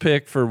 6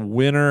 pick for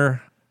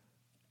winner.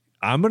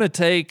 I'm going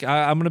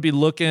to be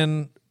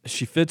looking.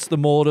 She fits the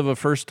mold of a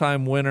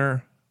first-time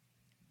winner.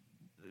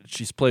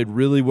 She's played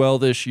really well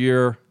this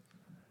year.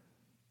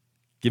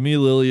 Give me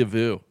Lilia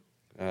Vu.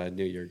 I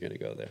knew you were going to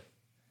go there.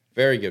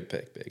 Very good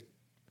pick, Big.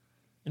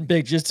 And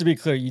Big, just to be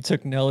clear, you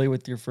took Nelly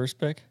with your first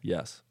pick?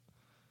 Yes.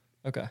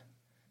 Okay.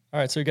 All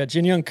right, so we got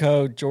Jin Young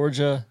Ko,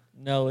 Georgia,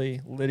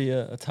 Nelly,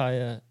 Lydia,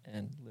 Ataya,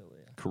 and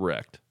Lilia.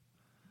 Correct.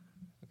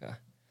 Okay.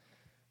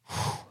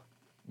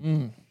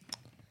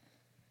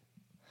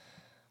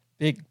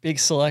 Big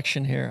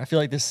selection here. I feel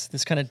like this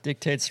kind of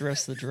dictates the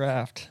rest of the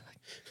draft.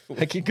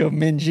 I could go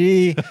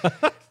Minji.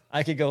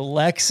 I could go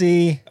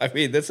Lexi. I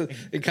mean,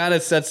 it kind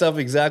of sets up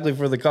exactly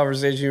for the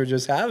conversation you were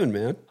just having,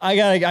 man. I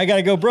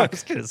gotta go Brooke. I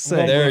was gonna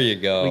say, there you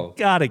go. We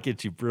gotta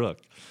get you Brooke.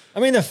 I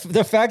mean,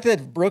 the fact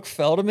that Brooke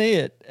fell to me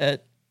at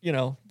the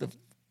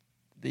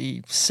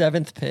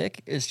 7th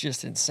pick is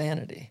just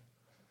insanity.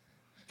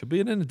 Could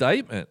be an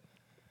indictment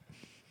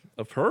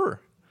of her.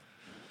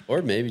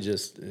 Or maybe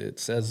just it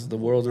says the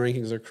world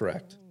rankings are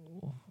correct.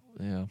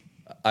 Yeah.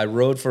 I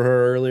rode for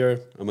her earlier.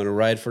 I'm going to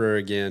ride for her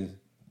again,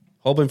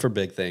 hoping for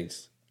big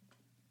things.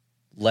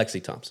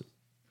 Lexi Thompson.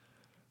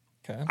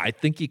 Okay. I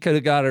think you could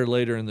have got her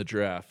later in the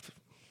draft.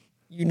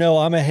 You know,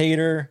 I'm a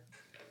hater.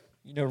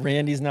 You know,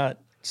 Randy's not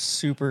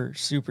super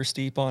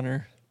steep on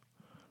her.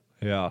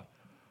 Yeah.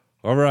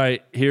 All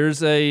right.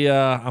 Here's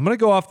I'm going to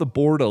go off the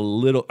board a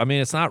little. I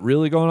mean, it's not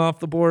really going off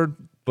the board,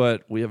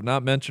 but we have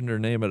not mentioned her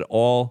name at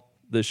all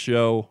this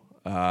show.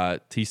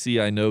 TC,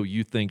 I know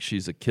you think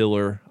she's a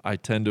killer. I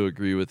tend to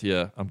agree with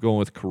you. I'm going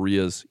with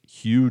Korea's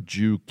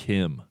Hyu-Ju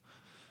Kim.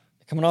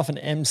 Coming off an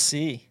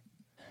MC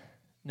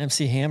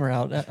Hammer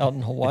out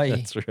in Hawaii.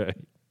 That's right.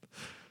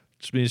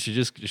 Which means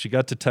she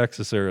got to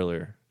Texas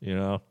earlier, you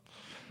know?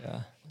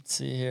 Yeah. Let's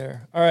see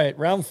here. All right,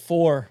 round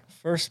 4,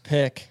 first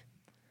pick.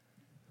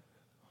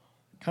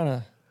 Kind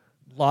of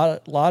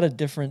lot of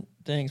different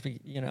things.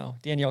 But, you know,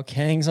 Danielle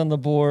Kang's on the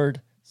board.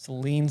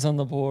 Celine's on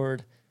the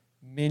board.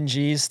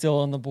 Minji's still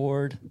on the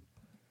board.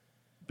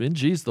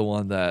 Minji's the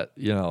one that,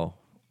 you know.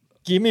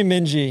 Give me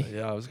Minji.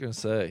 Yeah, I was going to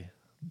say.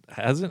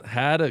 Hasn't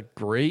had a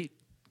great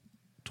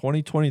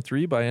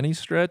 2023 by any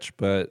stretch,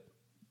 but,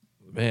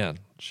 man,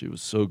 she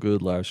was so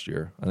good last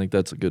year. I think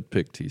that's a good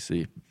pick,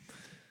 TC.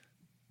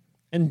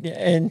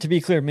 And to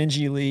be clear,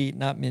 Minji Lee,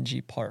 not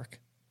Minji Park.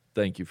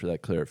 Thank you for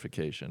that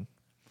clarification.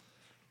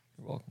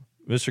 You're welcome.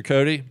 Mr.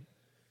 Cody?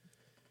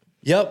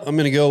 Yep, I'm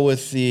going to go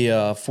with the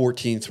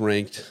 14th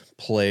ranked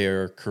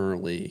player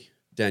currently,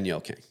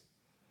 Danielle Kang.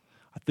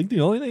 I think the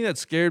only thing that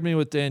scared me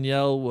with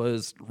Danielle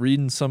was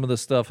reading some of the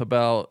stuff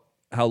about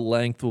how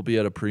length will be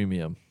at a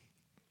premium.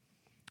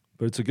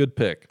 But it's a good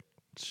pick.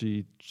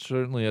 She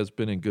certainly has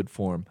been in good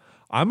form.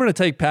 I'm going to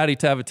take Patty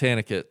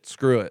Tavatanakit.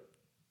 Screw it.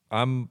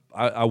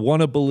 I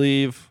want to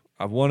believe.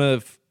 I want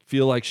to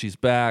feel like she's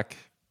back.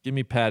 Give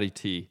me Patty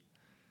T.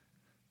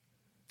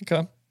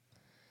 Okay.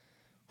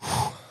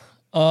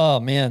 Oh,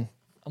 man.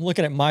 I'm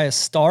looking at Maya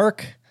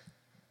Stark,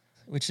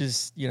 which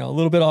is, you know, a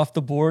little bit off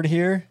the board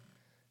here.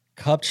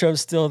 Kupcho's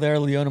still there.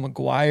 Leona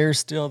McGuire's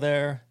still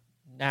there.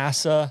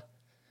 NASA.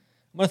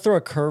 I'm going to throw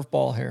a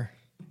curveball here.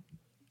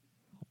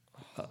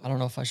 I don't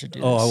know if I should do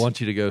this. Oh, I want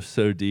you to go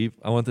so deep.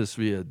 I want this to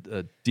be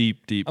a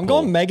deep I'm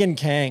pull. going Megan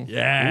Kang.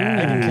 Yeah.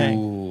 Megan Kang.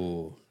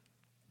 Ooh.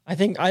 I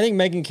think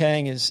Megan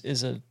Kang is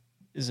a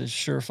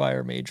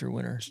surefire major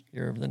winner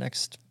here over the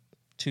next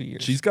 2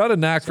 years. She's got a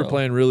knack for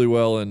playing really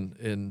well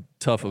in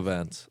tough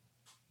events.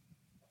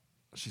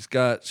 She's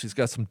got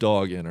some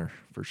dog in her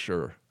for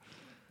sure.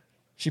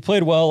 She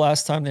played well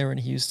last time they were in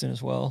Houston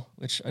as well,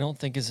 which I don't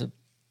think is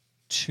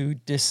too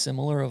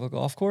dissimilar of a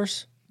golf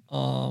course.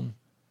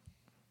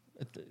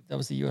 That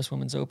was the U.S.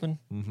 Women's Open.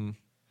 Mm-hmm.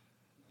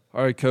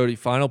 All right, Cody,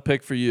 final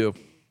pick for you.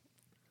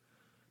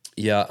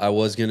 Yeah, I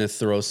was going to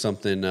throw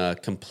something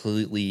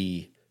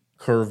completely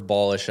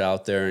curveballish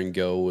out there and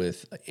go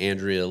with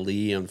Andrea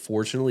Lee.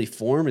 Unfortunately,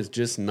 form is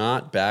just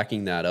not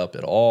backing that up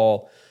at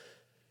all.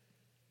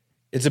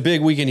 It's a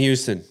big week in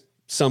Houston.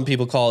 Some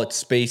people call it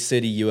Space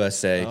City,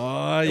 USA.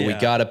 Oh, and yeah. we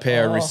got to pay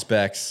our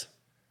respects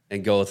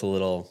and go with a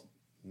little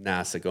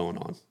NASA going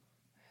on.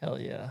 Hell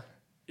yeah.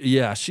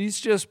 Yeah, she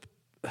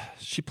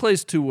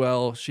plays too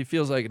well. She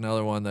feels like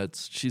another one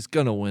she's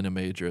going to win a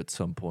major at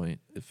some point,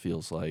 it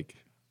feels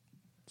like.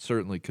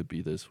 Certainly could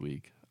be this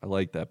week. I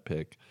like that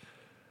pick.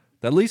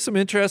 That leaves some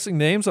interesting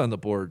names on the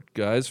board,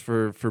 guys,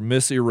 for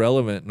Miss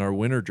Irrelevant in our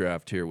winter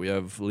draft here. We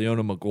have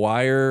Leona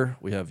Maguire,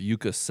 we have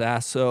Yuka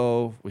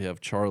Sasso, we have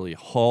Charlie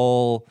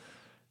Hall,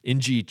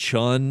 Inji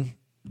Chun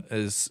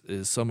is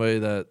somebody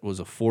that was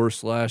a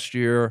force last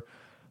year.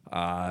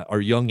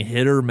 Our young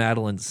hitter,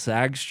 Madeline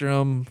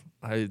Sagstrom.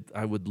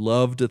 I would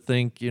love to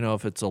think,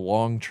 if it's a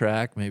long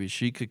track, maybe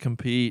she could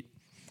compete.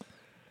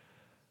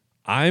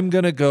 I'm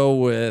gonna go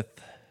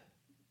with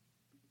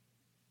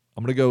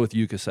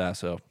Yuka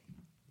Sasso.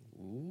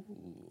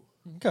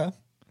 Okay.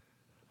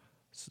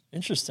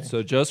 Interesting.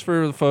 So just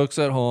for the folks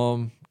at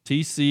home,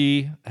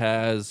 TC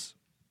has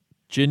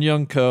Jin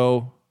Young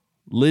Ko,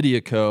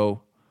 Lydia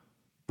Ko,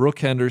 Brooke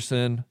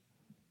Henderson,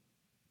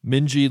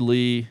 Minji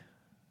Lee,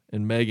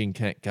 and Megan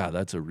Kang. God,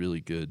 that's a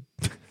really good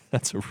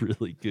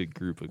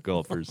group of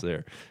golfers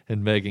there.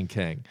 And Megan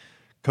Kang.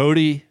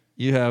 Cody,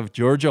 you have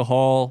Georgia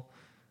Hall,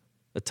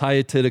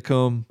 Ataya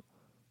Titikum,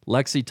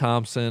 Lexi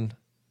Thompson,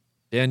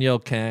 Danielle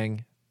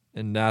Kang,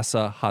 and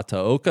Nasa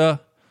Hataoka.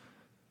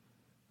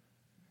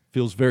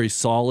 Feels very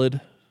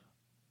solid.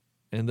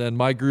 And then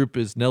my group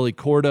is Nelly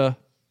Korda,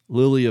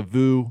 Lilia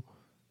Vu,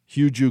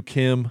 Hyuju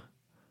Kim,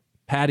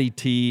 Patty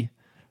T,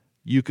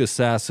 Yuka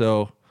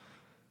Sasso.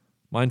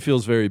 Mine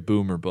feels very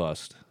boom or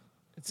bust.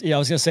 I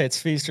was gonna say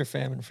it's feast or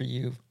famine for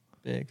you,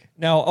 Big.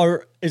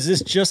 Now, is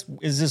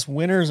this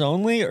winners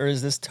only, or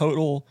is this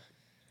total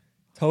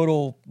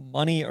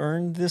money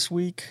earned this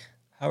week?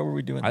 How are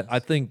we doing? I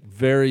think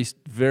very,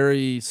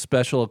 very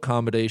special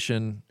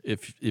accommodation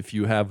if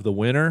you have the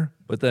winner,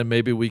 but then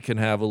maybe we can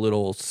have a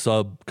little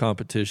sub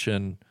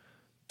competition,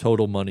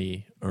 total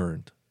money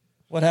earned.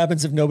 What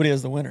happens if nobody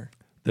has the winner?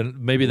 Then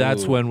maybe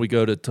that's when we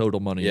go to total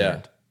money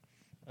earned.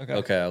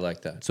 Okay, I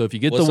like that. So if you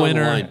get What's the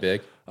winner, on the line,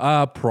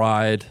 Big?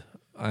 Pride,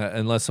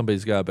 unless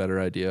somebody's got a better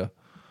idea.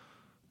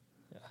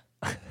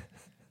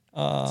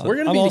 We're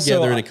going to be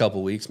together in a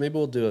couple weeks. Maybe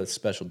we'll do a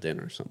special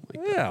dinner or something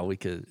like that. Yeah, we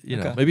could,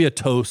 maybe a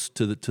toast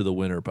to the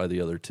winner by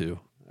the other two.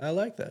 I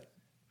like that.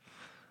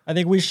 I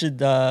think we should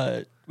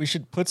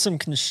put some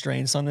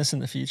constraints on this in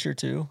the future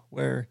too,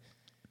 where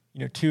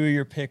two of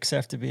your picks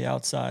have to be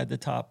outside the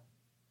top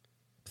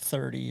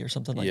 30 or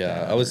something like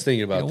that. Yeah, I was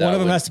thinking about that. One of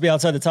them has to be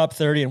outside the top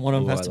 30, and one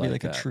of them has to be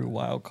like a true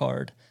wild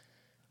card.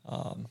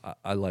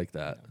 I like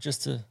that.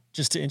 Just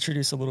to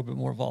introduce a little bit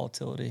more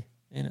volatility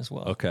in as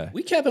well. Okay.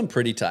 We kept him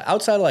pretty tight.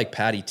 Outside of like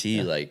Patty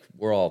T, like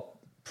we're all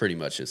pretty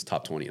much his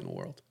top 20 in the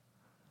world.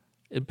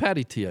 And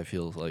Patty T, I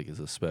feel like,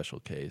 is a special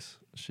case.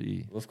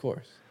 Of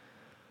course.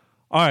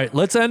 All right,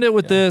 let's end it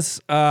with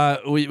this.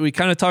 We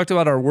kind of talked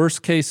about our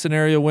worst case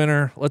scenario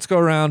winner. Let's go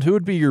around. Who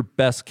would be your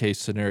best case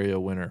scenario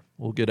winner?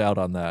 We'll get out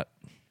on that.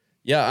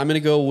 Yeah, I'm going to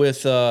go with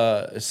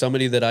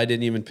somebody that I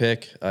didn't even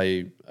pick.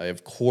 I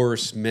of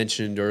course,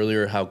 mentioned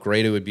earlier how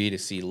great it would be to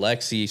see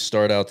Lexi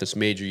start out this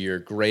major year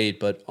great.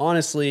 But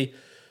honestly,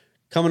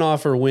 coming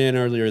off her win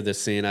earlier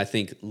this season, I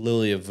think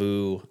Lilia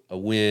Vu, a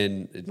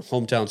win in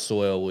hometown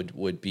soil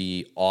would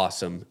be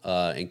awesome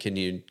and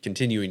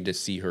continuing to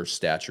see her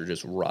stature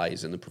just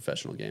rise in the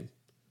professional game.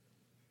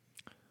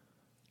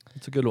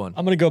 It's a good one.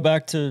 I'm going to go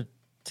back to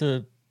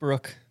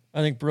Brooke.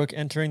 I think Brooke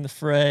entering the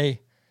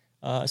fray,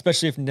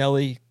 especially if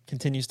Nelly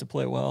continues to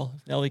play well.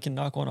 If Nelly can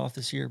knock one off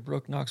this year,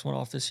 Brooke knocks one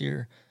off this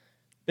year.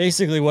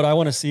 Basically, what I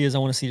want to see is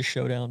a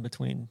showdown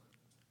between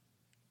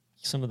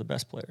some of the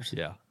best players.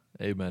 Yeah,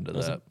 amen to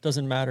that.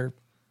 Doesn't matter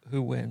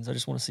who wins. I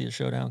just want to see a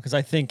showdown because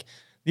I think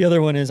the other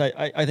one is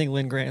I think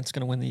Lynn Grant's going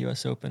to win the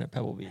U.S. Open at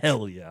Pebble Beach.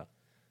 Hell yeah.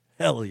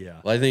 Hell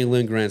yeah. Well, I think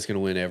Lynn Grant's going to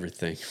win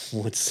everything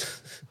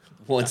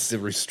once the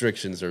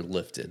restrictions are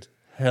lifted.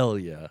 Hell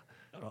yeah.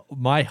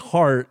 My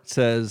heart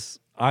says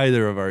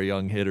either of our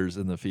young hitters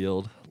in the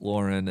field,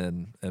 Lauren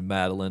and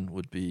Madeline,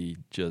 would be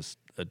just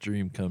a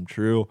dream come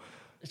true.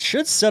 It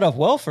should set up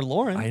well for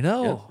Lauren. I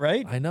know. Yeah,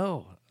 right? I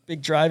know.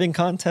 Big driving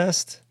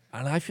contest.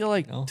 And I feel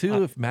like,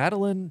 too, if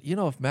Madeline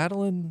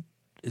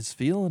is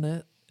feeling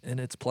it and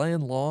it's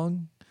playing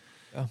long.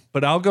 Yeah.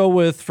 But I'll go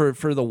with,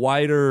 for the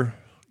wider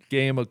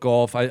game of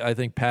golf, I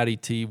think Patty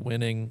T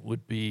winning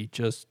would be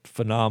just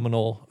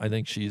phenomenal. I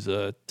think she's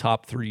a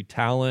top 3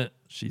 talent.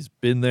 She's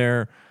been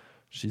there.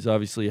 She's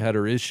obviously had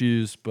her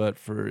issues, but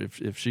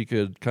if she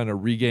could kind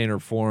of regain her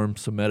form,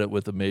 cement it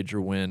with a major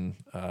win,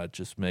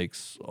 just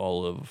makes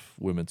all of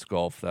women's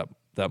golf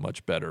that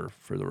much better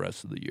for the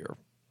rest of the year.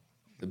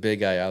 The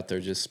big guy out there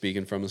just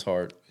speaking from his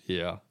heart.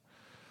 Yeah.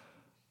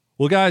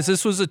 Well, guys,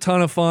 this was a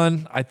ton of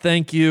fun. I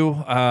thank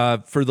you.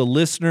 For the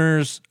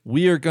listeners,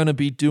 we are going to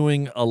be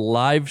doing a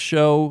live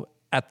show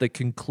at the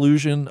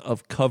conclusion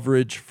of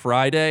coverage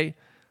Friday.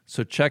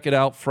 So check it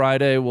out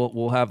Friday.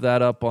 We'll have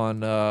that up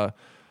on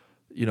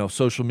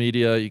social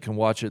media. You can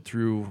watch it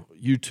through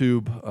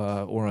YouTube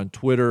or on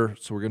Twitter.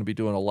 So we're going to be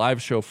doing a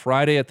live show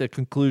Friday at the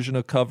conclusion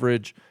of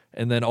coverage.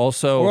 And then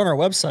also... We're on our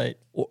website.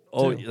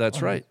 Oh,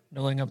 that's right.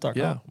 NoLayingUp.com.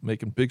 Yeah,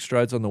 making big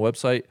strides on the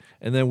website.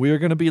 And then we are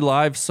going to be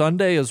live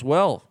Sunday as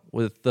well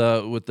with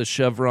the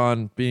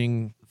Chevron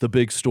being the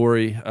big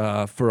story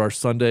for our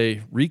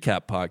Sunday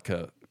recap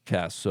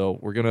podcast. So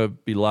we're going to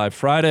be live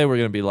Friday. We're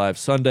going to be live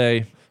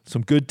Sunday.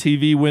 Some good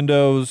TV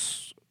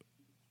windows.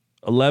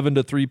 11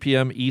 to 3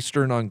 p.m.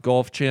 Eastern on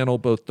Golf Channel,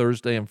 both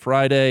Thursday and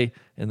Friday,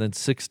 and then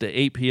 6 to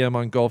 8 p.m.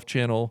 on Golf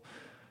Channel,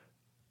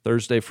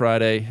 Thursday,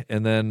 Friday,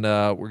 and then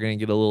we're going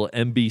to get a little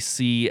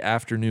NBC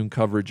afternoon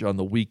coverage on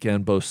the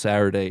weekend, both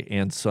Saturday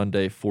and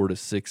Sunday, 4 to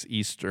 6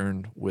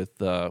 Eastern, with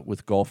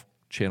Golf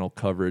Channel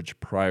coverage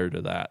prior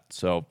to that.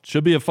 So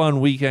should be a fun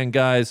weekend,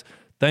 guys.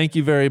 Thank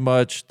you very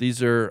much.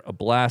 These are a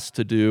blast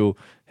to do,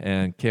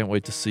 and can't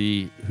wait to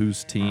see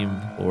whose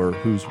team or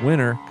whose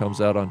winner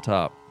comes out on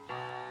top.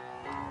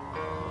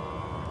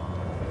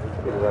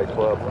 Be the right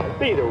club.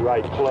 Be the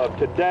right club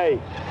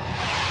today.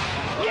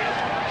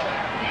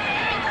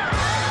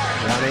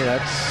 Johnny,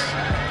 that's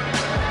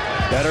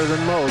better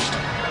than most.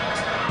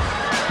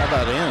 How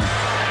about in?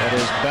 That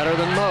is better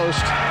than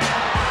most.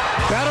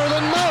 Better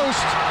than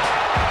most.